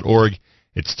 OU.org.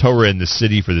 It's Torah in the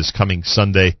City for this coming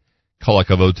Sunday. Kol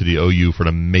hakavod to the OU for an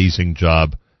amazing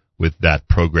job with that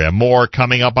program. More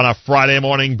coming up on a Friday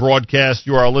morning broadcast.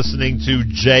 You are listening to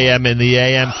JM in the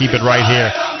AM. Keep it right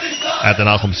here at the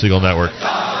Nachum Segal Network.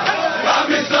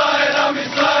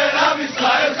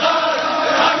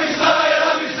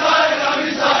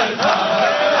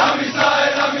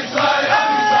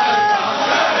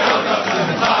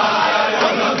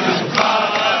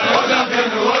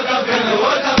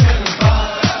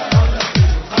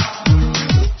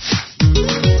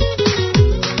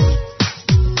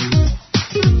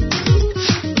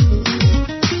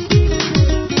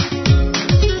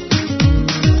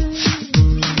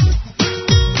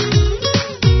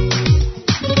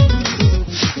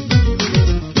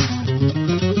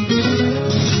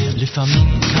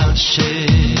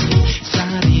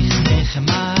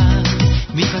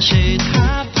 מתפשט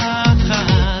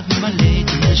הפחד, ממלא את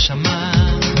הנשמה,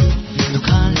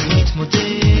 נוכל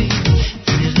להתמודד,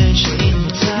 ונראה שאין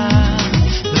מצב,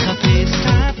 לחפש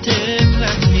כתף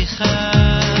לתמיכה.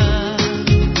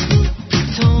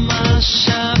 פתאום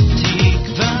חשבתי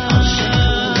כבר,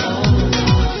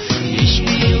 יש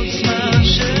בי עוצמה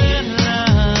שלה,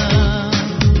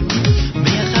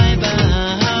 מהחי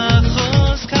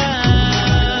בחוזקה,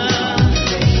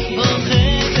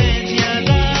 אוחזת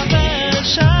ידה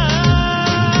בשעה.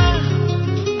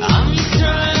 עם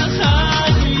ישראל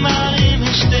חי מרים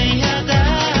את שתי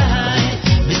ידיי,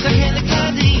 מסתכל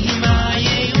קדימה,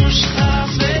 ייאוש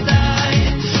חס ודי,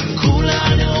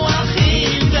 כולנו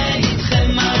אחים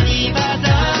ואיתכם אני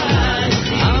ודאי.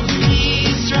 עם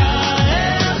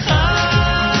ישראל חי.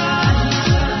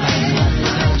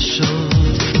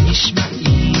 בחדשות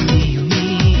נשמעים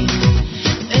איומים,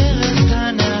 ארץ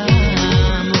קטנה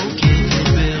מוקפת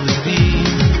ברובים,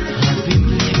 רבים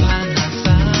בלי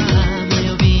פרנסה,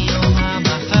 מיובי יום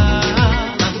המחר,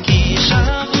 מפגיש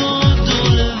אבוד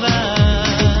ולבד.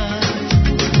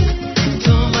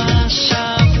 פתאום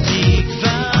חשבתי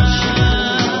כבר,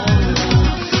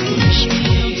 יש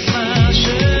בי עוצמה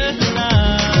שלה,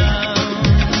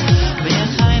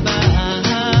 והחי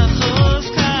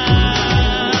בחוזקה,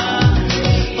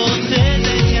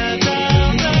 אוחזת ידה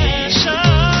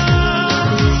בשעה.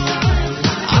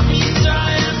 עם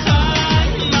ישראל חי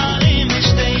מרים את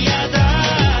שתי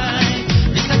ידיי,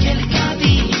 מסתכל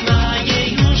קדימה,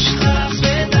 ייאוש חס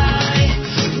ודי,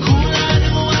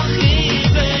 כולנו אחים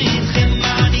ואיתכם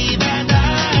אני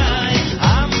ודאי.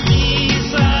 עם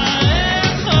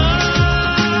ישראל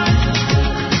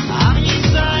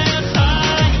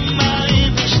חי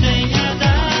מרים את שתי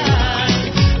ידיי,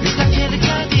 מסתכל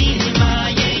קדימה,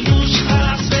 ייאוש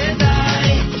חס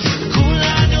ודי,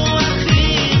 כולנו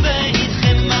אחים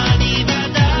ואיתכם אני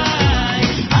ודאי.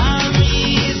 עם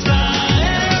ישראל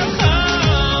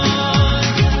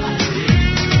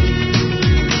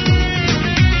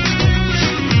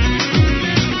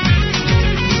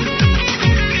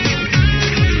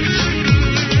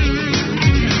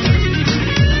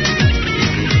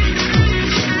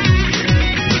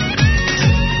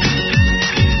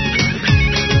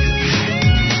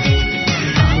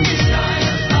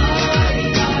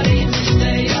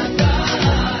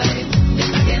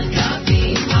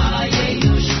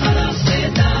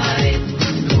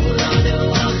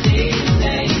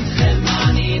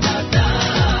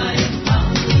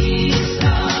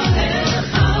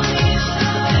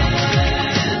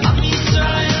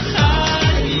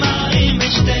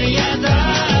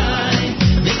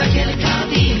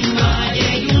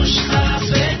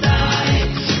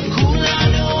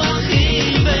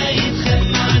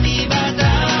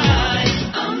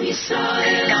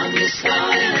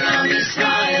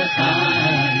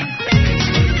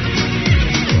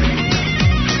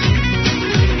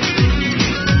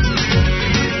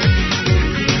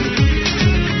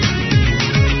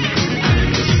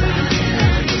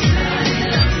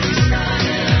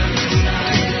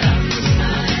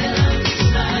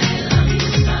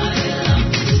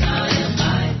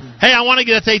Hey, I want to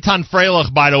get Eitan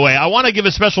Freilich, by the way. I want to give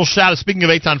a special shout out. Speaking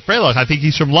of Eitan Freilich, I think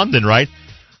he's from London, right?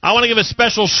 I want to give a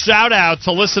special shout out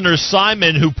to listener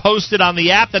Simon, who posted on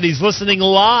the app that he's listening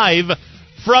live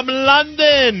from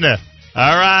London.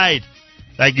 All right.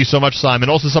 Thank you so much, Simon.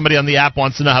 Also, somebody on the app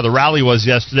wants to know how the rally was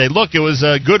yesterday. Look, it was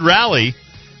a good rally.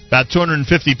 About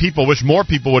 250 people. Wish more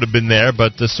people would have been there,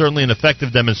 but certainly an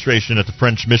effective demonstration at the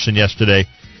French Mission yesterday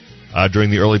during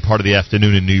the early part of the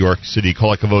afternoon in New York City.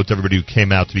 Kol hakavod to everybody who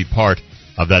came out to be part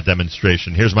of that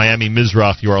demonstration. Here's Miami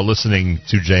Mizrach. You are listening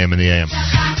to JM in the AM.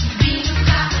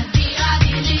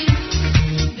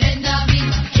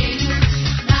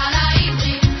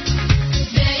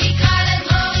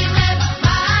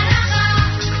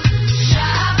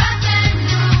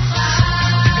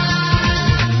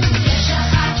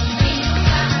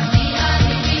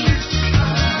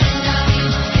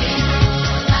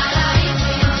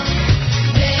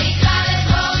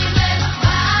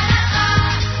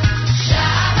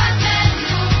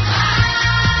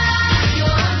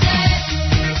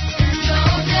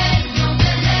 Yo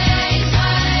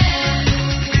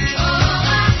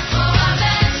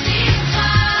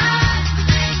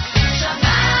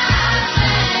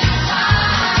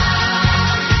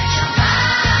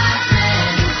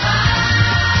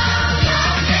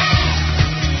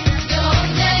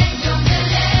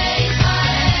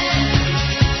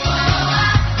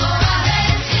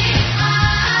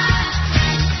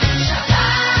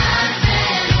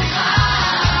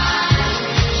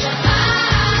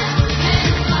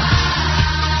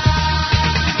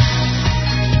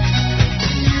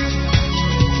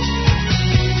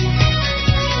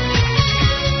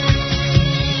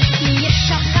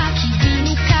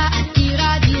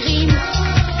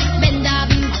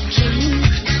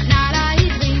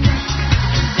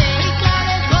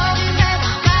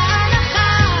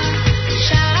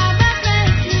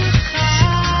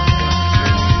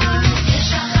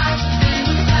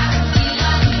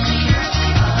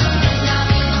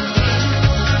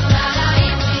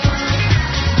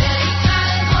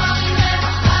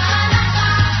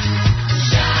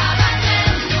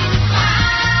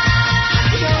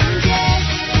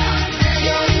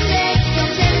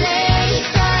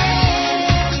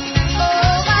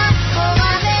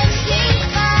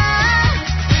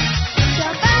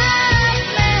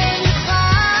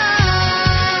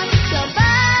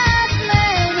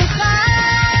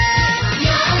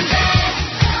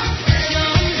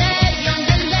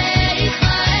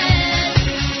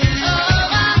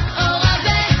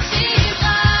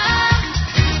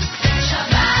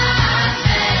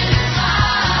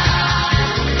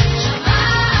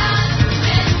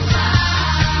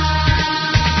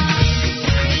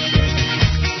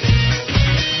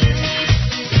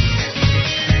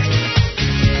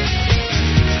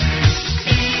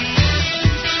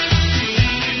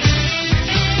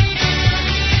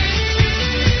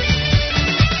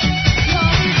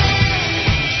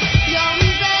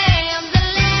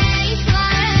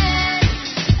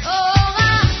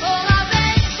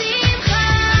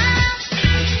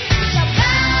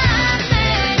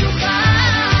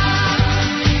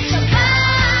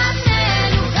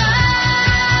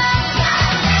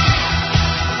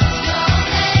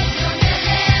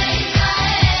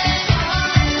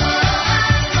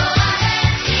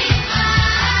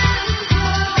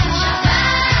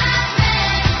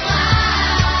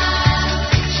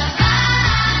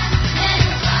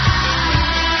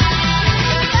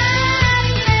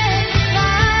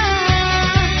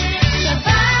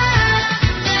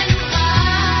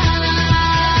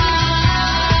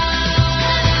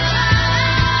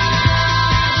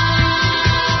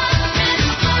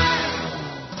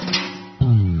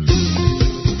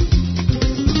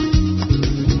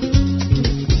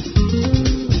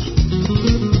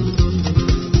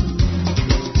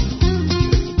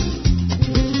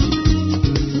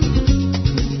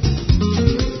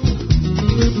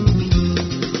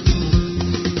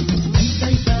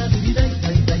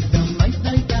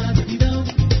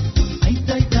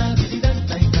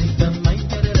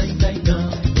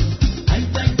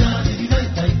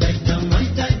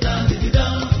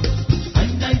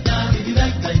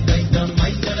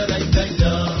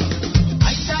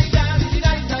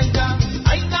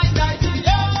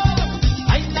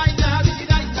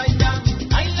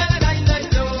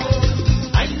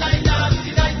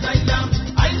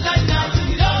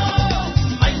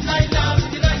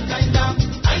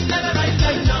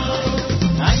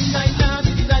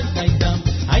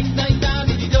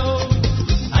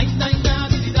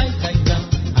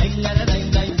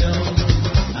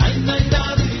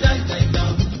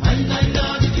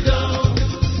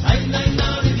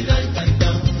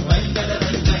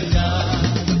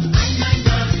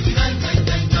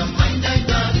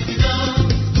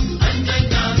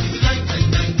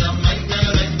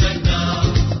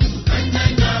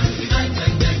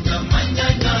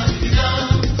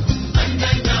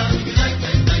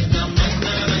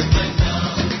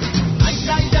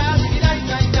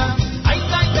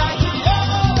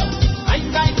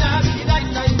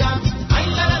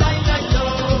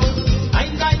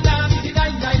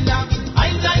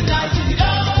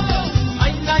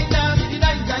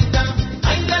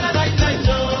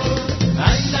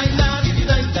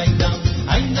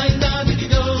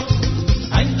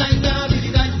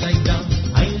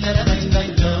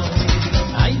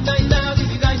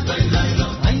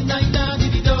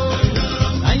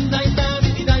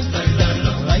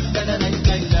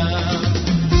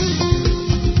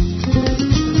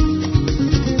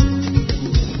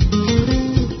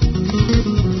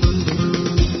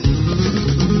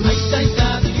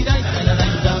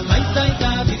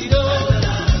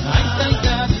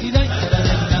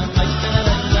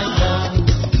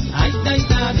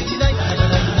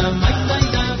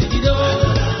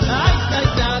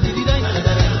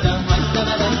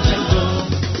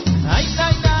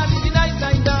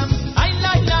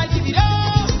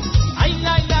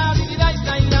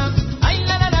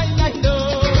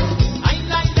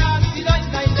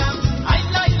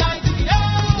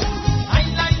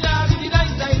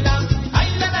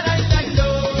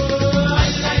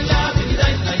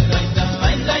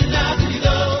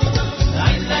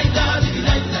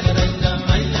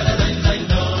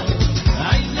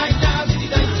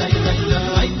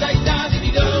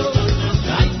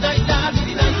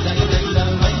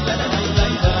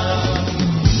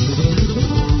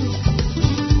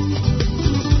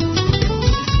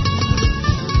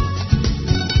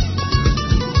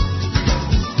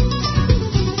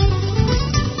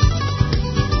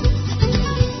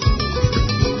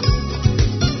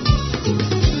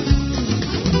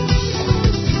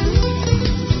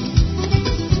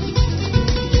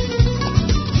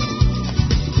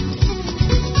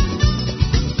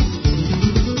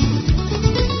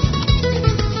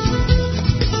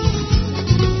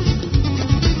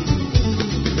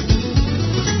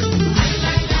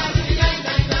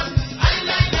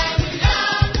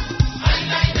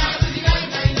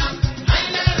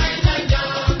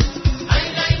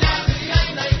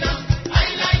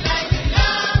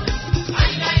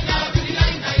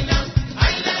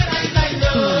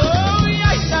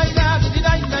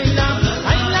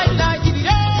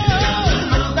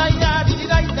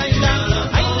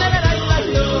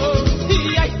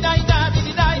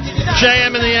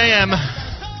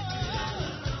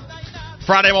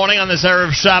Friday morning on this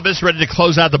Erev Shabbos, ready to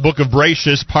close out the book of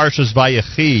Bereshis. Parshas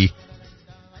Vayechi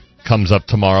comes up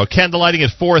tomorrow. Candlelighting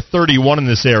at 4:31 in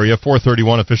this area.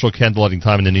 4:31 official candlelighting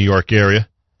time in the New York area.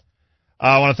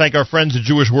 I want to thank our friends at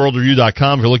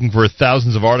JewishWorldReview.com. If you're looking for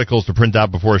thousands of articles to print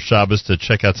out before Shabbos to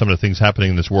check out some of the things happening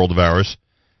in this world of ours,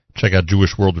 check out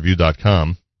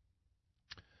JewishWorldReview.com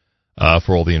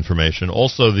for all the information.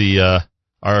 Also,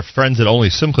 our friends at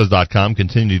OnlySimchas.com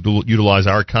continue to utilize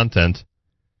our content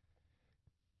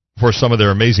for some of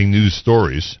their amazing news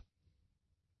stories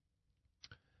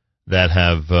that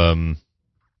have been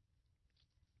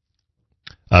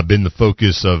the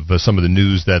focus of some of the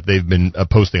news that they've been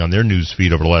posting on their news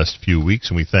feed over the last few weeks,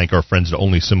 and we thank our friends at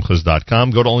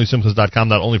OnlySimchas.com. Go to OnlySimchas.com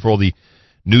not only for all the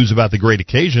news about the great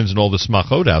occasions and all the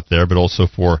smachot out there, but also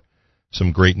for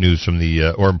some great news from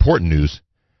or important news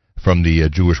from the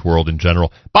Jewish world in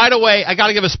general. By the way, I got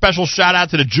to give a special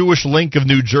shout-out to the Jewish Link of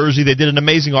New Jersey. They did an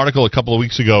amazing article a couple of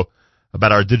weeks ago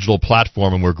about our digital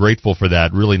platform, and we're grateful for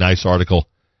that. Really nice article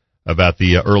about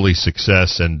the early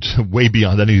success and way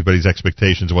beyond anybody's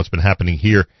expectations of what's been happening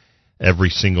here every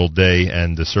single day,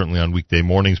 and certainly on weekday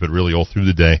mornings, but really all through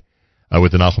the day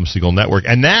with the Nachum Segal Network.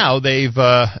 And now they've,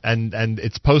 and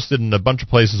it's posted in a bunch of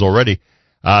places already,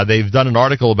 they've done an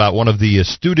article about one of the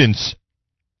students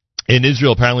in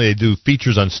Israel. Apparently they do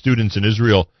features on students in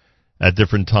Israel at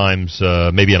different times,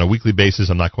 maybe on a weekly basis,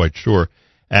 I'm not quite sure.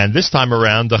 And this time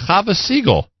around, Chava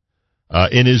Segal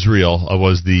in Israel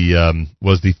was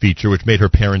the feature, which made her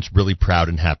parents really proud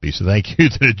and happy. So thank you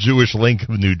to the Jewish Link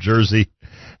of New Jersey,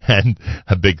 and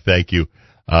a big thank you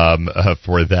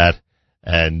for that,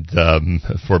 and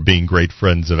for being great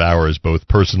friends of ours, both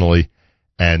personally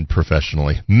and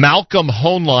professionally. Malcolm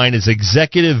Hoenlein is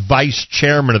Executive Vice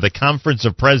Chairman of the Conference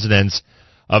of Presidents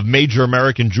of Major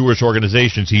American Jewish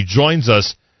Organizations. He joins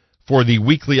us for the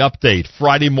weekly update,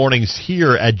 Friday mornings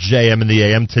here at JM and the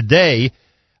AM. Today,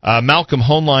 Malcolm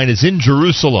Hoenlein is in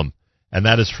Jerusalem, and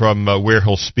that is from where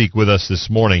he'll speak with us this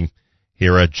morning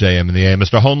here at JM and the AM.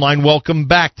 Mr. Hoenlein, welcome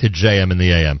back to JM and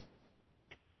the AM.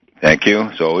 Thank you.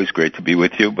 It's always great to be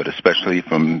with you, but especially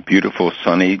from beautiful,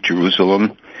 sunny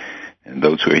Jerusalem. And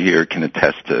those who are here can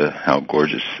attest to how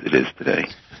gorgeous it is today.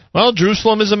 Well,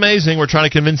 Jerusalem is amazing. We're trying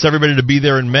to convince everybody to be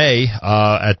there in May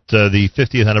at the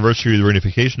 50th anniversary of the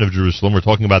reunification of Jerusalem. We're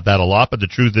talking about that a lot, but the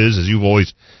truth is, as you've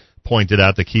always pointed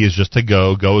out, the key is just to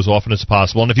go as often as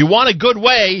possible. And if you want a good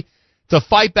way to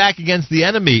fight back against the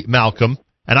enemy, Malcolm,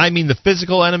 and I mean the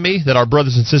physical enemy that our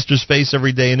brothers and sisters face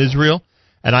every day in Israel,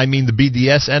 and I mean the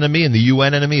BDS enemy and the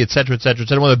UN enemy, etc., etc.,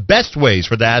 etc., one of the best ways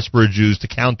for diaspora Jews to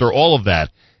counter all of that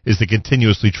is to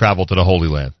continuously travel to the Holy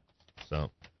Land.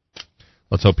 So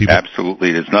let's hope people...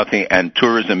 Absolutely. There's nothing, and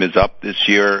tourism is up this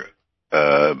year.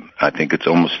 I think it's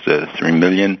almost 3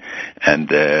 million, and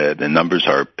the numbers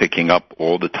are picking up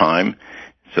all the time.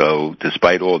 So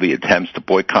despite all the attempts to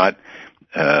boycott,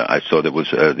 I saw there was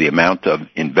the amount of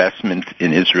investment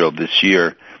in Israel this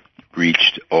year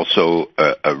reached also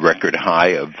a record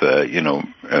high of,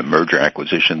 merger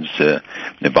acquisitions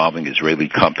involving Israeli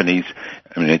companies.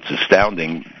 I mean, it's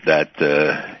astounding that,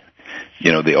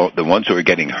 the ones who are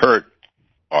getting hurt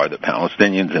are the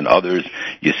Palestinians and others.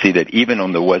 You see that even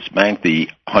on the West Bank, the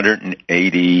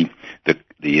 180,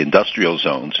 the industrial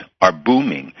zones are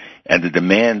booming, and the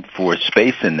demand for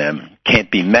space in them can't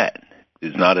be met.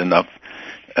 There's not enough,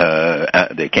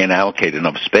 they can't allocate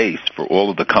enough space for all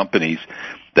of the companies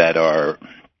that are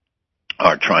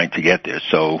trying to get there.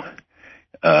 So,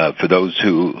 for those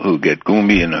who get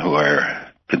gloomy and who are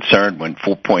concerned, when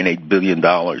 $4.8 billion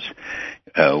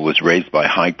was raised by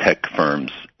high-tech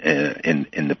firms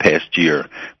in the past year,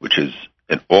 which is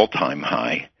an all-time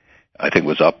high, I think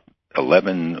was up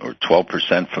 11 or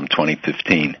 12% from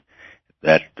 2015.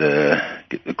 That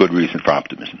a good reason for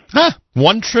optimism.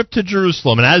 One trip to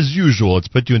Jerusalem, and as usual, it's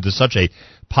put you into such a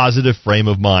positive frame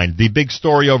of mind. The big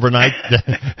story overnight,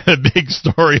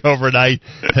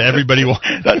 everybody wants.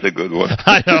 That's a good one.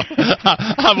 I know.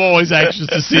 I'm always anxious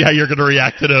to see how you're going to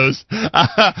react to those.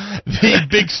 The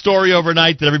big story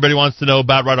overnight that everybody wants to know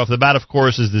about right off the bat, of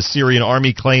course, is the Syrian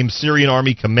army claim. Syrian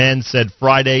army command said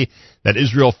Friday that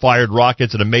Israel fired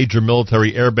rockets at a major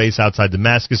military airbase outside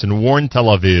Damascus and warned Tel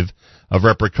Aviv of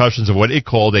repercussions of what it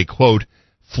called a, quote,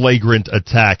 flagrant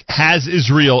attack. Has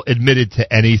Israel admitted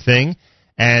to anything?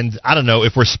 And I don't know,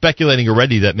 if we're speculating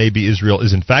already that maybe Israel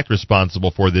is in fact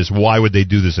responsible for this, why would they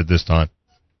do this at this time?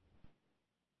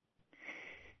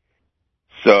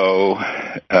 So,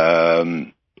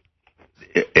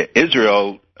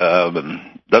 Israel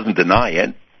doesn't deny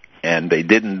it, and they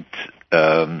didn't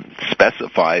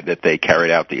specify that they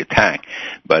carried out the attack,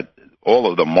 but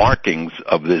all of the markings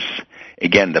of this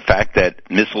again, the fact that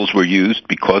missiles were used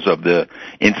because of the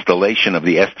installation of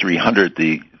the S-300,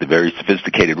 the very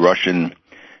sophisticated Russian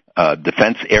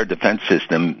air defense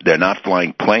system, they're not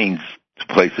flying planes to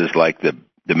places like the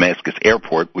Damascus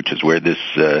airport, which is where this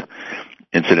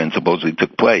incident supposedly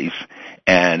took place,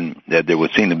 and that there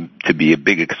was seen to be a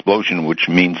big explosion, which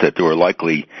means that there were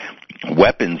likely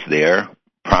weapons there,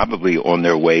 probably on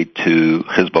their way to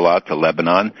Hezbollah, to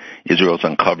Lebanon. Israel's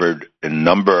uncovered a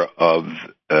number of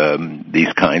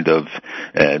these kind of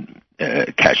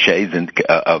caches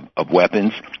of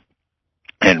weapons,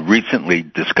 and recently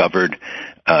discovered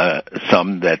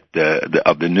some that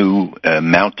of the new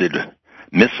mounted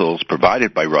missiles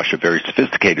provided by Russia, very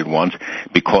sophisticated ones,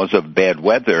 because of bad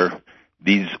weather.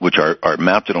 These, which are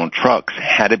mounted on trucks,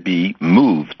 had to be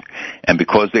moved, and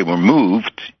because they were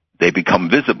moved, they become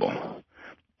visible.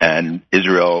 And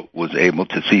Israel was able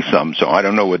to see some. So I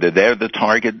don't know whether they're the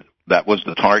target, that was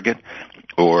the target,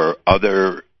 or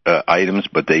other items,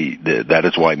 but that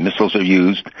is why missiles are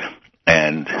used,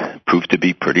 and proved to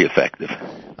be pretty effective.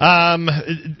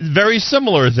 Very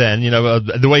similar then,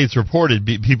 the way it's reported,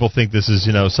 people think this is,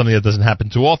 something that doesn't happen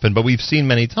too often, but we've seen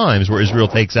many times where Israel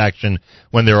takes action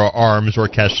when there are arms or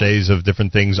caches of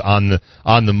different things on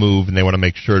the move, and they want to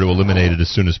make sure to eliminate it as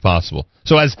soon as possible.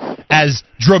 So as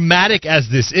dramatic as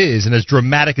this is, and as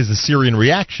dramatic as the Syrian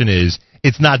reaction is,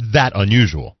 it's not that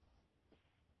unusual.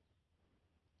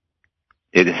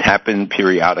 It has happened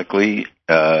periodically,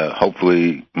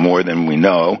 hopefully more than we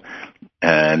know,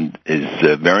 and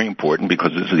is very important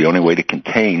because this is the only way to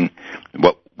contain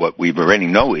what we already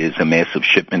know is a massive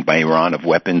shipment by Iran of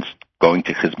weapons going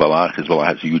to Hezbollah. Hezbollah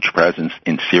has a huge presence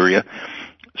in Syria,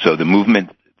 so the movement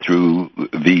through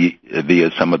via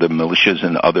some of the militias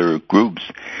and other groups,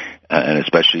 and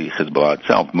especially Hezbollah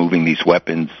itself, moving these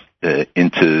weapons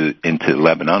into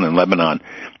Lebanon. And Lebanon,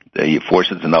 the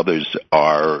forces and others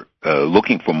are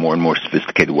looking for more and more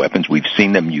sophisticated weapons. We've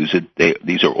seen them use it.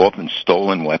 These are often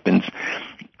stolen weapons.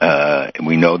 And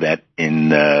we know that in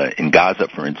Gaza,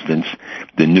 for instance,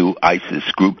 the new ISIS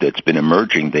group that's been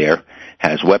emerging there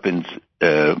has weapons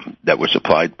that were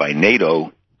supplied by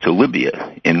NATO to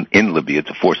Libya, in Libya,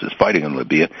 to forces fighting in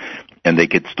Libya, and they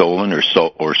get stolen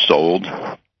or sold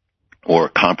or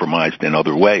compromised in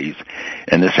other ways.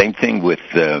 And the same thing with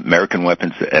American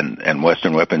weapons and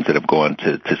Western weapons that have gone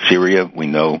to Syria. We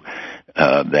know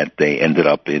that they ended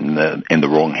up in the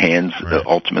wrong hands, right,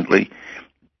 ultimately.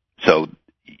 So,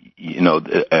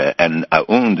 and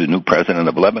Aoun, the new president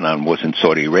of Lebanon, was in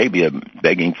Saudi Arabia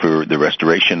begging for the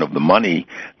restoration of the money,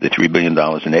 the $3 billion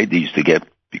in aid they used to get,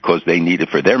 because they need it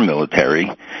for their military,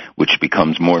 which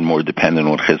becomes more and more dependent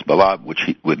on Hezbollah,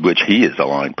 with which he is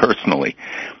aligned personally.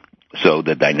 So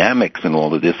the dynamics and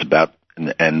all of this about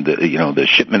and the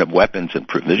shipment of weapons and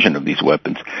provision of these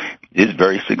weapons is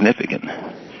very significant.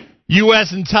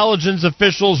 U.S. intelligence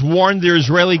officials warned their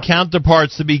Israeli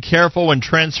counterparts to be careful when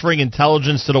transferring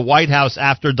intelligence to the White House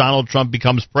after Donald Trump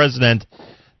becomes president.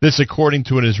 This, according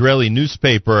to an Israeli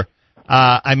newspaper.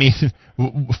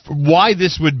 Why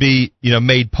this would be,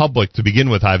 made public to begin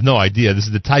with, I have no idea. This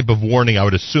is the type of warning I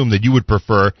would assume that you would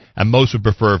prefer, and most would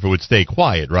prefer if it would stay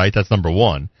quiet, right? That's number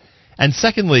one. And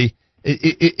secondly,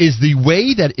 is the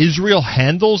way that Israel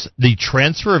handles the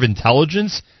transfer of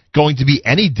intelligence going to be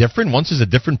any different once there's a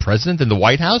different president in the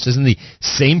White House? Isn't the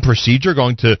same procedure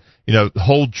going to,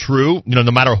 hold true, no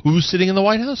matter who's sitting in the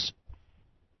White House?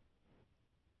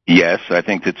 Yes, I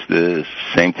think it's the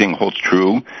same thing holds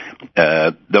true.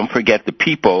 Don't forget the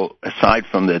people, aside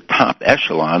from the top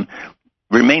echelon,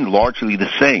 remain largely the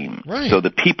same. Right. So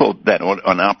the people that on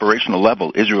an operational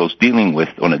level Israel's dealing with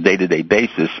on a day-to-day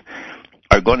basis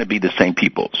are going to be the same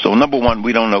people. So number one,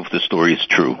 we don't know if the story is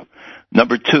true.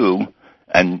 Number two,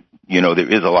 and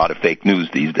there is a lot of fake news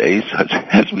these days,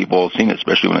 as we've all seen,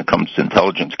 especially when it comes to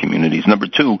intelligence communities. Number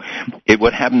two, it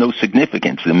would have no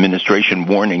significance. The administration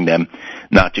warning them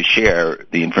not to share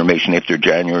the information after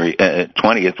January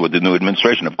 20th with the new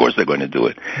administration. Of course they're going to do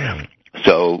it.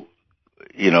 So,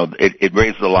 it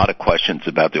raises a lot of questions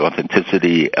about the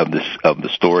authenticity of the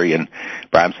story, and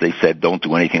perhaps they said don't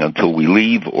do anything until we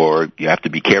leave, or you have to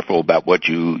be careful about what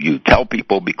you tell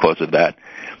people because of that.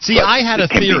 See, but I had a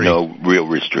theory. There can be no real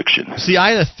restriction. See,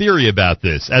 I had a theory about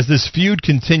this. As this feud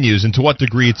continues, and to what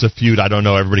degree it's a feud, I don't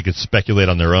know. Everybody could speculate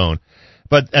on their own.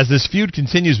 But as this feud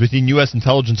continues between U.S.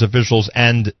 intelligence officials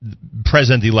and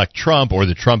President-elect Trump, or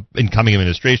the Trump incoming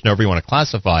administration, however you want to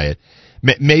classify it,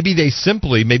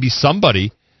 maybe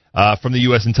somebody from the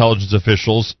U.S. intelligence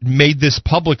officials made this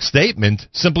public statement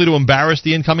simply to embarrass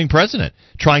the incoming president,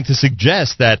 trying to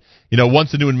suggest that,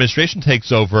 once the new administration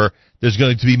takes over, there's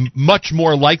going to be much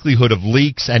more likelihood of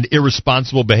leaks and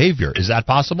irresponsible behavior. Is that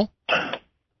possible?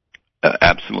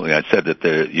 Absolutely. I said that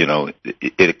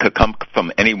it could come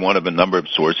from any one of a number of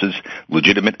sources,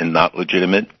 legitimate and not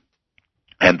legitimate.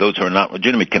 And those who are not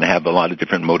legitimate can have a lot of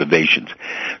different motivations.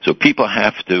 So people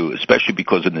have to, especially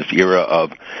because in this era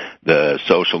of the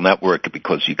social network,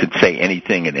 because you can say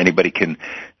anything and anybody can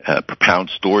propound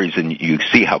stories, and you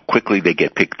see how quickly they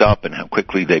get picked up and how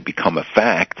quickly they become a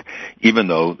fact, even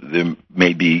though there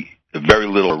may be very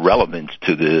little relevance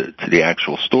to the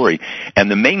actual story. And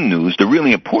the main news, the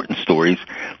really important stories,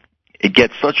 it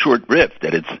gets such short rift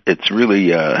that it's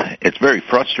really it's very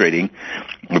frustrating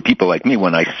for people like me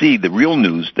when I see the real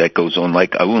news that goes on,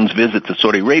 like Alun's visit to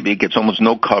Saudi Arabia gets almost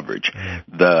no coverage.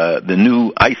 The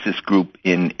new ISIS group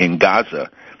in Gaza,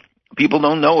 people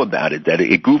don't know about it. That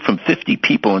it grew from 50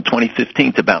 people in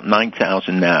 2015 to about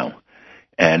 9,000 now,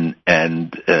 and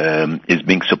is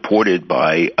being supported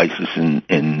by ISIS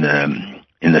in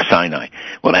the Sinai.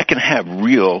 Well, that can have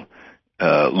real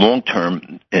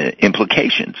long-term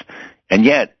implications. And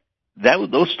yet,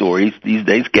 those stories these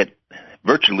days get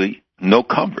virtually no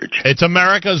coverage. It's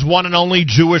America's one and only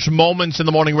Jewish Moments in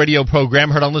the Morning radio program,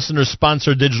 heard on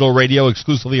listener-sponsored digital radio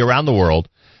exclusively around the world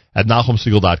at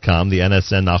NachumSegal.com, the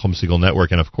NSN Nachum Segal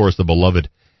Network, and, of course, the beloved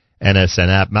NSN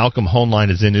app. Malcolm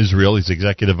Hoenlein is in Israel. He's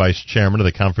Executive Vice Chairman of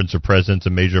the Conference of Presidents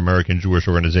of Major American Jewish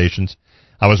Organizations.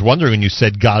 I was wondering when you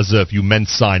said Gaza if you meant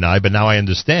Sinai, but now I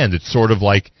understand. It's sort of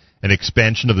like an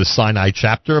expansion of the Sinai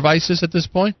chapter of ISIS at this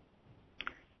point?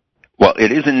 Well,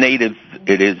 it is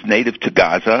native to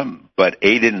Gaza, but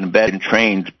aided and abetted and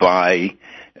trained by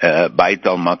Beit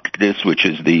al-Maqdis, which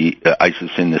is the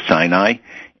ISIS in the Sinai,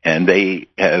 and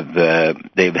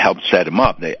they've helped set them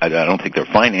up. I don't think they're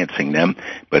financing them,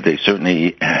 but they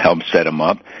certainly helped set them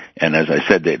up. And as I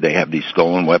said, they have these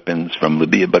stolen weapons from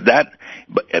Libya. But at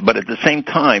the same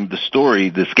time, the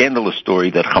scandalous story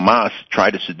that Hamas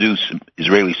tried to seduce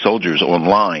Israeli soldiers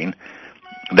online,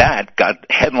 that got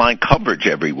headline coverage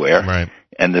everywhere. Right.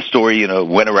 And the story,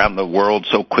 went around the world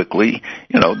so quickly.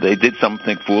 They did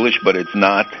something foolish, but it's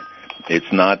not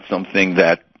something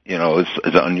that, is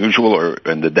unusual,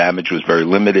 and the damage was very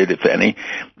limited, if any.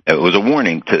 It was a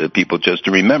warning to people just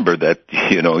to remember that,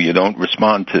 you don't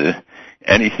respond to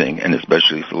anything, and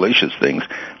especially salacious things.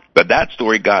 But that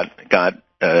story got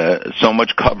so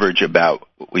much coverage about,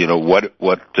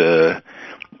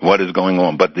 what is going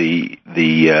on. But the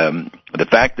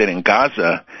fact that in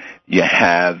Gaza you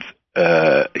have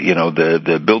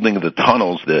the building of the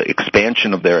tunnels, the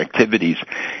expansion of their activities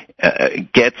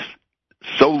gets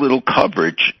so little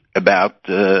coverage about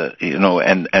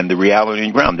and the reality on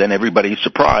the ground. Then everybody's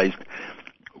surprised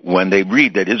when they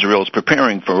read that Israel is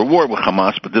preparing for a war with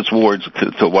Hamas, but this war is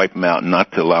to wipe them out and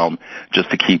not to allow them just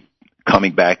to keep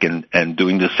coming back and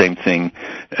doing the same thing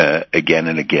again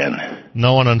and again.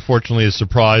 No one, unfortunately, is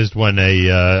surprised when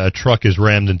a truck is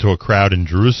rammed into a crowd in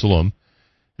Jerusalem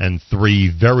and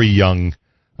 3 very young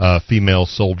female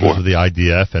soldiers of the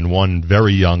IDF and 1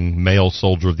 very young male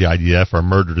soldier of the IDF are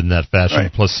murdered in that fashion,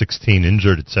 right, plus 16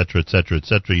 injured, et cetera, et cetera, et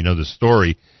cetera. You know the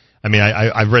story. I mean,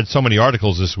 I've read so many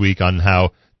articles this week on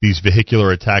how these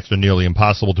vehicular attacks are nearly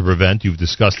impossible to prevent. You've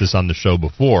discussed this on the show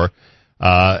before.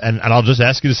 And I'll just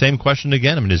ask you the same question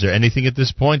again. I mean, is there anything at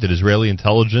this point that Israeli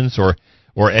intelligence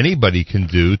or anybody can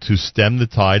do to stem the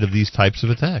tide of these types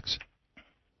of attacks?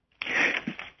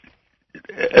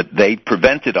 They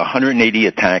prevented 180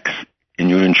 attacks in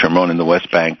Yudin Sharon in the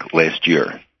West Bank last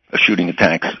year, shooting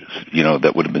attacks,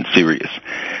 that would have been serious.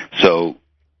 So,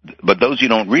 but those you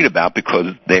don't read about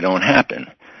because they don't happen.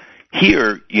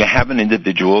 Here, you have an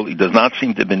individual, he does not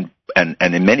seem to have been, and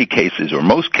in many cases, or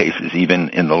most cases, even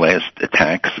in the last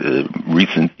attacks,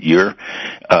 recent year,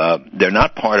 they're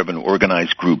not part of an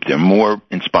organized group. They're more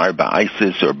inspired by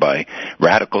ISIS or by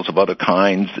radicals of other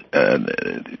kinds,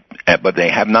 but they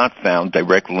have not found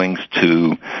direct links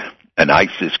to an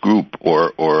ISIS group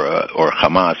or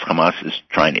Hamas. Hamas is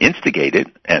trying to instigate it,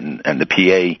 and the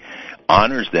PA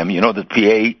honors them. The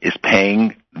PA is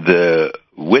paying the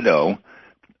widow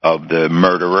of the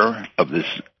murderer, of this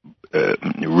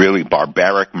really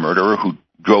barbaric murderer who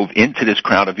drove into this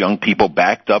crowd of young people,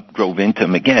 backed up, drove into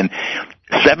him again.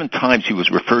 7 times he was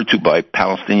referred to by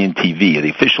Palestinian TV, the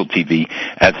official TV,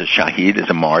 as a shaheed, as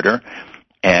a martyr.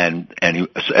 And he,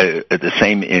 the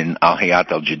same in Al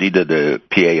Hayat Al Jadida, the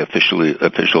PA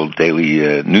official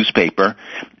daily newspaper.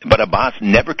 But Abbas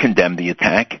never condemned the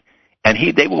attack, and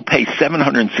they will pay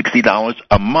 $760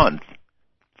 a month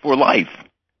for life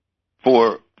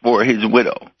for his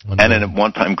widow, and a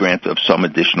one-time grant of some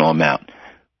additional amount.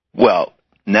 Well,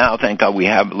 now, thank God, we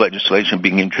have legislation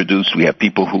being introduced. We have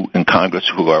people in Congress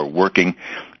who are working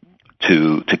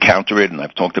to counter it, and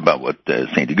I've talked about what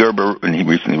Sandy Gerber, and he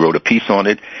recently wrote a piece on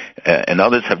it, and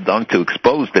others have done to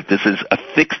expose that this is a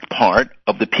fixed part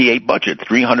of the PA budget,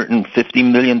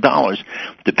 $350 million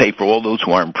to pay for all those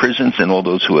who are in prisons and all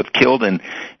those who have killed, and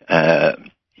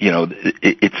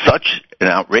it's such an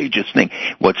outrageous thing.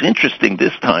 What's interesting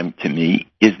this time to me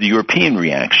is the European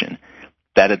reaction,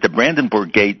 that at the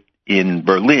Brandenburg Gate in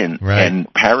Berlin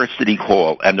and Paris City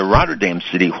Hall and the Rotterdam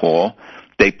City Hall,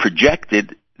 they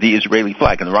projected the Israeli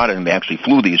flag. And in Rotterdam, they actually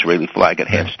flew the Israeli flag at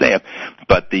half staff.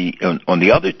 But on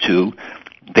the other two,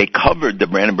 they covered the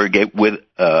Brandenburg Gate with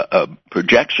a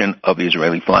projection of the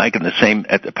Israeli flag, and the same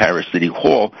at the Paris City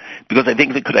Hall, because I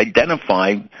think they could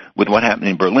identify with what happened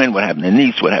in Berlin, what happened in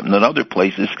Nice, what happened in other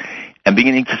places, and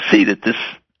beginning to see that this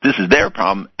is their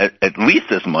problem at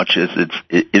least as much as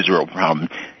it's Israel's problem.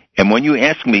 And when you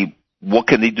ask me what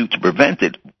can they do to prevent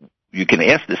it, you can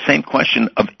ask the same question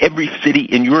of every city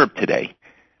in Europe today.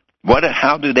 What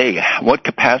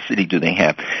capacity do they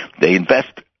have? They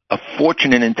invest a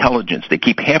fortune in intelligence. They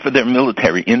keep half of their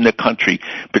military in the country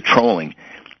patrolling.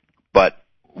 But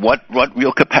what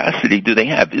real capacity do they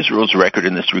have? Israel's record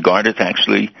in this regard is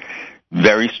actually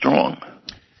very strong.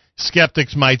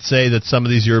 Skeptics might say that some of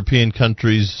these European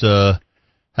countries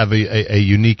have a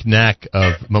unique knack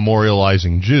of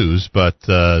memorializing Jews, but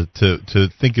to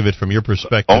think of it from your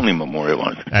perspective, only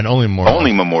memorializing.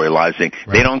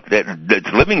 Right. They don't.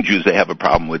 The living Jews they have a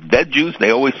problem with. Dead Jews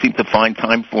they always seem to find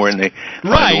time for, and they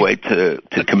find a way to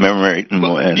commemorate. And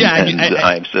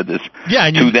I've said this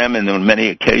to them and on many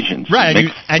occasions. Right,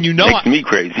 makes me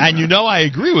crazy. And I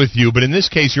agree with you, but in this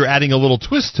case, you're adding a little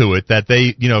twist to it that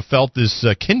they felt this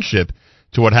kinship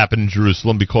to what happened in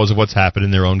Jerusalem because of what's happened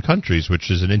in their own countries, which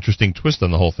is an interesting twist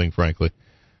on the whole thing, frankly.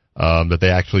 That they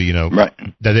actually,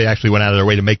 that they actually went out of their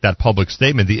way to make that public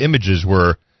statement. The images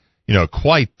were,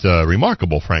 quite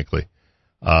remarkable, frankly.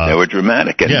 They were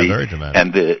dramatic. Very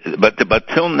dramatic. But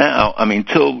till now,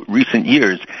 till recent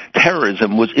years,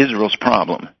 terrorism was Israel's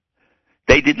problem.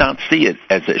 They did not see it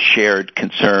as a shared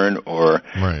concern, or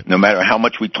no matter how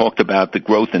much we talked about the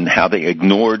growth and how they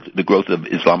ignored the growth of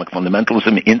Islamic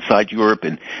fundamentalism inside Europe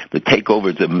and the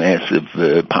takeovers of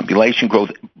massive population growth.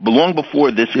 Long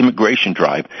before this immigration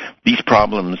drive, these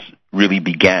problems really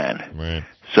began. Right.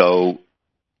 So,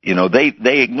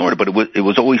 they ignored it, but it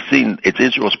was always seen it's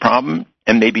Israel's problem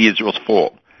and maybe Israel's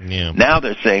fault. Yeah. Now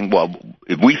they're saying, well,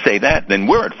 if we say that, then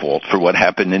we're at fault for what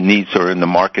happened in Nice or in the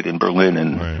market in Berlin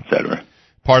and et cetera.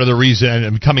 Part of the reason,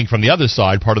 and coming from the other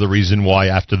side, part of the reason why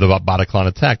after the Bataclan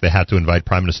attack they had to invite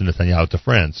Prime Minister Netanyahu to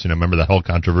France. Remember the whole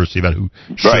controversy about who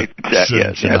should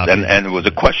not be. And it was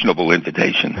a questionable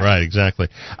invitation. Right, exactly.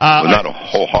 It was not a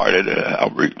wholehearted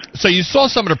outreach. So you saw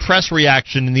some of the press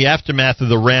reaction in the aftermath of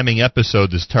the ramming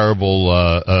episode, this terrible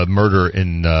murder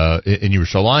in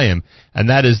Yerushalayim, and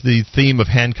that is the theme of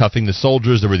handcuffing the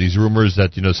soldiers. There were these rumors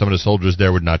that some of the soldiers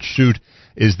there would not shoot.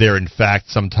 Is there in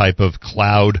fact some type of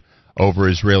cloud over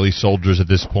Israeli soldiers at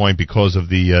this point because of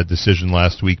the decision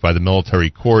last week by the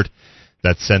military court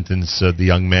that sentenced the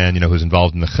young man, who's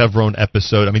involved in the Hebron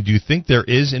episode? Do you think there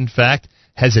is, in fact,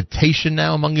 hesitation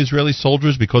now among Israeli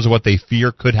soldiers because of what they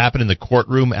fear could happen in the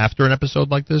courtroom after an episode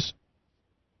like this?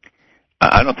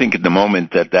 I don't think at the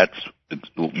moment that's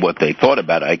what they thought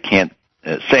about it. I can't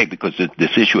say, because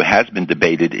this issue has been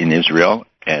debated in Israel,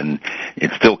 and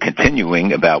it's still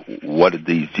continuing about what did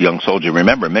these young soldiers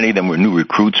remember. Many of them were new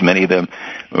recruits. Many of them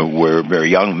were very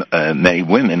young, many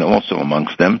women also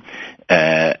amongst them.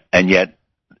 And yet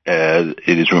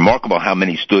it is remarkable how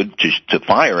many stood to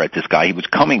fire at this guy. He was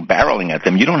coming barreling at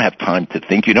them. You don't have time to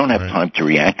think. You don't have time to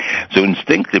react. So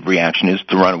instinctive reaction is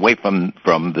to run away from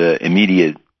the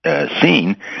immediate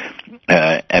scene.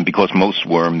 And because most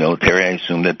were military, I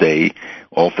assume that they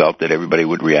all felt that everybody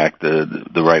would react the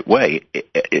right way.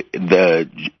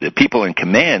 The people in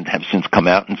command have since come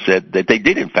out and said that they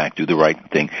did in fact do the right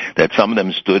thing, that some of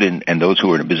them stood in, and those who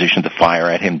were in a position to fire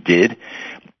at him did,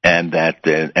 and that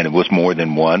and it was more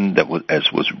than one that was, as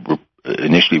was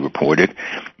initially reported.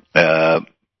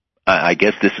 I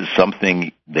guess this is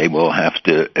something they will have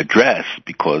to address,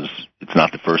 because it's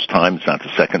not the first time, it's not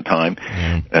the second time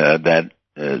that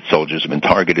soldiers have been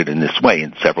targeted in this way.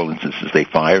 In several instances they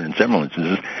fired, in several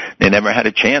instances they never had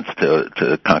a chance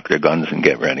to cock their guns and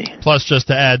get ready. Plus, just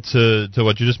to add to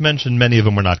what you just mentioned, many of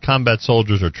them were not combat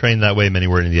soldiers or trained that way. Many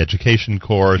were in the education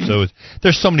corps. So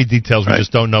there's so many details we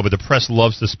just don't know, but the press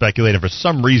loves to speculate, and for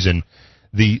some reason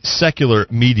the secular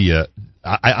media,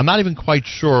 I'm not even quite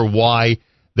sure why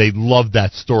they loved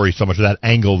that story so much, or that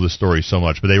angle of the story so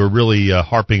much, but they were really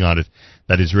harping on it,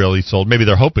 that Israeli soldiers, maybe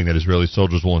they're hoping that Israeli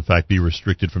soldiers will in fact be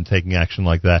restricted from taking action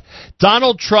like that.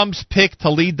 Donald Trump's pick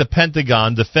to lead the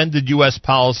Pentagon defended U.S.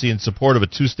 policy in support of a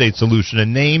two-state solution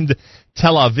and named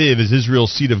Tel Aviv as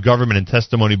Israel's seat of government in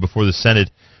testimony before the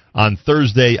Senate on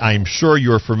Thursday. I'm sure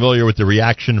you're familiar with the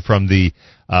reaction from the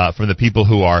people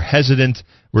who are hesitant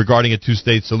regarding a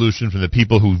two-state solution, from the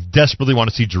people who desperately want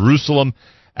to see Jerusalem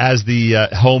as the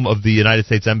home of the United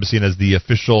States Embassy and as the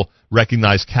official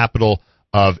recognized capital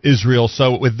of Israel.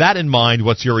 So with that in mind,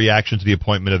 what's your reaction to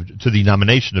the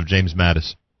nomination of James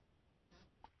Mattis?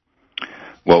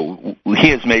 Well, he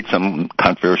has made some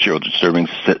controversial, disturbing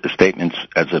statements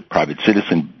as a private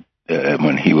citizen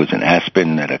when he was in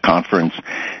Aspen at a conference.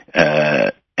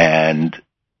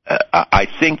 I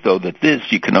think, though, that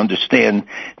you can understand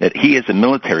that he is a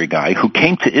military guy who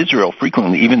came to Israel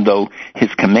frequently, even though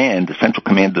his command, the central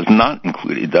command, does not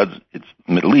include, it's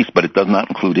Middle East, but it does not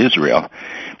include Israel.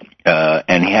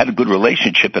 And he had a good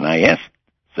relationship, and I asked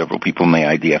several people in the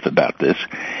IDF about this.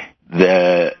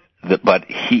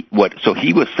 So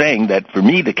he was saying that for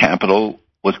me the capital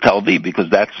was Tel Aviv because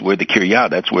that's where the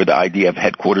Kiryat, that's where the IDF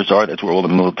headquarters are, that's where all the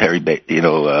military,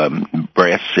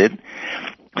 brass sit.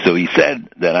 So he said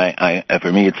that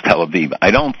for me it's Tel Aviv.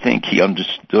 I don't think he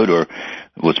understood or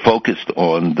was focused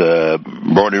on the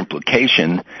broader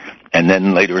implication, and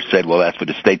then later said, well, that's for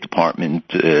the State Department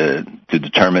to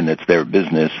determine it's their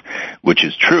business, which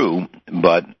is true,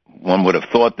 but one would have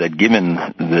thought that given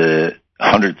the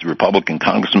hundreds of Republican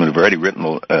congressmen have already written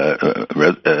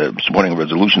supporting a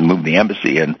resolution to move the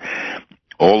embassy, and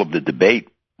all of the debate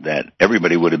that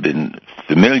everybody would have been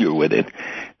familiar with it.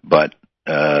 But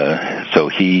so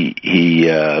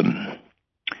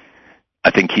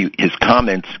I think his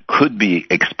comments could be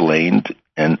explained,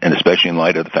 and especially in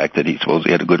light of the fact that he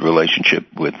supposedly had a good relationship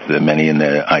with many in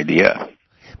the IDF.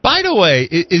 By the way,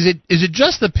 is it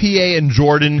just the PA in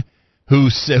Jordan who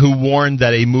warned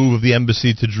that a move of the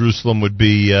embassy to Jerusalem would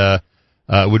be a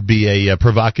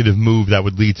provocative move that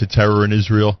would lead to terror in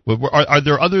Israel? Are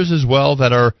there others as well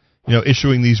that are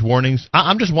issuing these warnings?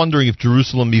 I'm just wondering if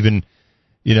Jerusalem even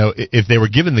if they were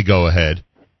given the go ahead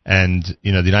and the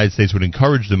United States would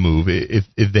encourage the move,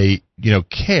 if they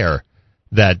care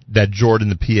that Jordan,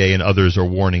 the PA, and others are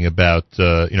warning about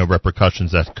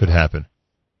repercussions that could happen.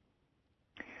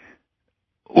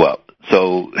 Well,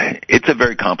 so it's a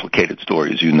very complicated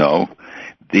story, as you know.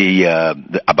 The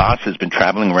Abbas has been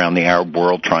traveling around the Arab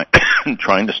world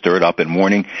trying to stir it up and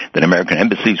warning that American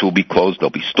embassies will be closed, they'll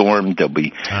be stormed, there'll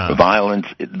be violence.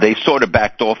 They sort of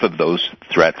backed off of those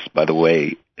threats, by the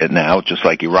way, now, just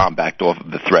like Iran backed off of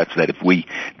the threats that if we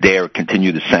dare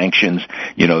continue the sanctions,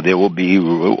 there will be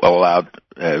all-out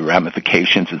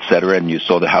ramifications, etc. And you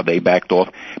saw how they backed off.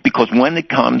 Because when it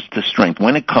comes to strength,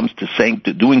 when it comes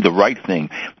to doing the right thing,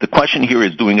 the question here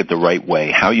is doing it the right way,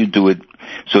 how you do it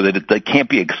so that it can't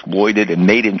be exploited and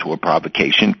made into a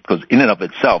provocation, because in and of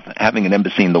itself, having an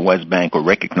embassy in the West Bank or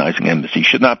recognizing an embassy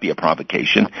should not be a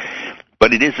provocation,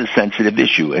 but it is a sensitive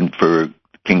issue. And for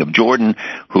King of Jordan,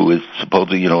 who is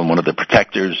supposedly, one of the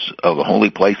protectors of the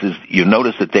holy places, you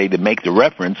notice that they make the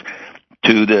reference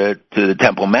to the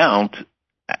Temple Mount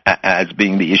as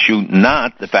being the issue,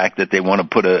 not the fact that they want to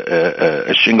put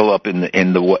a shingle up in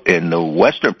the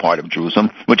western part of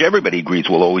Jerusalem, which everybody agrees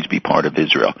will always be part of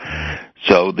Israel.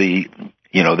 So there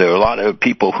are a lot of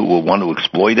people who will want to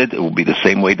exploit it. It will be the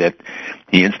same way that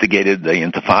he instigated the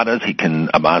Intifadas.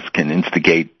 Abbas can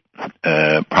instigate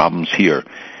problems here.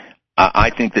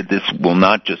 I think that this will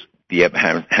not just be a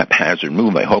haphazard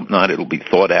move. I hope not. It'll be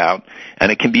thought out, and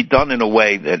it can be done in a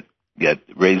way that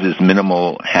raises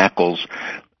minimal hackles,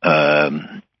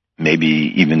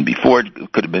 maybe even before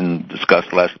it could have been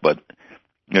discussed less. But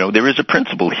there is a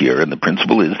principle here, and the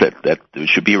principle is that there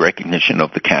should be a recognition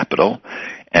of the capital,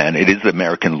 and it is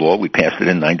American law. We passed it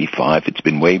in '95. It's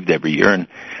been waived every year, and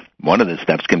one of the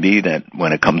steps can be that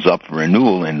when it comes up for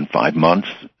renewal in 5 months,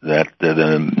 that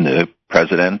the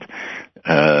president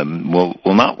will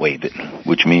not waive it,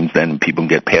 which means then people can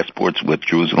get passports with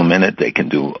Jerusalem in it. They can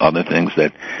do other things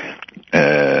that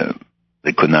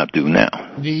they could not do now,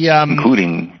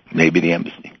 including maybe the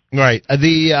embassy. Right.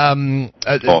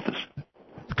 Office.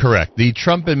 Correct. The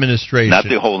Trump administration. Not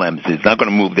the whole embassy. It's not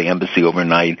going to move the embassy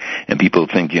overnight, and people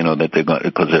think, that they're going,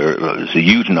 because there's a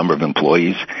huge number of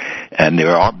employees, and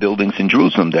there are buildings in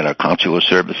Jerusalem that are consular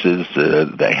services.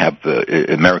 They have,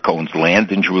 America owns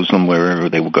land in Jerusalem where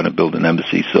they were going to build an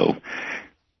embassy, so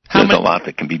there's a lot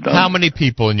that can be done. How many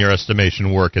people, in your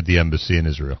estimation, work at the embassy in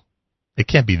Israel? It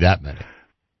can't be that many.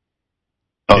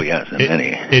 Oh yes, and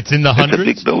many. It's in the hundreds.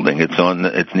 It's a big building.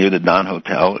 It's near the Don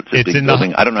Hotel. It's a big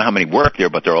building. I don't know how many work there,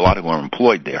 but there are a lot who are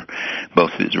employed there,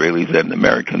 both Israelis and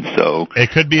Americans. So it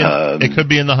could be in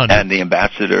the hundreds. And the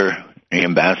ambassador,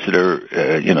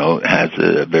 has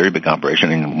a very big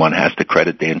operation, and one has to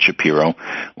credit Dan Shapiro,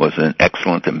 was an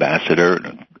excellent ambassador,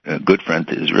 a good friend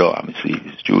to Israel. Obviously,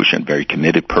 he's Jewish and very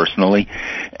committed personally,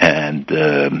 and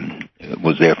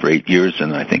was there for 8 years.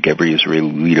 And I think every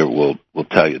Israeli leader will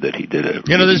tell you that he did a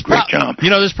really great job.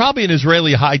 There's probably an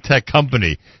Israeli high-tech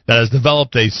company that has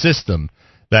developed a system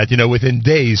that, within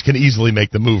days can easily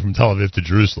make the move from Tel Aviv to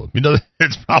Jerusalem.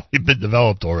 It's probably been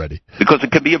developed already. Because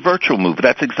it could be a virtual move.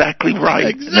 That's exactly right.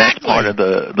 Exactly. And that's part of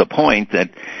the point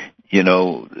that,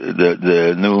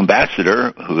 the new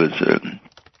ambassador, who is a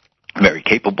very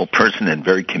capable person and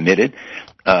very committed,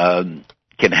 can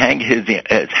hang his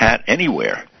hat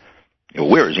anywhere. He'll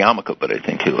wear his yarmulke, but I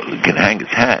think he can hang his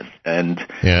hat. And,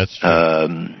 yeah, that's true.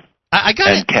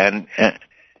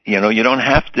 You don't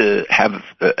have to have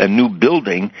a new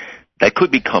building that could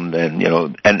become then,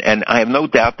 and I have no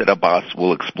doubt that Abbas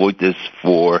will exploit this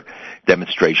for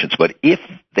demonstrations. But if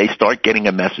they start getting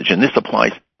a message, and this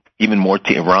applies even more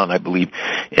to Iran, I believe,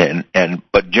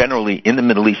 but generally in the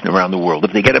Middle East and around the world,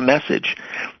 if they get a message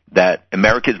that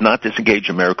America is not disengaged,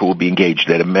 America will be engaged,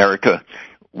 that America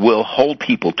will hold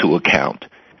people to account.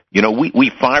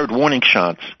 We fired warning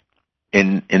shots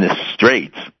in the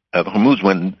Straits of Hormuz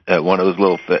when one of those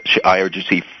little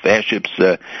IRGC fast ships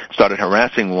started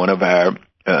harassing one of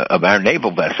our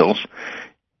naval vessels,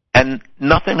 and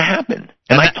nothing happened.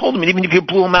 And I told them, even if you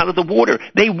blew them out of the water,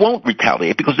 they won't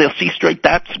retaliate because they'll see straight.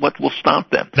 That's what will stop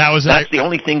them. That's the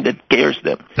only thing that scares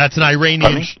them. That's an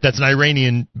Iranian. That's an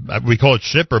Iranian. We call it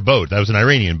ship or boat. That was an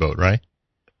Iranian boat, right?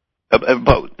 A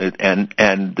boat,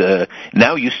 and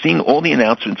now you've seen all the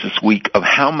announcements this week of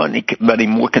how many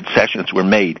more concessions were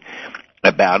made.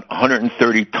 About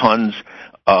 130 tons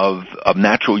of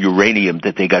natural uranium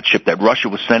that they got shipped, that Russia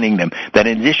was sending them, that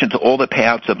in addition to all the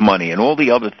payouts of money and all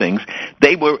the other things,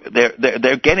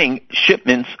 they're getting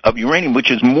shipments of uranium, which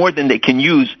is more than they can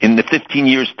use in the 15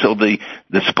 years till the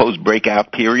supposed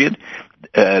breakout period.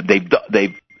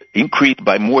 They've increased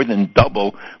by more than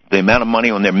double the amount of money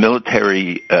on their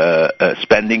military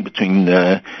spending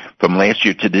from last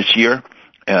year to this year.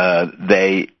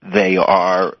 They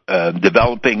are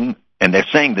developing, and they're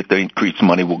saying that the increased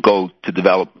money will go to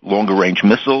develop longer-range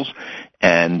missiles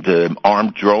and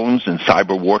armed drones and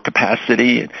cyber war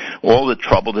capacity, and all the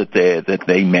trouble that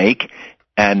they make.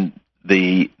 And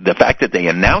the fact that they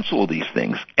announce all these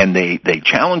things and they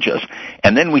challenge us,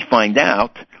 and then we find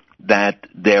out that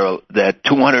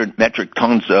 200 metric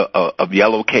tons of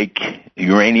yellow cake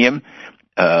uranium,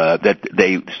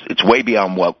 it's way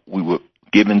beyond what we were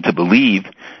given to believe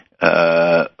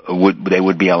they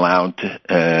would be allowed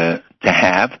to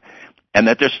have, and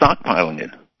that they're stockpiling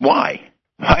it. Why?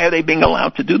 Why are they being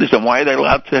allowed to do this, and why are they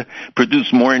allowed to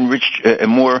produce more enriched,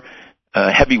 more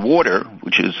heavy water,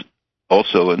 which is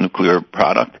also a nuclear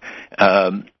product?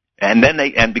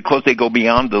 And because they go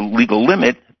beyond the legal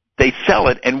limit, they sell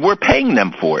it, and we're paying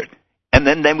them for it. And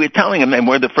then we're telling them, and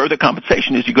where the further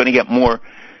compensation is, you're going to get more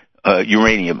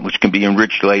uranium, which can be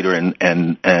enriched later, and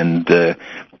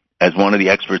as one of the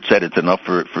experts said, it's enough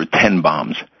for 10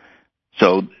 bombs.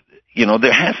 So,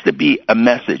 there has to be a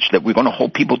message that we're going to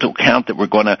hold people to account, that we're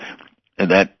going to,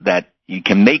 that you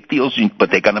can make deals, but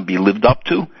they're going to be lived up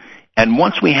to. And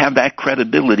once we have that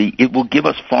credibility, it will give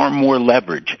us far more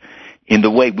leverage in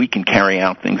the way we can carry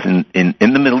out things in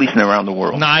the Middle East and around the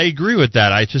world. No, I agree with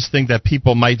that. I just think that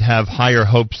people might have higher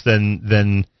hopes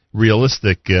than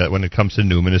realistic when it comes to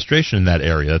new administration in that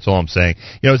area. That's all I'm saying.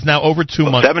 It's now over 2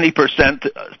 months.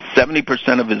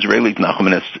 70% of Israelis,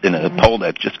 Nachman, in a poll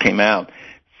that just came out,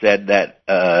 said that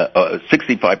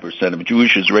 65% of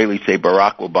Jewish Israelis say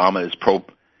Barack Obama is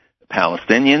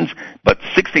pro-Palestinians, but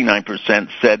 69%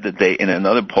 said that in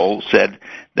another poll said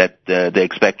that they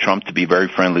expect Trump to be very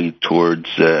friendly towards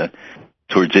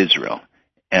Israel.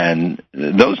 And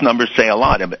those numbers say a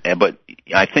lot, but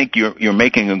I think you're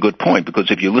making a good point, because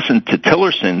if you listen to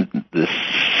Tillerson, the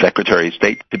Secretary of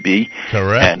State to be,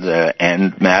 correct,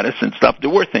 and Mattis and stuff, there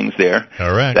were things there,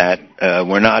 correct, that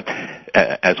were not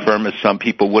as firm as some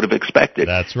people would have expected.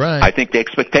 That's right. I think the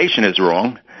expectation is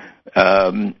wrong,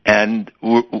 and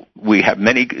we have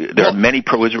there are many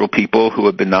pro-Israel people who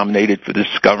have been nominated for this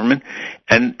government,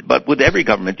 but with every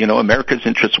government, America's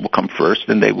interests will come first,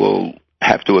 and they will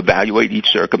have to evaluate each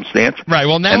circumstance. Right.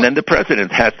 Well, now, and then the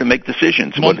president has to make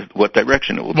decisions what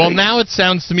direction it will take. Well, now it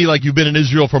sounds to me like you've been in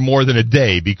Israel for more than a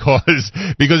day because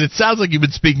it sounds like you've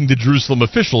been speaking to Jerusalem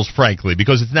officials, frankly,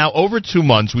 because it's now over 2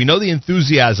 months. We know the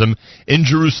enthusiasm in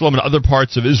Jerusalem and other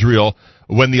parts of Israel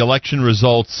when the election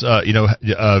results,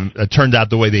 turned out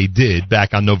the way they did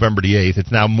back on November the 8th.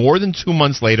 It's now more than 2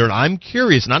 months later, and I'm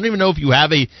curious, and I don't even know if you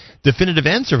have a definitive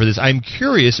answer for this. I'm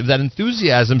curious if that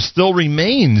enthusiasm still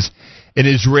remains in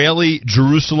Israeli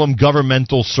Jerusalem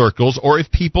governmental circles, or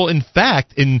if people, in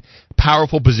fact, in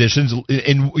powerful positions,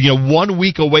 in 1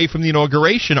 week away from the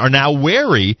inauguration, are now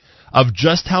wary of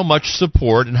just how much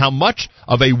support and how much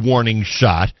of a warning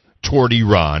shot toward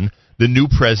Iran the new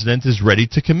president is ready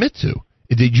to commit to.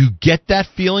 Did you get that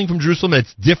feeling from Jerusalem that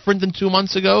it's different than 2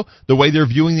 months ago, the way they're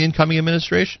viewing the incoming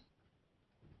administration?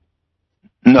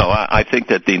 No, I think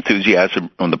that the enthusiasm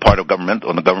on the part of government,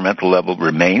 on the governmental level,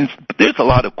 remains. But there's a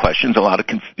lot of questions, a lot of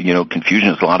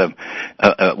confusion, a lot of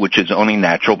which is only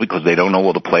natural because they don't know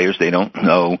all the players, they don't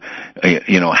know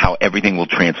how everything will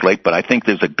translate. But I think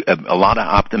there's a lot of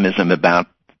optimism about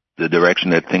the direction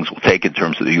that things will take in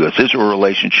terms of the U.S.-Israel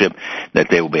relationship, that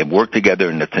they will be able to work together,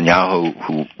 and Netanyahu,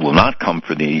 who will not come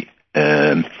for the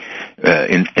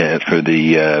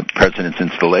president's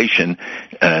installation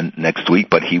next week,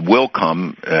 but he will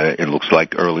come, it looks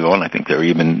like early on. I think they're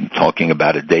even talking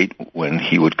about a date when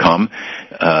he would come.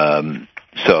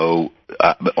 So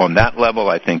on that level,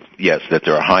 I think, yes, that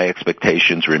there are high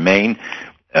expectations remain.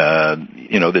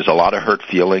 There's a lot of hurt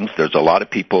feelings. There's a lot of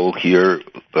people here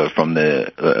from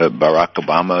the Barack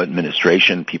Obama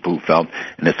administration, people who felt,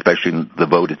 and especially the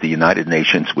vote at the United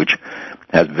Nations, which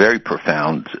has very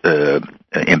profound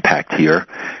impact here.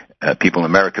 People in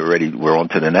America already were on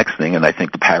to the next thing, and I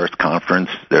think the Paris conference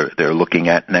they're looking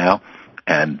at now,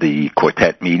 and the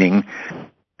quartet meeting,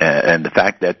 and the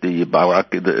fact that the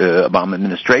Obama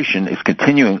administration is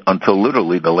continuing until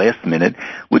literally the last minute,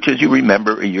 which, as you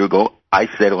remember, a year ago, I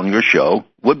said on your show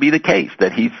would be the case,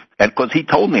 that because he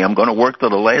told me I'm going to work till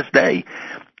the last day,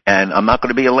 and I'm not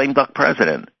going to be a lame duck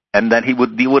president, and that he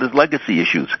would deal with his legacy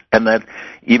issues, and that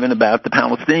even about the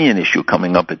Palestinian issue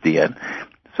coming up at the end.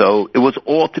 So it was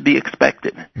all to be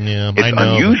expected. Yeah, it's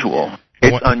unusual.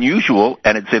 It's unusual,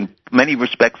 and it's in many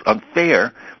respects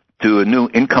unfair to a new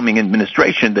incoming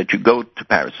administration that you go to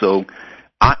Paris. So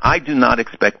I do not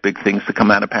expect big things to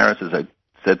come out of Paris. As I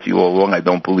said to you all along, I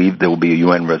don't believe there will be a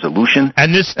UN resolution.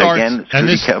 And this starts, again,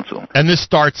 Security Council. And this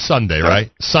starts Sunday,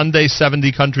 right? Sunday,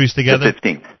 70 countries together? The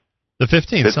 15th. The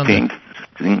 15th, Sunday.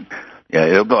 15th.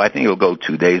 Yeah, I think it'll go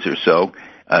 2 days or so.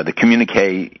 The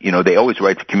communique, they always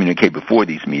write the communique before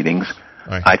these meetings.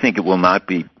 Right. I think it will not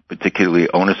be particularly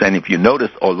onerous. And if you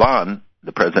notice, Hoenlein,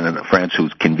 the president of France,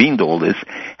 who's convened all this,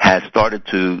 has started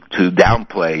to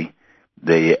downplay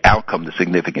the outcome, the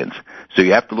significance. So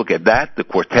you have to look at that, the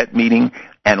quartet meeting,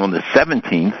 and on the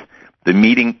 17th, the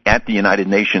meeting at the United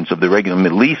Nations of the regular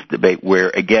Middle East debate, where,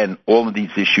 again, all of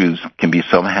these issues can be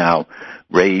somehow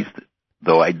raised,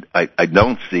 though I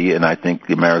don't see, and I think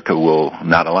America will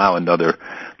not allow another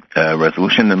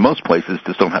resolution, and most places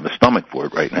just don't have a stomach for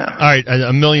it right now. All right,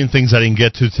 a million things I didn't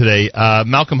get to today.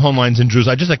 Malcolm Hoenlein's in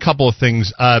Jerusalem. Just a couple of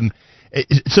things.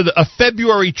 So a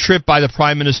February trip by the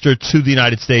Prime Minister to the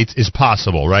United States is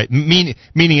possible, right? Meaning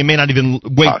it may not even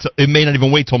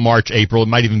wait till March, April. It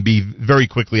might even be very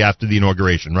quickly after the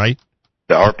inauguration, right?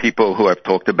 There are people who have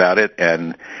talked about it,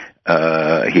 and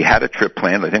he had a trip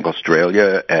planned, I think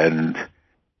Australia and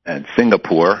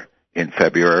Singapore in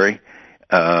February.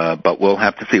 But we'll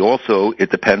have to see. Also, it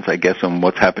depends, I guess, on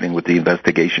what's happening with the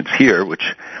investigations here, which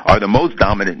are the most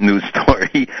dominant news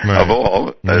story of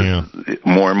all. Yeah.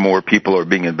 More and more people are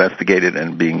being investigated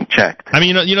and being checked. I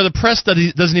mean, the press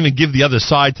doesn't even give the other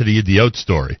side to the Idiot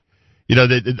story. On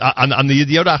the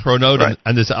Idiot Achronot, right,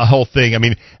 and this whole thing. I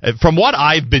mean, from what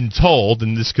I've been told,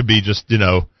 and this could be just,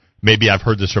 maybe I've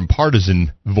heard this from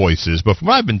partisan voices, but from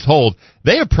what I've been told,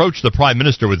 they approached the Prime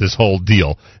Minister with this whole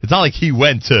deal. It's not like he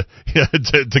went to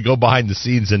go behind the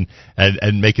scenes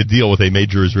and make a deal with a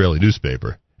major Israeli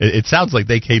newspaper. It sounds like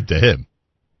they came to him.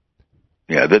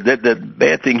 Yeah, the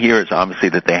bad thing here is obviously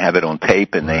that they have it on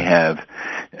tape, and they have,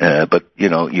 but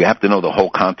you have to know the whole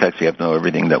context. You have to know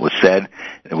everything that was said.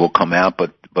 It will come out,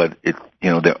 but it,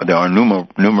 there are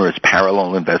numerous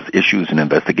parallel issues and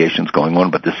investigations going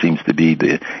on, but this seems to be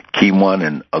the key one,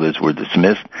 and others were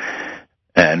dismissed.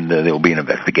 And there will be an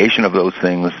investigation of those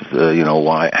things.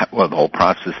 Why? Well, the whole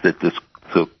process that this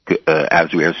took,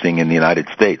 as we are seeing in the United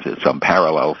States, there's some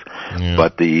parallels,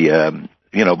 but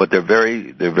but they're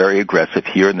very aggressive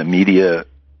here, and the media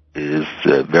is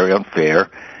very unfair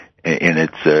in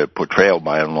its portrayal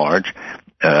by and large.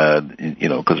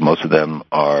 Because most of them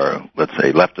are, let's say,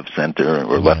 say, left of center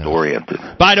or left-oriented.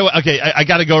 By the way, okay, I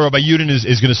got to go. Rabbi Yudin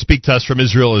is going to speak to us from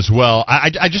Israel as well.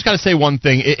 I just got to say one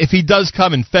thing. If he does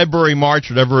come in February, March,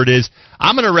 whatever it is,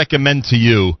 I'm going to recommend to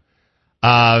you.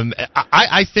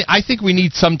 I think we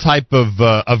need some type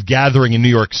of gathering in New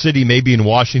York City, maybe in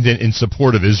Washington, in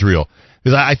support of Israel,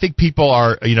 because I think people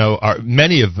are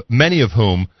many of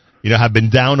whom have been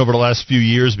down over the last few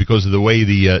years because of the way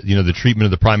the treatment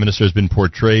of the Prime Minister has been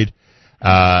portrayed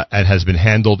and has been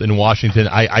handled in Washington.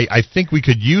 I think we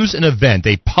could use an event,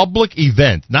 a public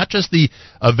event, not just the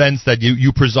events that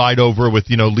you preside over with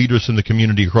leaders from the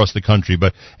community across the country,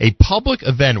 but a public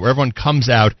event where everyone comes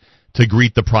out to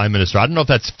greet the Prime Minister. I don't know if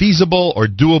that's feasible or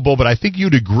doable, but I think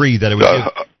you'd agree that it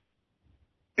would.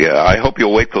 Yeah, I hope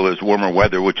you'll wait till there's warmer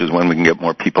weather, which is when we can get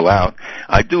more people out.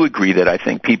 I do agree that I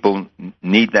think people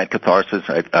need that catharsis.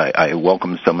 I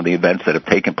welcome some of the events that have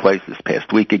taken place this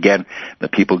past week again,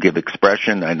 that people give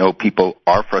expression. I know people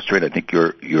are frustrated. I think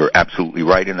you're absolutely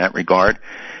right in that regard.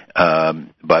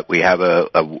 But we have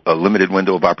a limited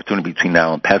window of opportunity between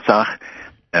now and Pesach,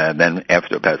 and then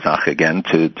after Pesach again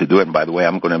to do it. And by the way,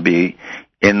 I'm going to be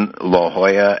in La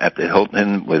Jolla at the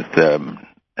Hilton with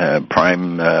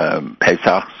Prime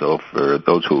Pesach, so for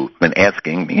those who've been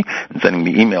asking me and sending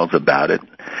me emails about it,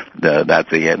 that's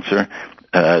the answer.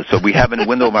 So we have a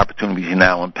window of opportunity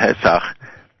now in Pesach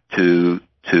to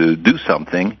do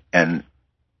something, and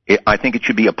I think it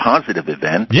should be a positive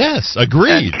event. Yes,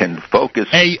 agreed. And can focus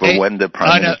for when the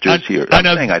Prime Minister is here. I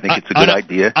think it's a good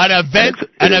idea. An event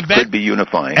could be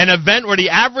unifying. An event where the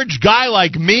average guy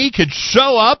like me could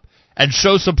show up and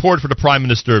show support for the Prime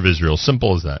Minister of Israel.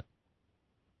 Simple as that.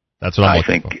 That's what I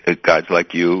think. Guys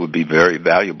like you would be very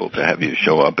valuable to have you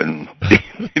show up and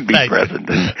be present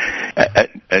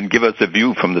and give us a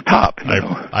view from the top.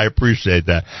 I appreciate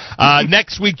that.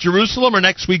 Next week, Jerusalem, or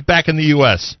next week back in the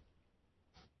U.S.?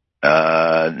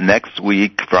 Next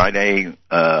week, Friday,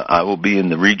 I will be in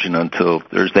the region until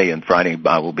Thursday, and Friday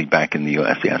I will be back in the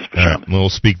U.S., yes, for sure. We'll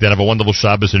speak then. Have a wonderful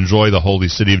Shabbos. Enjoy the holy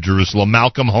city of Jerusalem.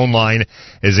 Malcolm Hoenlein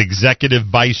is Executive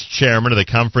Vice Chairman of the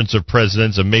Conference of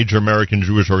Presidents of Major American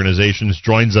Jewish Organizations,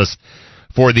 joins us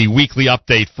for the weekly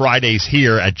update Fridays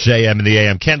here at JM in the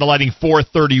AM. Candlelighting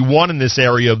 4:31 in this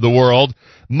area of the world.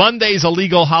 Monday's a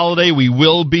legal holiday. We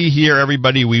will be here,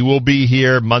 everybody. We will be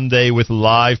here Monday with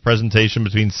live presentation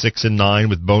between 6 and 9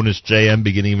 with bonus JM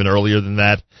beginning even earlier than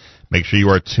that. Make sure you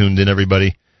are tuned in,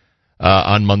 everybody,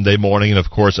 on Monday morning. And, of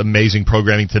course, amazing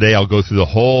programming today. I'll go through the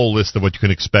whole list of what you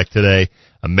can expect today.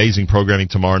 Amazing programming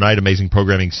tomorrow night. Amazing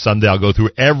programming Sunday. I'll go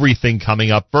through everything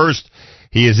coming up. First,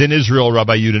 he is in Israel,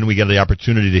 Rabbi Yudin. We get the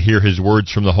opportunity to hear his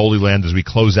words from the Holy Land as we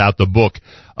close out the book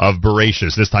of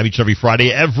Bereshis. This time each and every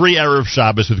Friday, every Erev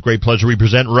Shabbos, with great pleasure, we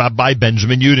present Rabbi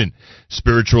Benjamin Yudin,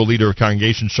 spiritual leader of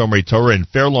Congregation Shomrei Torah in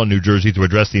Fair Lawn, New Jersey, to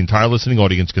address the entire listening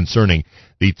audience concerning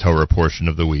the Torah portion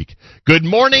of the week. Good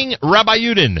morning, Rabbi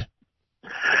Yudin.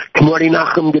 Good morning,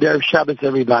 Nachum. Good Erev Shabbos,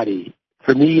 everybody.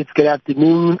 For me, it's good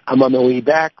afternoon. I'm on my way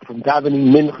back from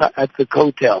davening mincha at the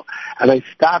hotel, and I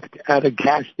stopped at a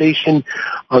gas station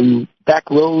on back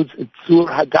roads at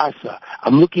Tzur Hadassah.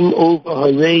 I'm looking over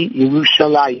Harei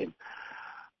Yerushalayim.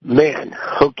 Man,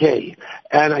 okay.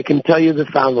 And I can tell you the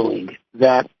following,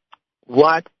 that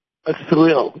what a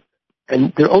thrill.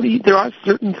 And there are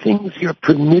certain things you're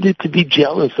permitted to be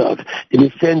jealous of, in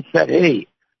the sense that, hey,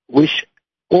 wish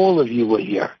all of you were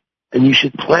here. And you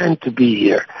should plan to be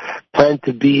here. Plan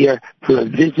to be here for a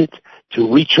visit,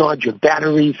 to recharge your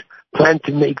batteries. Plan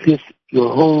to make this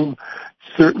your home,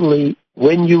 certainly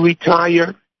when you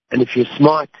retire, and if you're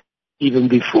smart, even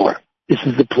before. This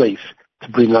is the place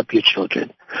to bring up your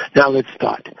children. Now let's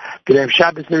start. Good Erev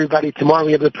Shabbos, everybody. Tomorrow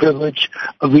we have the privilege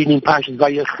of reading Parshas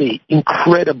Vayechi.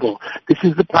 Incredible. This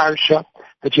is the parsha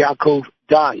that Yaakov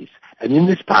dies. And in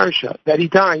this parsha that he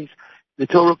dies, the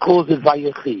Torah calls it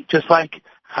Vayechi, just like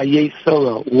Hayei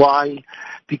Sorah. Why?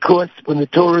 Because when the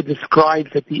Torah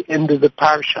describes at the end of the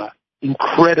parsha,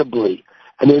 incredibly,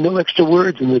 and there are no extra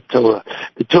words in the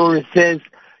Torah says,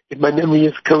 if my memory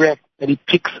is correct, that he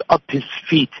picks up his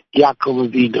feet, Yaakov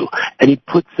Avinu, and he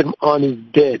puts them on his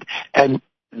bed, and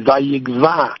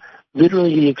Vayigva,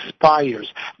 literally he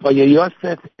expires,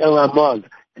 Vayayosef El Amav,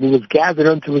 and he was gathered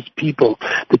unto his people.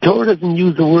 The Torah doesn't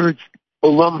use the words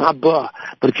Olam Haba.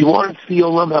 But if you want to see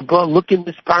Olam Haba, look in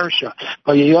this parsha.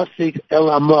 Vayayosef El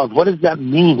Amav. What does that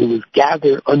mean? He was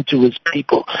gathered unto his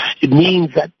people. It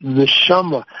means that the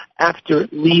neshama, after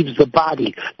it leaves the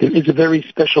body, there is a very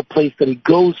special place that it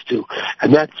goes to,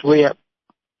 and that's where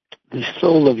the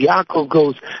soul of Yaakov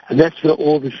goes, and that's where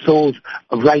all the souls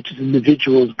of righteous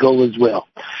individuals go as well.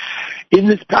 In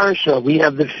this parasha, we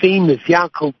have the famous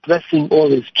Yaakov blessing all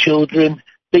his children,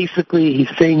 basically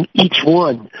he's saying each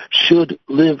one should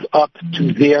live up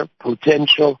to their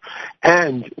potential,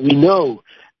 and we know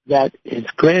that his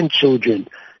grandchildren,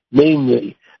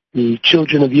 namely the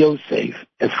children of Yosef,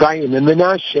 Ephraim and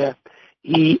Manasseh,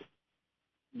 he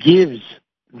gives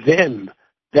them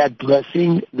that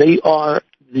blessing. They are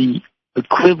the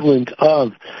equivalent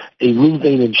of a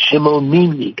Reuven and Shimon,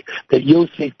 meaning that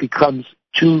Yosef becomes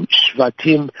 2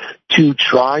 Shvatim, 2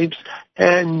 tribes,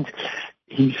 and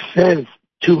he says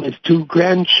to his 2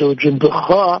 grandchildren,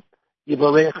 B'cha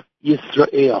Yivarech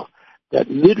Yisrael, that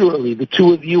literally the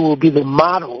 2 of you will be the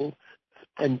model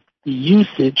and the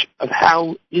usage of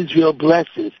how Israel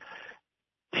blesses.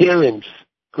 Parents,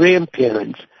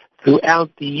 grandparents, throughout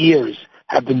the years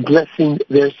have been blessing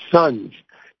their sons.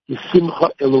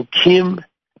 Yisimcha Elokim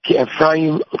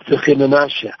Ephraim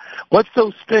Manasseh. What's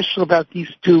so special about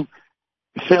these 2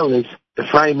 fellas,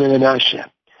 Ephraim and Manasseh?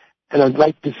 And I'd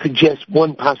like to suggest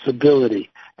one possibility,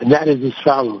 and that is as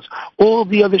follows. All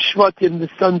the other Shvatim, the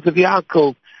sons of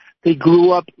Yaakov, they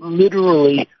grew up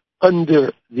literally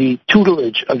under the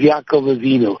tutelage of Yaakov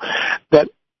Avinu. That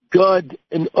Gad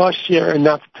and Asher and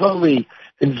Naphtali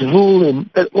and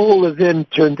Zvulun, that all of them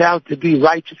turned out to be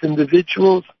righteous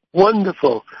individuals.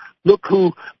 Wonderful. Look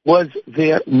who was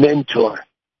their mentor.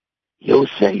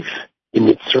 Yosef in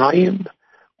Mitzrayim,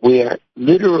 where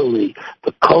literally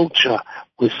the culture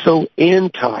was so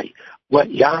anti what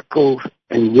Yaakov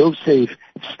and Yosef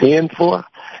stand for,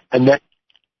 and that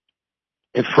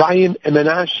Ephraim and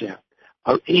Manasseh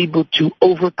are able to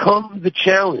overcome the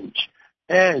challenge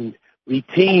and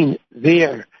retain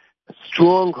their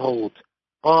stronghold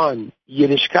on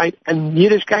Yiddishkeit. And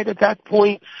Yiddishkeit at that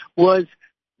point was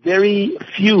very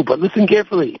few, but listen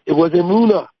carefully. It was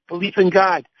Emunah, belief in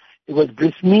God. It was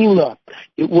Bris Milah.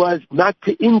 It was not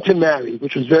to intermarry,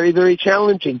 which was very, very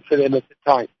challenging for them at the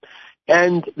time.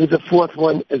 And there's a 4th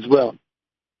one as well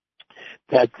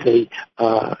that they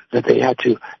had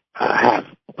to have.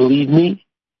 Believe me,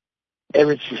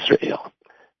 Eretz Yisrael,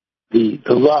 the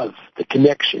love, the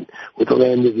connection with the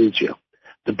land of Israel,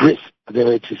 the bris of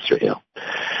Eretz Yisrael.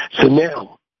 So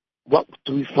now, what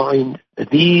do we find? That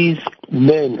these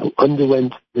men who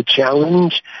underwent the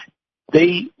challenge,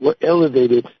 they were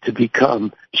elevated to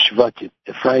become Shvatim,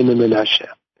 Ephraim and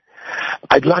Manasseh.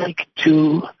 I'd like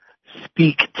to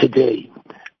speak today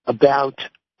about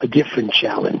a different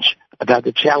challenge, about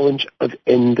the challenge of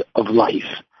end of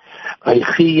life.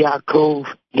 Yaakov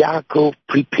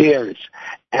prepares,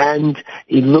 and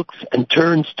he looks and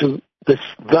turns to the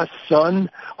son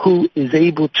who is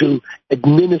able to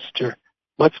administer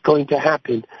what's going to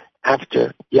happen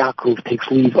after Yaakov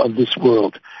takes leave of this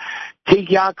world. Take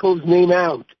Yaakov's name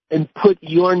out and put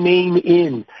your name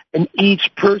in. And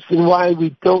each person, why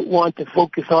we don't want to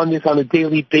focus on this on a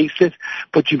daily basis,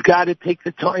 but you've got to take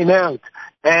the time out.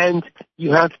 And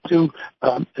you have to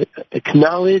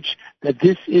acknowledge that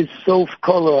this is Sof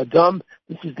Kol Adam.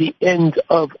 This is the end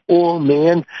of all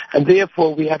man, and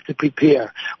therefore we have to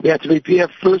prepare. We have to prepare,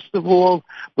 first of all,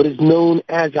 what is known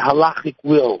as a halachic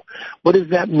will. What does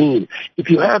that mean? If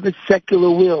you have a secular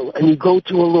will and you go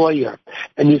to a lawyer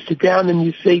and you sit down and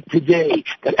you say today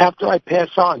that after I pass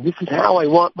on, this is how I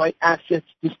want my assets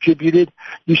distributed,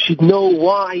 you should know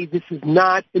why this is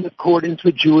not in accordance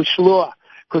with Jewish law.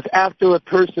 Because after a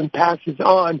person passes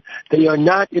on, they are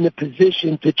not in a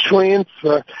position to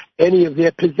transfer any of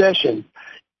their possessions.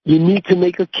 You need to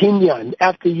make a kinyan.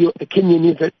 A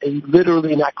kinyan is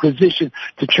literally an acquisition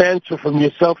to transfer from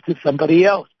yourself to somebody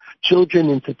else. Children,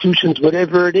 institutions,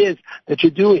 whatever it is that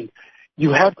you're doing.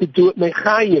 You have to do it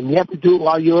mechayim. You have to do it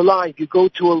while you're alive. You go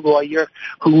to a lawyer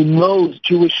who knows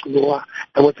Jewish law,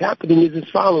 and what's happening is as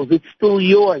follows. It's still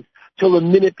yours till a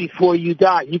minute before you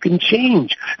die. You can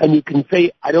change, and you can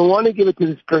say, I don't want to give it to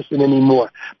this person anymore.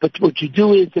 But what you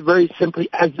do is very simply,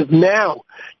 as of now,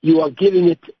 you are giving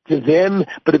it to them,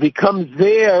 but it becomes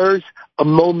theirs a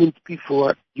moment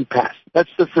before you pass.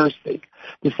 That's the first thing.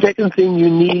 The second thing,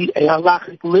 you need a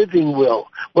halachic living will.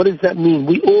 What does that mean?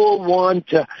 We all want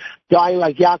to die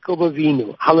like Yaakov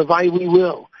Avinu. Halavai, we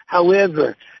will.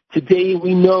 However, today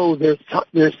we know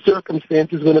there's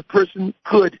circumstances when a person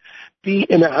could be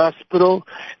in a hospital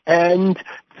and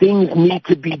things need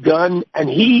to be done, and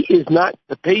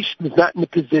the patient is not in a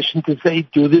position to say,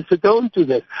 do this or don't do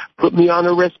this. Put me on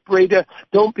a respirator,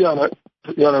 put me on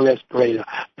a respirator.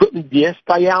 Yes,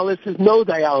 dialysis, no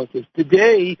dialysis.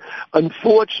 Today,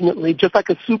 unfortunately, just like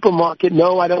a supermarket,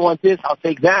 no, I don't want this, I'll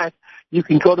take that. You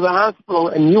can go to the hospital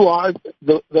and you are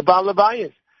the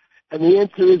balabayas. And the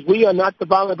answer is we are not the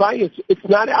balabayas. It's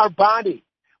not our body.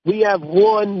 We have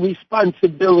one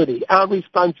responsibility. Our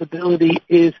responsibility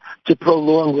is to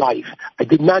prolong life. I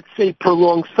did not say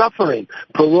prolong suffering,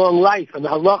 prolong life. And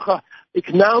halacha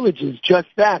acknowledges just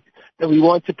that we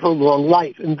want to prolong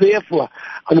life. And therefore,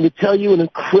 I'm going to tell you an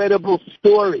incredible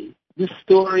story. This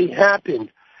story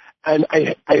happened. And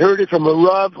I heard it from a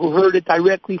Rav who heard it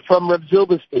directly from Rav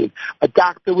Zilberstein. A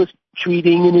doctor was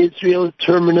treating in Israel a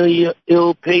terminally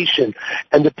ill patient.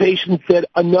 And the patient said,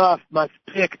 enough, must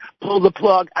pick, pull the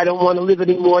plug, I don't want to live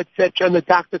anymore, etc. And the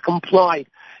doctor complied.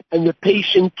 And the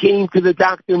patient came to the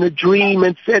doctor in a dream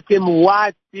and said to him,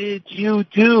 what did you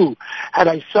do? Had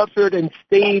I suffered and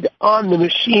stayed on the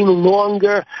machine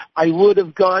longer, I would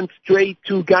have gone straight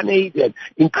to Gan Eden.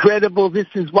 Incredible. This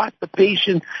is what the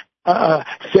patient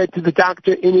said to the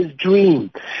doctor in his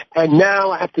dream. And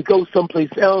now I have to go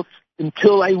someplace else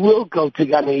until I will go to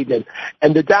Gan Eden.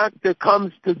 And the doctor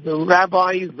comes to the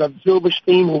rabbi, Rav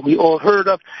Zilberstein, who we all heard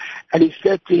of, and he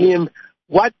said to him,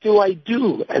 what do I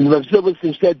do? And Rav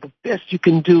Zilberstein said, the best you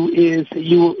can do is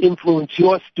you will influence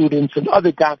your students and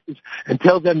other doctors and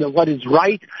tell them that what is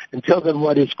right and tell them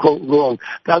what is, quote, wrong.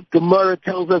 The Gemara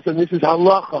tells us, and this is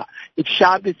halacha, it's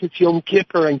Shabbos, it's Yom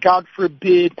Kippur, and God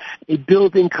forbid a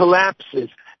building collapses.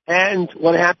 And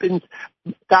what happens?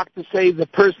 Doctors say the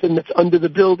person that's under the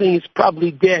building is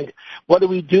probably dead. What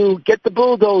do? Get the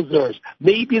bulldozers.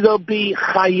 Maybe there'll be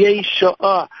chayei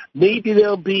sha'ah. Maybe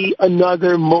there'll be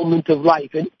another moment of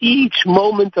life. And each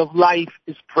moment of life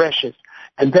is precious.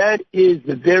 And that is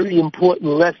the very important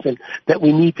lesson that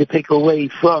we need to take away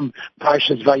from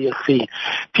Parshas Vayechi.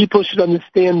 People should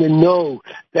understand and know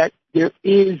that there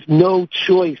is no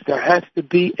choice. There has to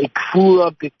be a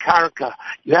kfura b'karka.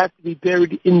 You have to be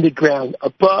buried in the ground.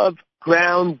 Above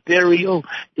ground burial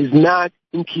is not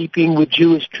in keeping with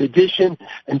Jewish tradition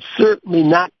and certainly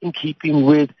not in keeping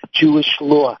with Jewish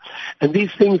law. And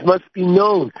these things must be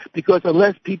known because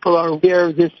unless people are aware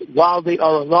of this while they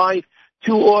are alive,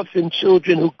 too often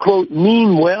children who, quote,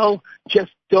 mean well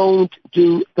just don't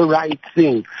do the right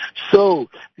thing. So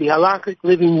the halakhic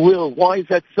living will, why is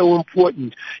that so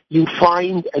important? You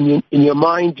find, and in your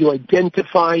mind you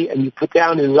identify and you put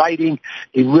down in writing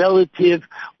a relative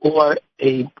or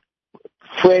a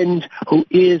friend who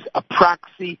is a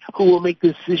proxy who will make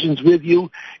decisions with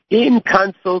you in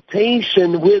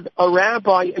consultation with a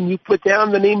rabbi, and you put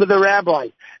down the name of the rabbi.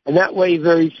 And that way,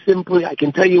 very simply, I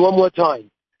can tell you one more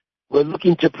time, we're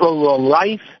looking to prolong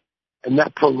life and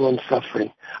not prolong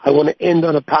suffering. I want to end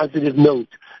on a positive note,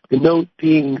 the note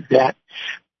being that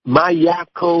my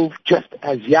Yaakov, just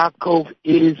as Yaakov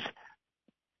is,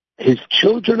 his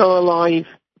children are alive,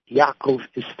 Yaakov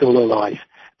is still alive.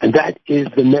 And that is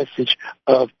the message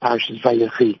of Parshas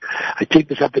Vayechi. I take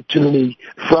this opportunity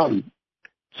from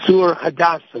Sur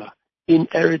Hadassah in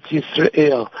Eretz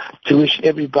Yisrael to wish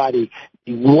everybody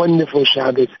a wonderful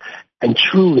Shabbos and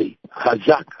truly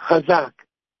Chazak, Chazak,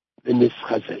 v'nis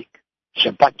Chazek.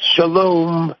 Shabbat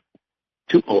Shalom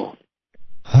to all.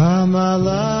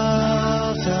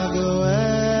 Hamalach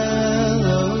HaGoel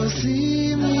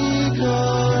Osim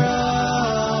Mikora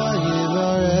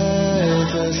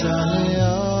Yivarech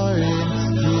Eshaneorim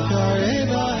Yikareh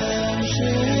Bahem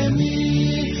Shemi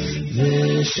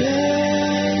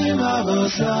V'Shem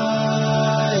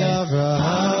Avosai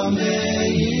Avraham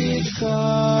Ve'Yitzchak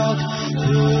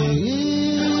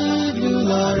Ve'Yivnu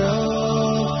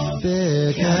Larov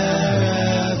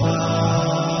Be'Kerev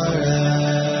Haaretz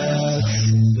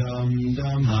Dam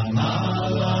Dam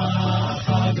Hamalach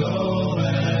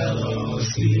HaGoel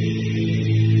Osim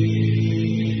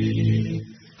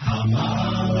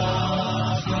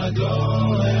Hamalach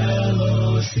HaGoel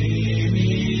Osim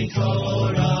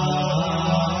Mitorah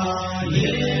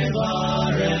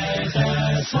Yivarech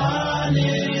Es HaNe'arim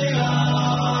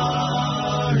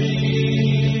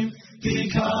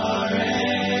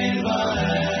Yikareh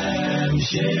Bahem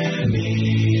Shemi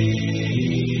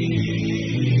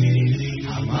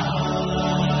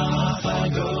Hamalach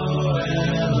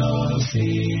HaGoel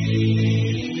Osim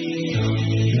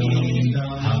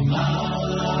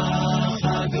Hamalach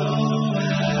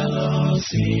HaGoel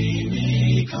Osim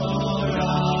Mikorah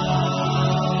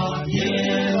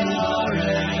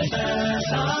Yivarech Es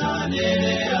HaNe'arim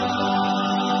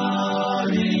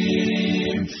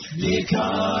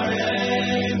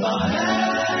Yikareh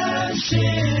Bahem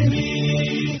Shemi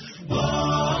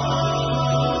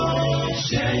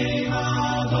Shem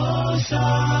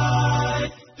Avosai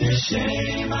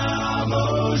V'Shem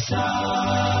Avosai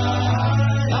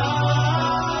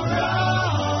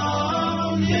Avraham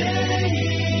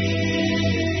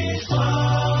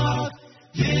Yitzchak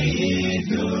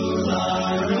Ve'Yivnu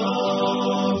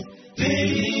Larov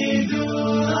Ve'Yivnu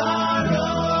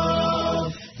Larov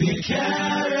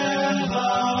B'Kerev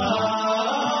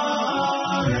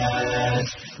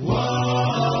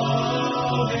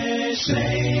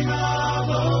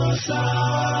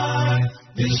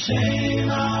B'Shem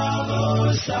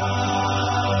Avosai,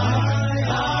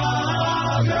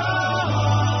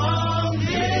 Avraham,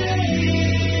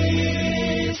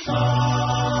 Yitzchak,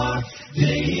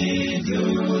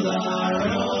 V'Yigdul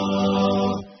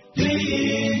Arov,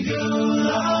 V'Yigdul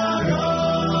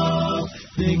Arov,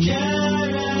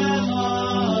 V'Kerem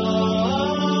Haaretz,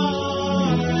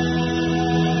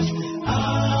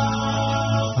 Amalach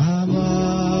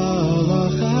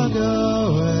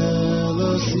HaGoel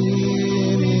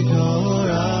Osim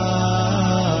Mikorai,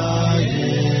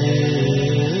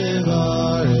 Yivarech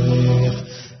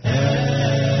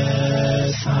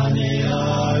Es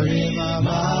Haniarim,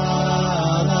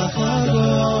 Amalach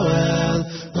HaGoel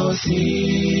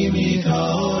Osim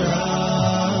Mikorai,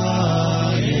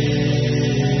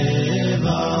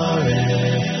 Yivarech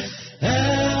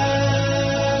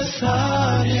Es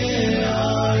Haniarim.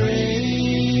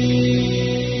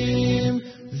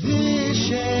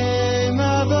 V'Shem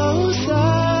Avosai,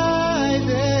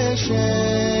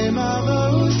 V'Shem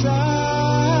Avosai,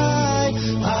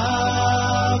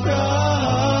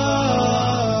 Avraham,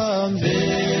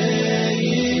 V'Yitzchak,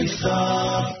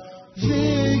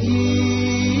 V'Yigdul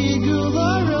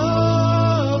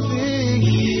Arov,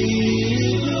 V'Yigdul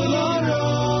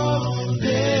Arov,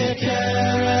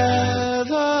 V'Kerev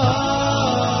Haaretz.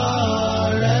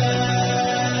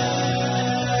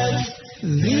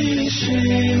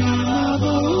 V'Shem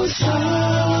Avosai,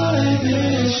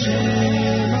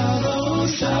 V'Shem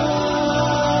Avosai,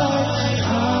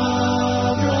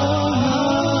 Avraham,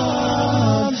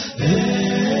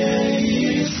 V'Yitzchak,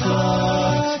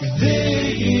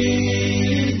 V'Yigdul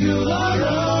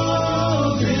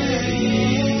Arov,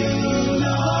 V'Yigdul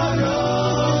Arov,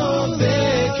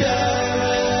 V'Kerev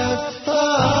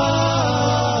Haaretz.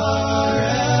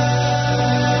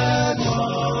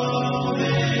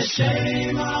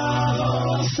 V'Shem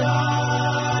Avosai,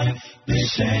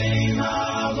 V'Shem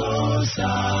Avosai,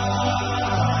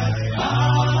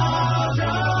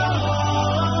 Avraham,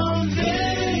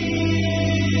 V'Yitzchak,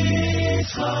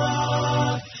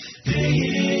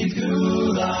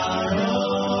 V'Yigdul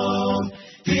Arov,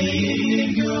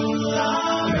 V'Yigdul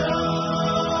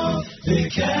Arov,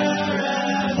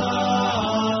 V'Kerev Haaretz.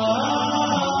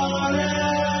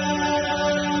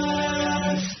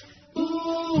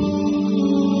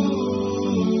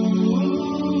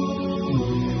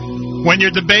 When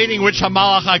you're debating which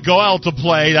Hamalach HaGoel to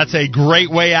play, that's a great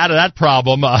way out of that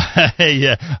problem.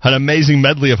 An amazing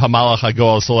medley of Hamalach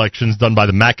HaGoel selections done by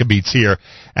the Maccabees here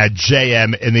at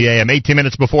JM in the AM. 18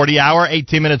 minutes before the hour,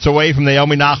 18 minutes away from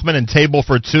Naomi Nachman and Table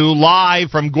for Two, live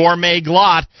from Gourmet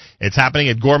Glot. It's happening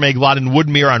at Gourmet Glot in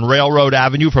Woodmere on Railroad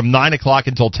Avenue from 9 o'clock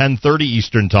until 10:30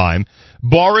 Eastern Time.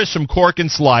 Boris from Cork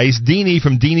and Slice, Deanie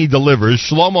from Deanie Delivers,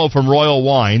 Shlomo from Royal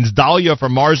Wines, Dahlia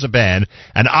from Marzipan,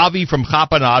 and Avi from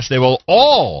Chapanash. They will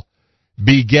all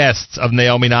be guests of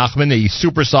Naomi Nachman, a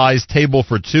supersized Table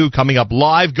for Two coming up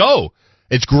live. Go!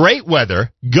 It's great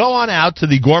weather. Go on out to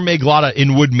the Gourmet Glotta in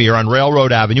Woodmere on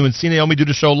Railroad Avenue and see Naomi do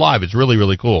the show live. It's really,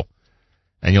 really cool.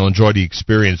 And you'll enjoy the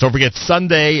experience. Don't forget,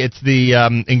 Sunday, it's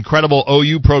the incredible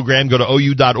OU program. Go to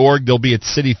OU.org. They'll be at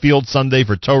Citi Field Sunday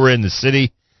for Torah in the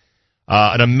City.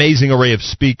 An amazing array of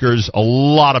speakers. A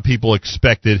lot of people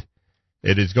expected.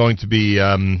 It is going to be,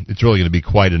 it's really going to be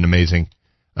quite an amazing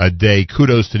day.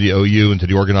 Kudos to the OU and to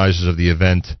the organizers of the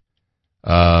event.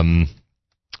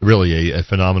 Really a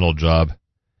phenomenal job.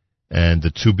 And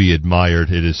to be admired.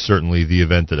 It is certainly the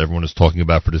event that everyone is talking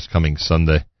about for this coming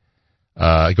Sunday.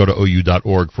 Go to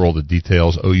OU.org for all the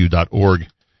details. OU.org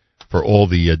for all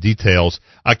the details.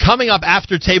 Coming up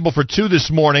after Table for Two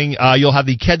this morning, you'll have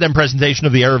the Kedem presentation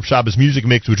of the Erev Shabbos music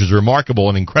mix, which is remarkable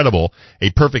and incredible. A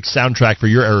perfect soundtrack for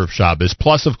your Erev Shabbos.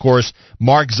 Plus, of course,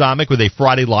 Mark Zamek with a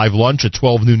Friday live lunch at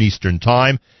 12 noon Eastern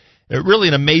Time. Really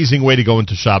an amazing way to go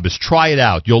into Shabbos. Try it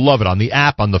out. You'll love it on the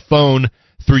app, on the phone,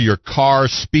 through your car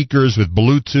speakers with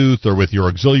Bluetooth or with your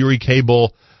auxiliary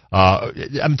cable.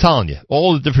 I'm telling you,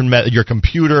 all the different your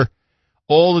computer,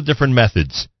 all the different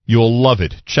methods. You'll love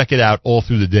it. Check it out all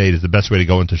through the day. It is the best way to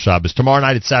go into Shabbos. Tomorrow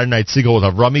night, it's Saturday Night Siegel with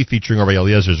Avrami featuring Rabbi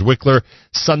Eliezer Zwickler.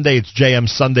 Sunday, it's JM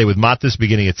Sunday with Matis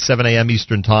beginning at 7 a.m.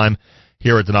 Eastern Time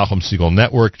here at the Nachum Siegel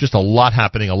Network. Just a lot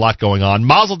happening, a lot going on.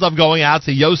 Mazel Tov going out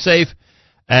to Yosef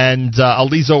and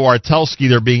Alizo Artelski.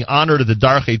 They're being honored at the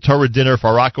Darchei Torah dinner,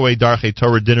 Far Rockaway Darchei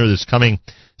Torah dinner this coming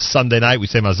Sunday night. We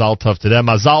say Mazal Tov to them.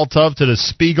 Mazal Tov to the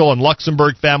Spiegel and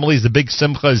Luxembourg families. The big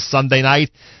simcha is Sunday night.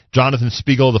 Jonathan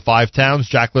Spiegel of the Five Towns,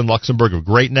 Jacqueline Luxembourg of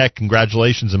Great Neck.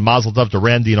 Congratulations and Mazel Tov to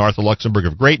Randy and Arthur Luxembourg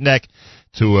of Great Neck,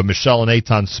 to Michelle and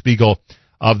Eitan Spiegel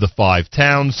of the Five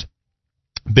Towns.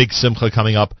 Big simcha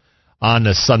coming up on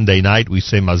a Sunday night. We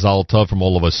say Mazal Tov from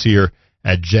all of us here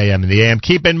at JM in the AM.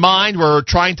 Keep in mind, we're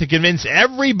trying to convince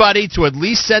everybody to at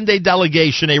least send a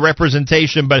delegation, a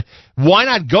representation, but why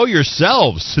not go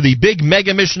yourselves to the big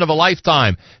mega mission of a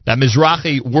lifetime that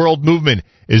Mizrahi World Movement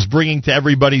is bringing to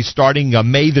everybody starting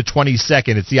May the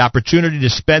 22nd. It's the opportunity to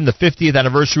spend the 50th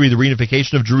anniversary of the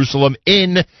reunification of Jerusalem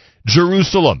in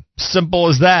Jerusalem. Simple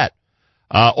as that.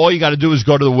 All you got to do is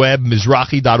go to the web,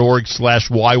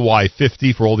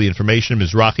 Mizrahi.org/YY50 for all the information,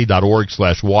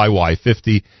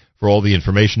 Mizrahi.org/YY50 for all the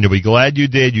information. You'll be glad you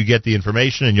did. You get the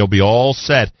information, and you'll be all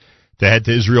set to head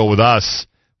to Israel with us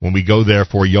when we go there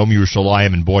for Yom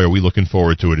Yerushalayim, and boy, are we looking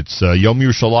forward to it. It's Yom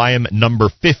Yerushalayim number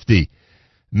 50,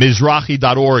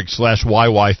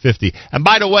 Mizrahi.org/YY50. And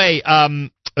by the way,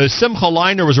 Simcha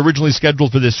Leiner was originally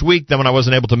scheduled for this week. Then when I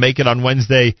wasn't able to make it on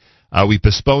Wednesday, we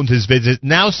postponed his visit.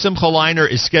 Now Simcha Leiner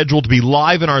is scheduled to be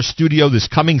live in our studio this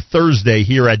coming Thursday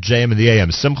here at JM in the AM.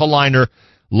 Simcha Leiner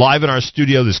live in our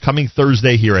studio this coming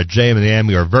Thursday here at JM in the AM.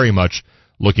 We are very much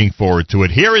looking forward to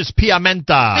it. Here is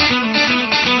Piamenta. Shama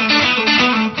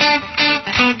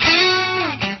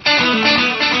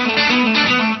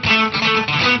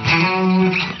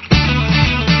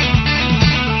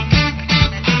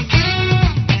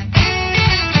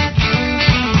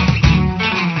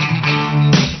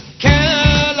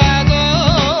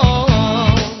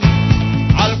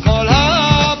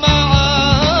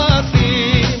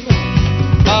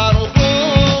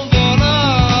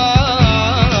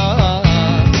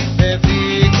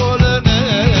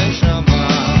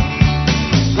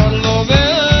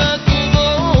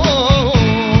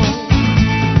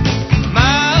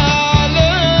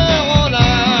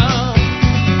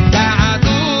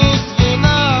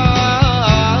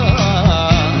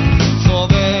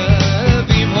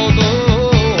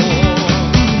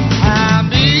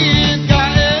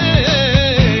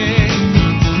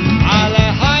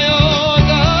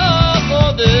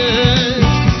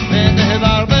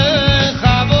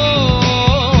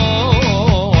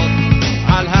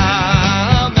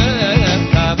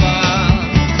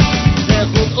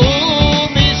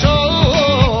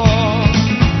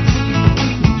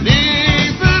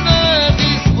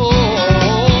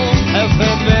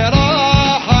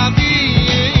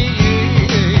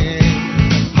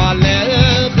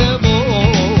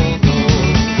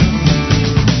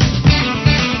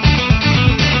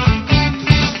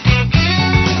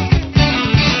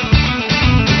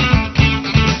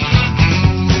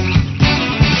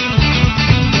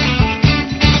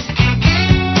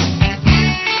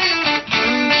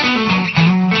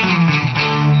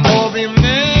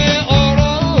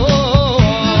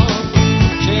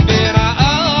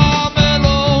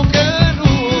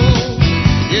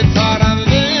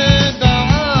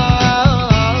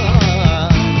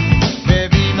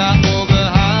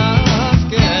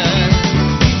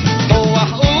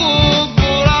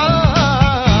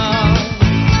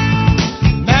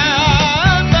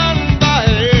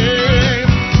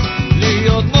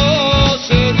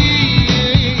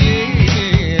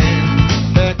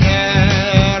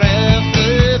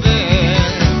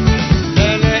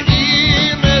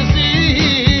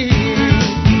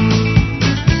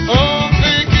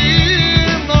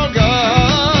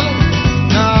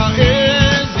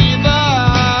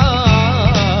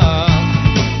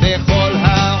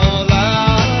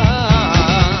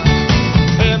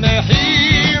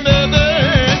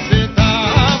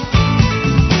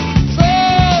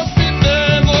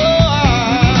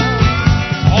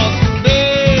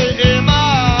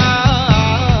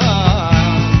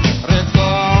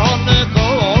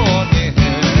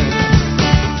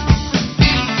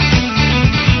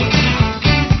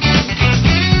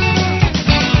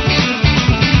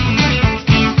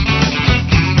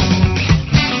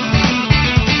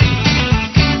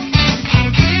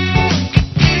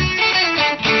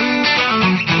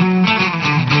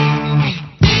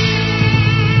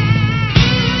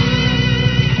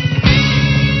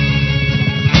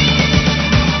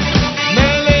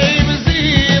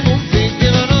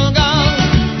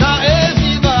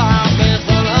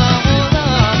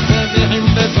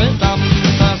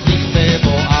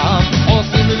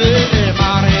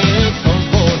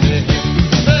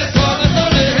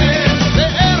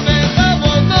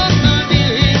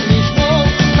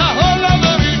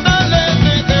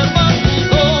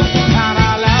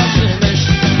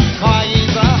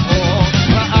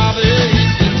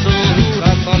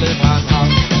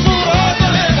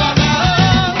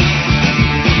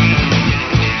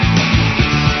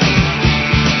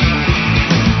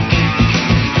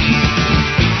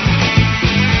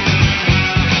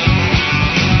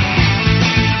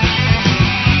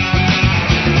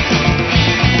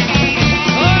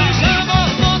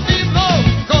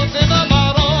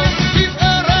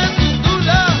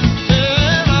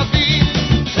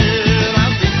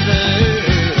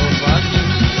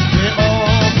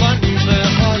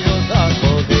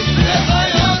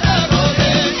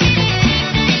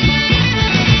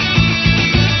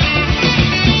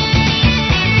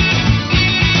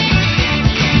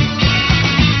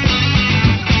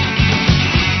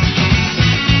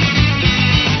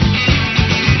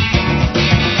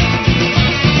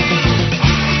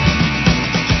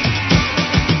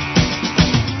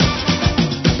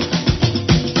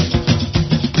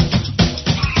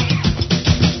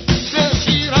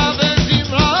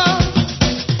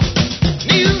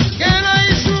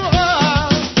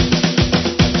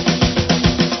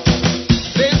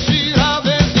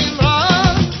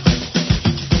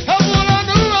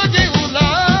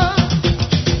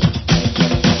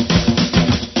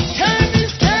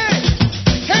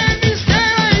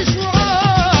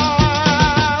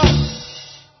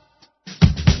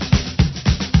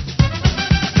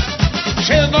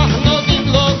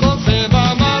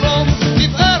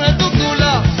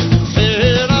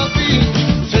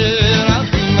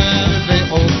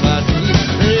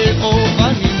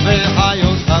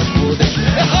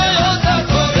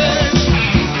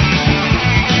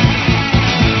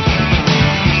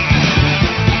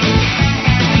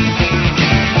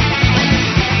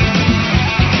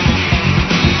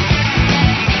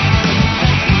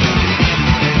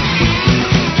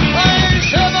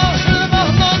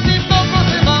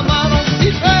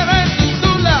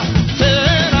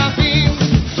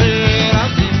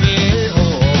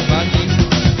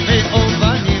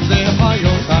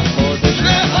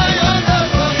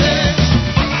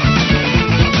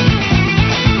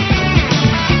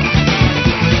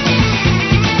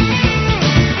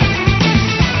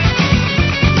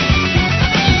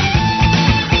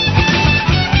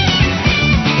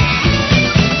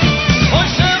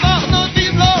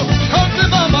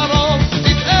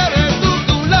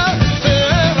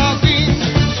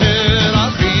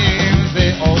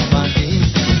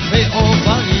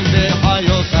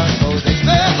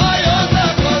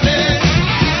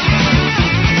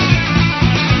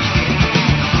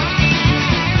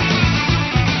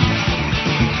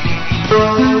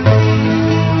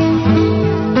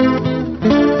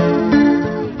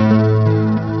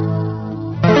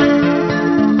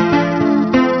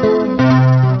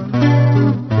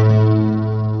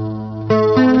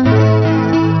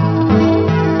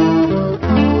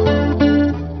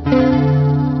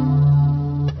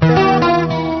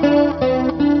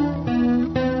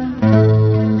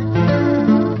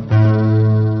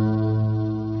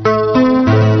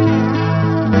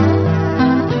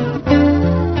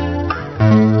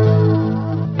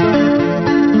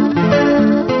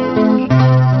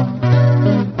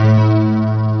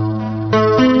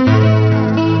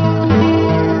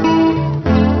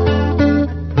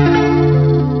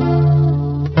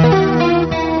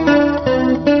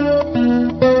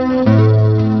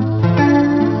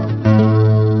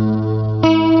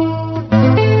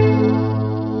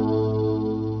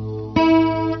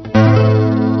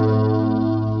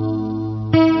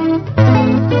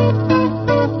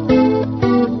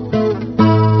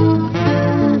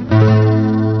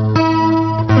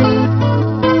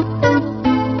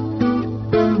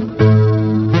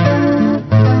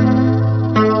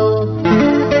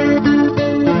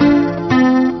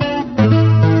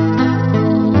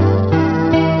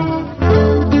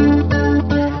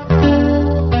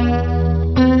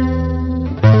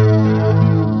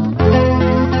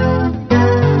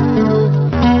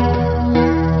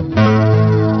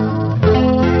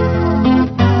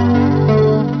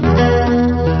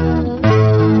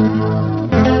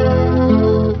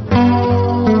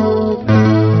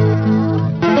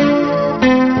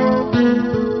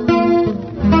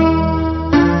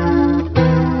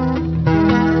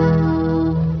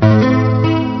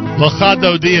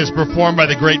Mando Diaz, performed by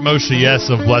the great Moshe Yes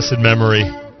of blessed memory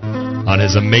on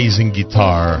his amazing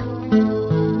guitar.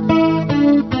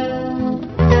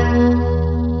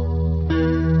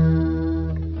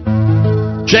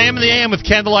 JM in the AM with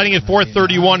candlelighting at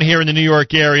 4:31 here in the New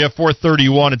York area.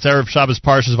 4:31. It's Erev Shabbos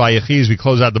Parshas Vayechi as we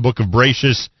close out the book of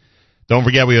Bereshis. Don't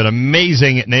forget, we have an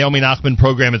amazing Naomi Nachman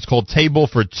program. It's called Table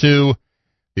for Two.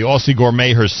 The Aussie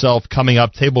Gourmet herself coming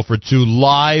up, Table for Two,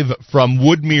 live from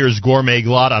Woodmere's Gourmet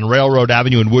Glot on Railroad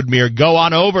Avenue in Woodmere. Go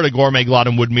on over to Gourmet Glot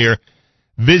in Woodmere.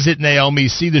 Visit Naomi.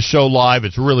 See the show live.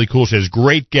 It's really cool. She has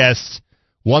great guests,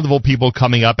 wonderful people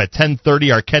coming up at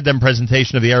 10:30. Our Kedem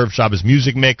presentation of the Erev Shabbos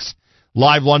Music Mix.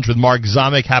 Live lunch with Mark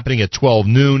Zamek happening at 12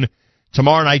 noon.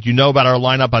 Tomorrow night, you know about our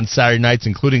lineup on Saturday nights,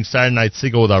 including Saturday Night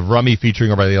Siegel with Avrami featuring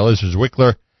Rabbi Eliezer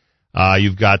Zwickler.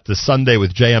 You've got the Sunday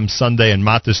with JM Sunday and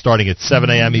Matis starting at 7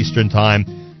 a.m. Eastern Time.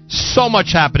 So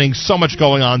much happening, so much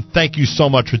going on. Thank you so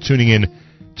much for tuning in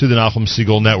to the Nachum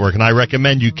Siegel Network. And I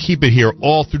recommend you keep it here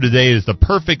all through the day. It is the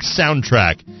perfect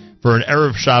soundtrack for an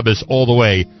Erev Shabbos all the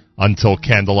way until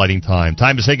candlelighting time.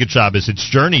 Time to say good Shabbos. It's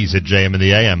Journeys at JM in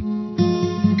the AM.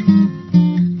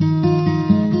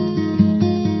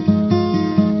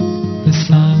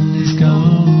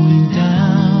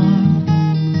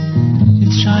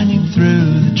 Shining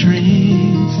through the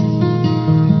trees,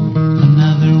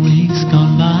 another week's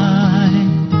gone by,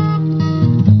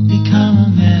 become a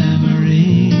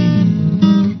memory.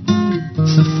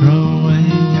 So throw away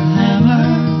your hammer,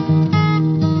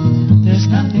 there's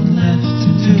nothing left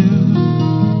to do.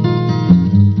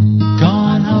 Go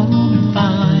on home and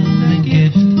find the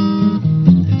gift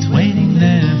that's waiting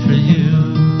there for you.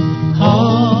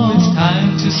 Oh, it's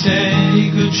time to say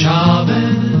good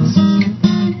Shabbos,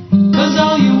 'cause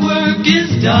all your work is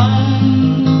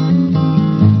done.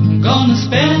 I'm gonna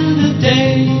spend the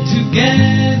day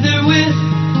together with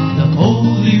the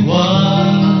Holy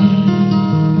One.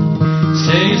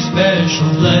 Say a special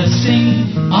blessing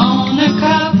on a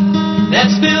cup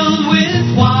that's filled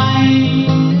with wine.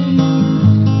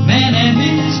 Man and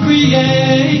his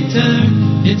Creator,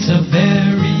 it's a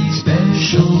very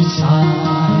special sign.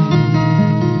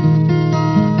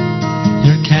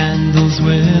 Your candles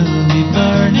will be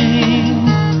burning,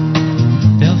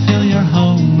 they'll fill your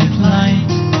home with light,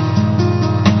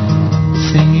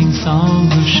 singing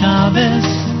songs of Shabbos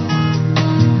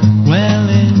well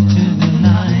into the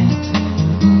night.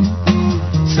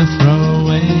 So throw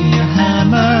away your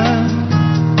hammer,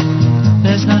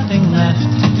 there's nothing left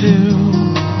to do.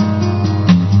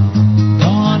 Go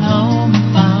on home and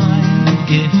find the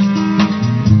gift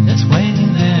that's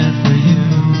waiting there for you.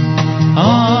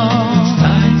 Oh,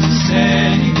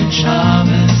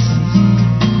 Shabbos,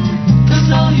 'cause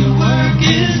all your work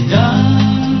is done.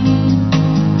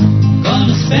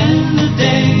 Gonna spend the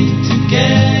day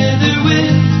together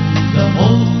with the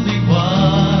Holy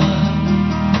One.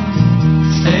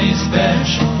 Say a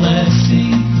special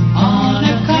blessing on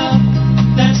a cup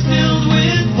that's filled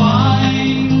with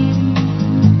wine.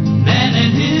 Man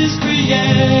and his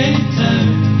Creator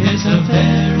is a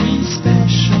very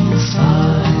special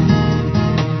sign.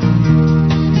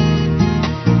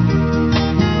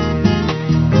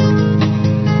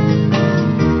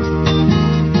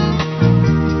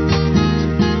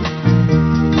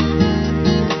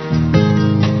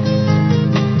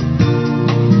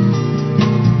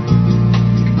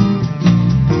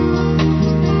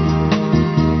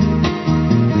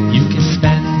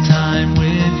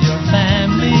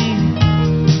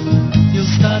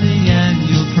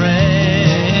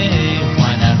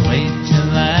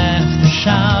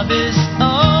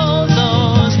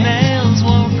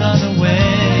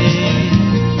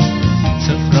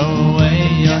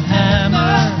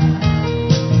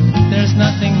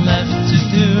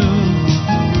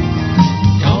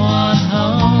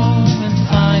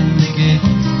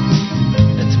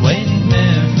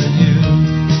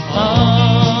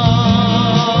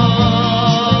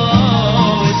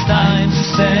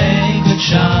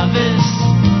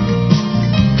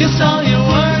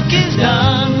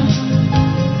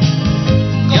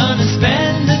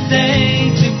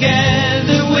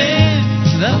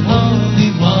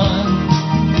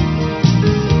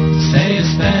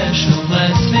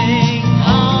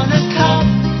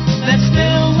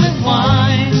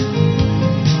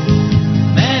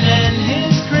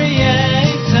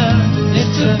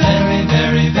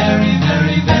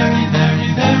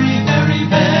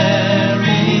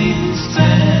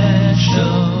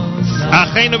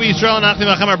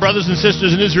 My brothers and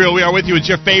sisters in Israel, we are with you. It's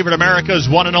your favorite, America's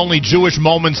one and only Jewish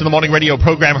Moments in the Morning radio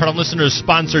program. Heard on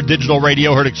listeners-sponsored digital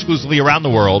radio, heard exclusively around the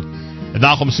world at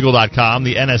NachumSiegel.com,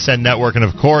 the NSN network, and,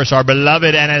 of course, our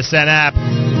beloved NSN app.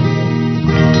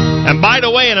 And by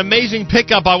the way, an amazing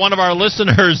pickup by one of our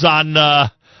listeners on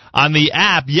the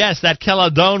app. Yes, that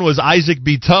Keladon was Isaac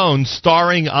Bitone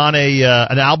starring on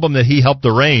an album that he helped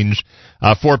arrange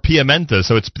for Piamenta.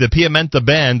 So it's the Piamenta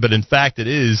band, but in fact it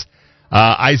is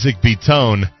Isaac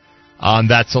Bitone on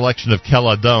that selection of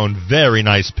Keladon. Very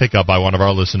nice pickup by one of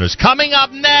our listeners. Coming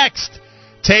up next,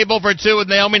 Table for Two with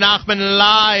Naomi Nachman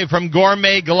live from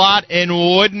Gourmet Glot in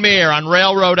Woodmere on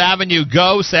Railroad Avenue.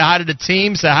 Go, say hi to the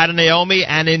team, say hi to Naomi,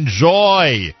 and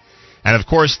enjoy. And, of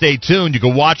course, stay tuned. You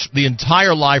can watch the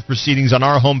entire live proceedings on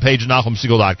our homepage at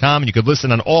NachumSegal.com, and you can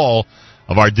listen on all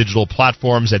of our digital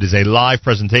platforms. It is a live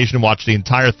presentation. Watch the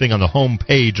entire thing on the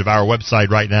homepage of our website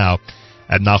right now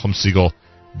at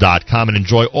NachumSegal.com, and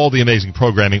enjoy all the amazing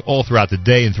programming all throughout the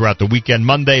day and throughout the weekend.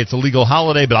 Monday, it's a legal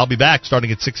holiday, but I'll be back starting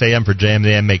at 6 a.m. for JM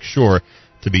the AM. Make sure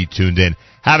to be tuned in.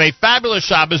 Have a fabulous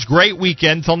Shabbos, great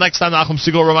weekend. Till next time, Nachum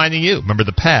Segal reminding you, remember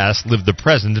the past, live the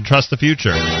present, and trust the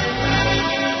future.